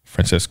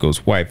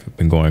wife, have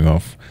been going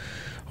off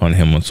on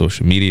him on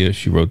social media.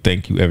 She wrote,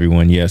 "Thank you,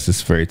 everyone. Yes,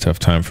 it's a very tough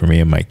time for me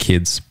and my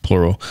kids,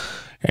 plural,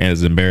 and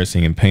as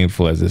embarrassing and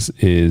painful as this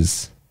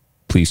is,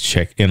 please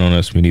check in on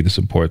us. We need the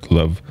support, the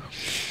love,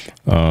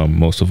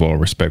 most of all,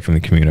 respect from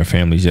the community, our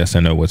families. Yes, I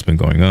know what's been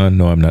going on.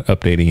 No, I'm not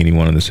updating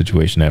anyone on the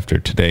situation after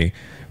today.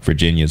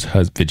 Virginia is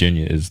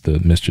the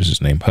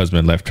mistress's name.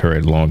 Husband left her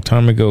a long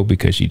time ago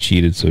because she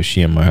cheated. So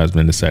she and my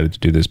husband decided to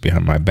do this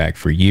behind my back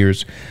for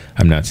years.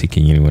 I'm not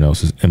seeking anyone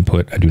else's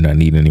input. I do not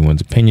need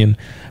anyone's opinion.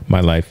 My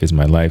life is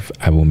my life.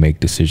 I will make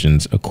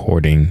decisions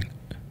according.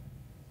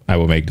 I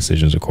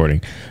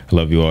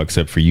love you all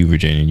except for you,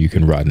 Virginia. You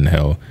can rot in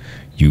hell.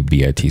 You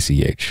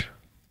bitch.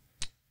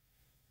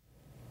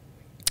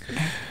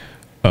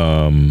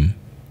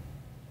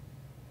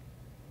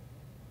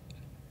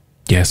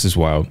 Yes, it's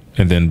wild.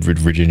 And then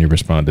Virginia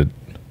responded,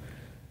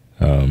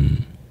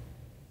 saying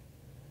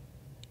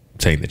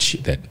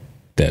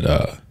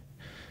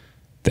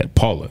that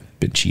Paula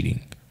been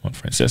cheating on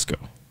Francesco.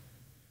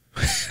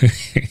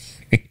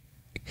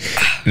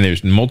 And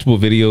there's multiple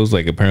videos.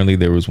 Like apparently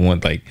there was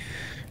one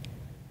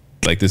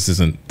like this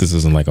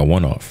isn't like a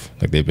one-off.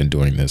 Like they've been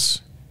doing this.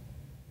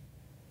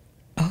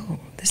 Oh,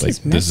 this like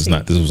is messy.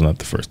 This was not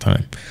the first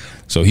time.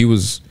 So he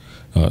was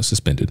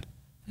suspended.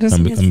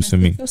 I'm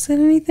assuming. Said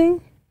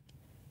anything?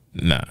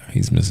 Nah,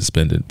 he's been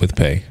suspended with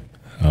pay.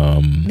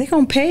 They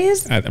gonna pay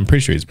his? I'm pretty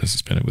sure he's been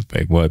suspended with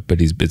pay. What?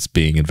 But it's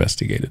being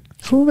investigated.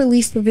 Who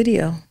released the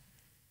video?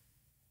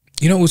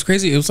 You know, it was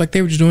crazy. It was like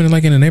they were just doing it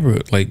like in a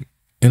neighborhood, like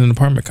in an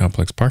apartment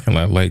complex parking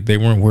lot. Like they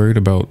weren't worried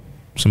about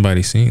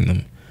somebody seeing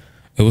them.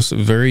 It was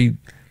very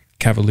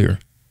cavalier.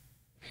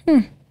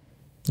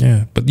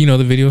 Yeah, but you know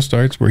the video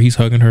starts where he's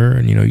hugging her,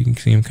 and you know you can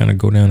see him kind of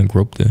go down and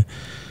grope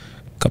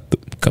cup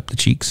the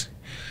cheeks.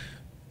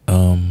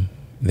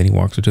 Then he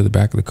walks her to the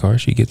back of the car.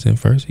 She gets in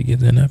first. He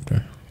gets in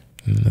after,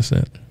 and that's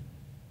it.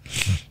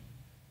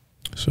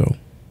 So,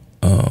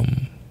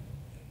 I'm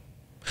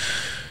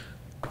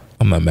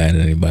not mad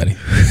at anybody.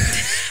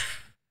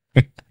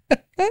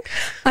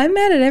 I'm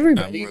mad at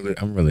everybody.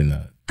 I'm really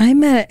not.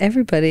 I'm mad at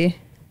everybody.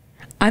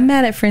 I'm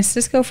mad at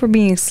Francisco for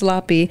being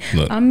sloppy.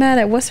 Look, I'm mad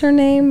at what's her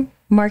name?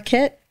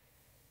 Marquette?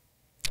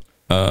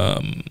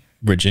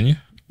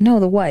 Virginia? No,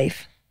 the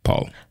wife.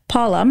 Paula.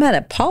 I'm mad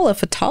at Paula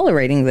for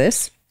tolerating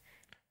this.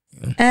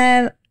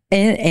 Yeah.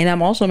 And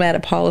I'm also mad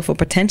at Paula for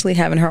potentially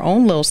having her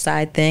own little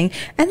side thing.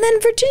 And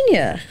then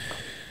Virginia.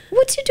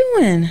 What you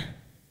doing?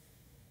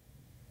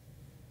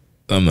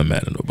 I'm not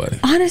mad at nobody.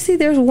 Honestly,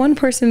 there's one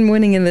person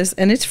winning in this,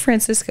 and it's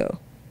Francisco.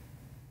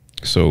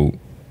 So,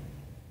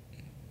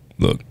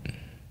 look,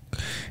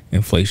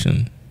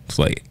 inflation is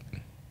like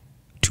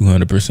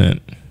 200%.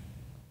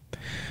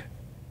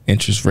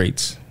 Interest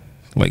rates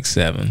like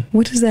 7%.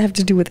 What does that have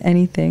to do with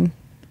anything?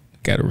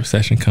 Got a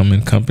recession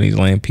coming. Companies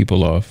laying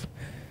people off.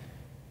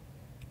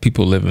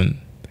 People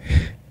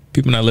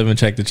not living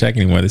check to check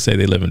anymore. They say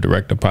they live in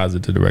direct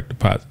deposit to direct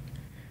deposit.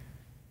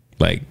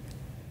 Like,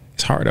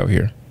 it's hard out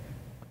here.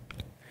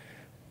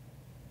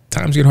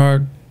 Times get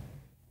hard,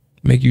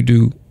 make you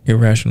do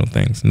irrational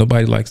things.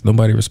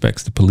 Nobody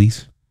respects the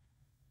police.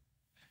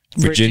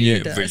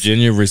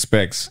 Virginia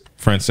respects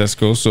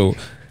Francesco, so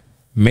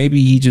maybe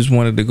he just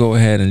wanted to go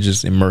ahead and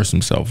just immerse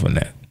himself in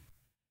that.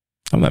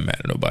 I'm not mad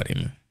at nobody,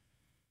 man.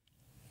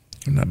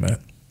 I'm not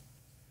mad.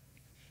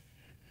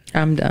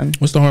 I'm done.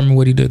 What's the harm in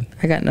what he did?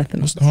 I got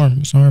nothing. What's the harm?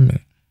 What's the harm in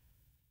it?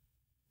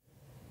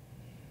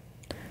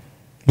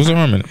 What's the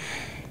harm in it?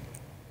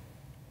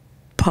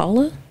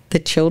 Paula? The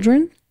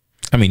children?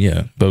 I mean,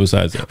 yeah, but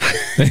besides that.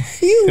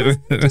 You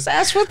just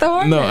asked what the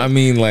harm No, is. I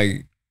mean,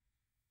 like,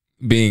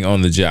 being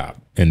on the job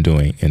and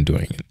doing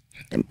it.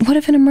 What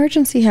if an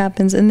emergency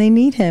happens and they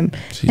need him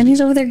and he's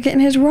over there getting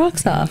his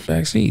rocks off?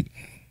 Backseat.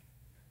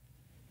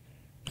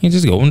 He'll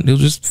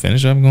just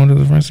finish up going to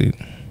the front seat.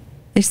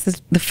 It's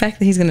the fact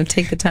that he's going to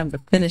take the time to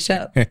finish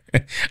up.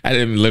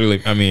 I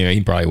mean,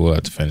 he probably will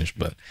have to finish,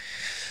 but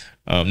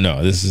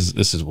no, this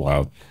is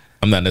wild.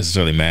 I'm not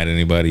necessarily mad at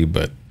anybody,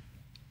 but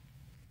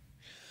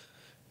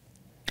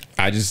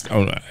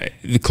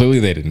clearly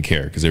they didn't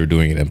care because they were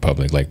doing it in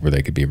public, like where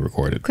they could be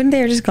recorded. Couldn't they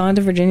have just gone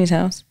to Virginia's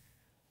house?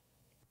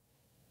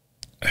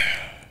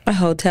 A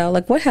hotel?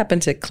 Like, what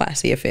happened to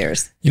classy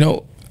affairs? You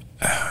know,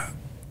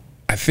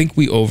 I think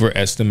we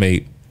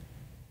overestimate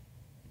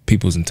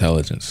people's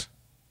intelligence.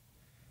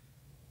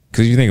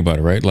 Because you think about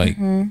it, right? Like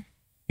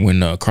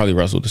when Carly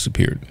Russell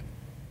disappeared,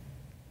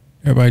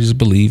 everybody just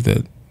believed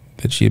that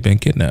she had been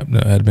kidnapped,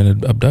 had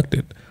been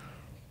abducted.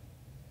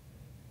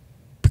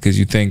 Because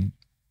you think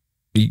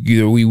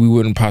we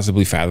wouldn't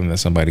possibly fathom that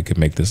somebody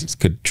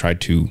could try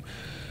to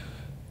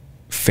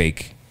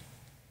fake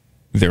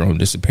their own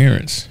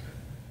disappearance.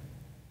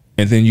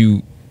 And then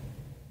you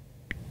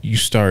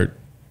start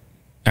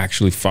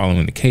actually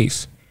following the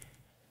case.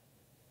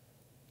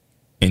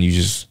 And you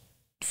just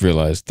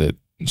realize that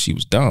she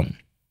was dumb.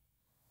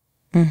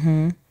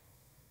 And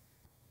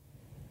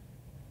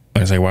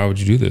it's like, why would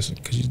you do this?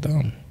 Because she's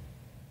dumb.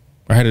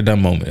 Or had a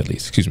dumb moment, at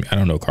least. Excuse me. I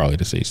don't know Carly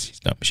to say she's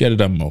dumb. She had a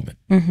dumb moment.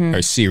 Or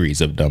a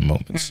series of dumb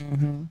moments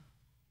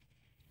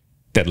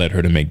that led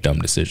her to make dumb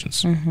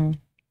decisions.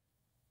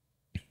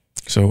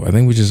 So I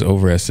think we just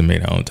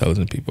overestimate how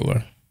intelligent people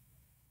are.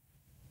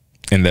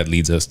 And that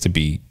leads us to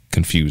be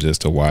confused as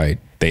to why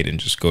they didn't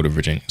just go to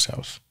Virginia's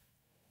house.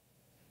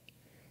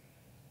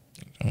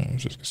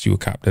 Just because you a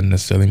cop doesn't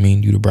necessarily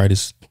mean you the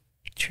brightest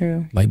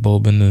light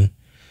bulb in the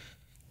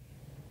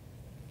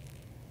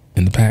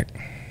pack.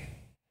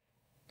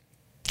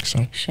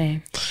 So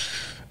shame.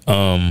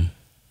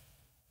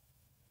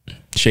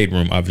 Shade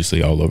room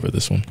obviously all over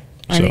this one.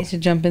 I need to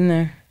jump in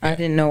there. I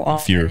didn't know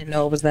I didn't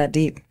know it was that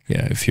deep.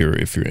 Yeah, if you're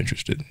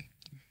interested,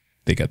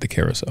 they got the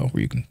carousel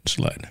where you can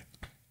slide.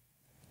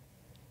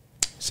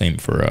 Same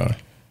for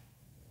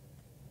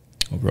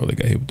oh girl, they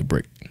got hit with the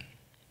brick.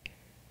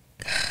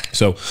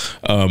 So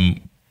we're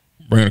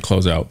gonna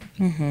close out.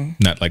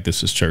 Not like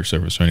this is church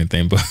service or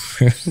anything, but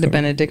the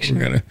benediction.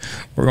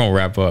 We're gonna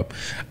wrap up.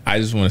 I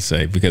just want to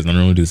say, because I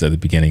normally do this at the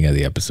beginning of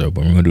the episode,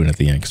 but we're gonna do it at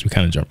the end because we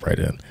kind of jump right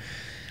in.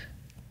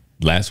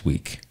 Last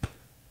week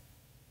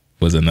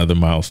was another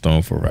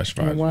milestone for Rush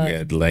Vibes. We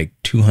had like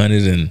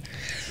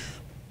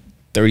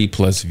 230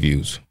 plus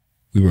views.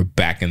 We were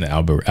back in the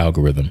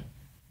algorithm.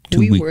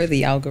 We were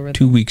the algorithm.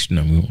 2 weeks.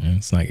 No,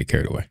 let's not get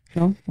carried away.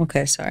 No?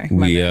 Okay, sorry.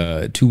 We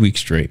 2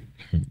 weeks straight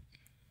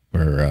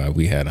where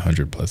we had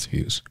 100 plus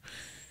views.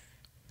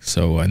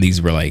 So, and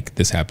these were like,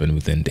 this happened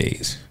within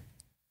days.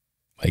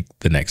 Like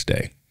the next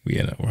day, we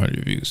had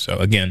 100 views. So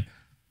again,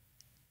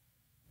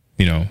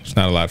 you know, it's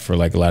not a lot for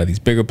like a lot of these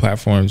bigger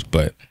platforms,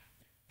 but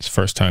it's the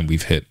first time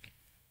we've hit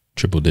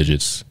triple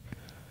digits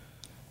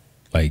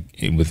like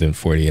within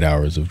 48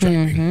 hours of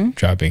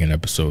dropping an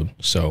episode.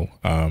 So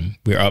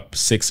we're up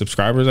 6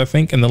 subscribers, I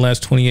think, in the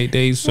last 28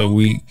 days. So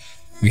we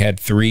had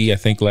 3, I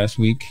think, last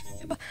week.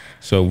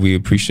 So we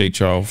appreciate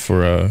y'all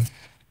for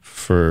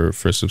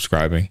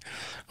subscribing.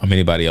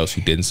 Anybody else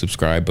who didn't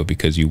subscribe, but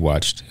because you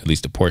watched at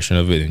least a portion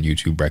of it and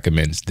YouTube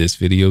recommends this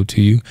video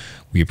to you,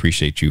 we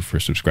appreciate you for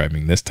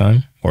subscribing this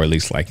time, or at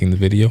least liking the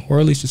video, or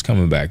at least just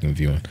coming back and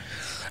viewing.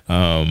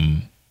 But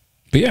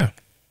yeah,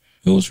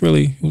 it was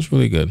really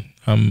good.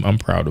 I'm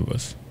proud of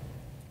us.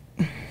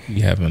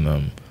 We haven't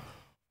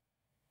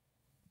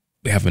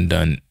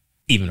done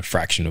even a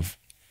fraction of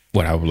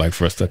what I would like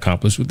for us to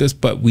accomplish with this,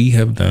 but we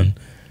have done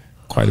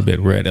quite a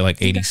bit. We're at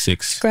like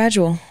 86,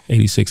 gradual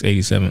 86,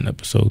 87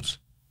 episodes.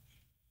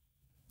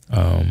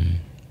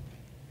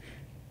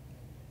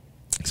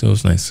 So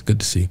it's nice. Good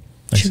to see.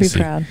 Nice Should be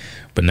proud.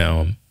 But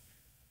now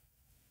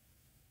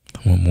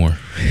more.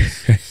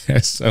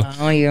 So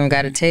oh, you don't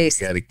got a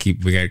taste. we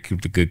gotta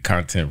keep the good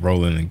content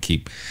rolling and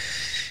keep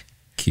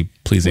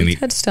pleasing. We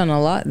touched on a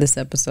lot this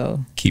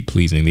episode. Keep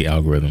pleasing the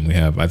algorithm we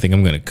have. I think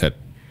I'm gonna cut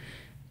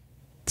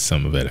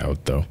some of it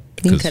out though.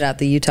 You can cut out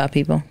the Utah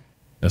people.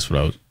 That's what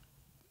I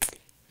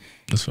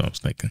was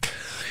thinking.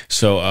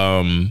 So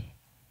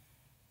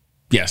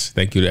yes,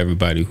 thank you to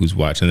everybody who's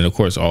watching, and of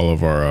course all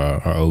of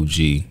our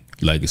OG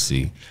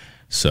legacy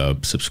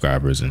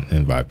subscribers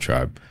and Vibe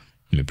Tribe.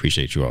 We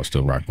appreciate you all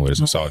still rocking with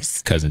us. I saw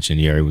cousin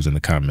Chinieri was in the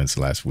comments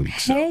last week.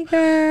 So hey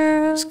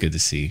girl, it's good to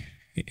see.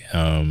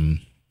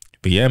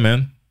 But yeah,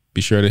 man,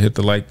 be sure to hit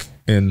the like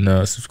and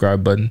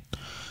subscribe button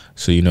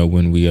so you know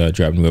when we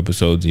drop new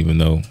episodes. Even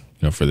though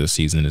for this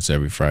season it's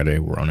every Friday.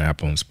 We're on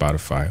Apple and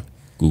Spotify,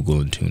 Google,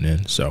 and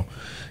TuneIn. So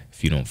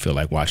if you don't feel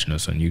like watching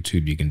us on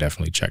YouTube, you can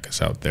definitely check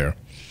us out there.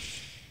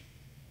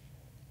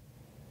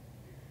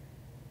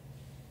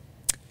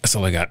 That's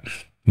all I got.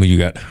 What you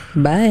got?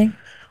 bye.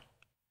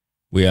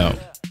 We out.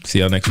 See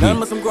y'all next week.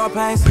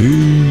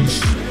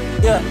 Peace.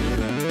 Yeah.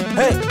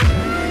 Hey.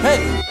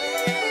 Hey.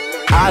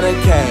 I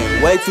done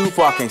came way too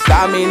far, can't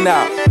stop me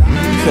now.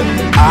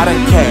 I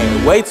done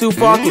came way too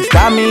far, can't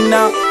stop me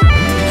now.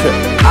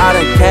 I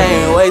done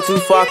came way too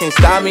far, can't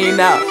stop me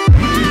now.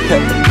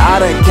 I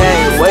done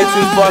came way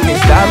too far, can't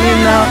stop me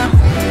now.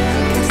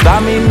 Can't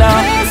stop me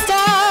now.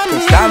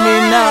 Can't stop me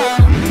now.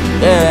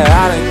 Yeah,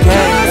 I done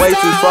came way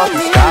too far,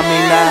 can't stop me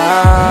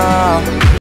now.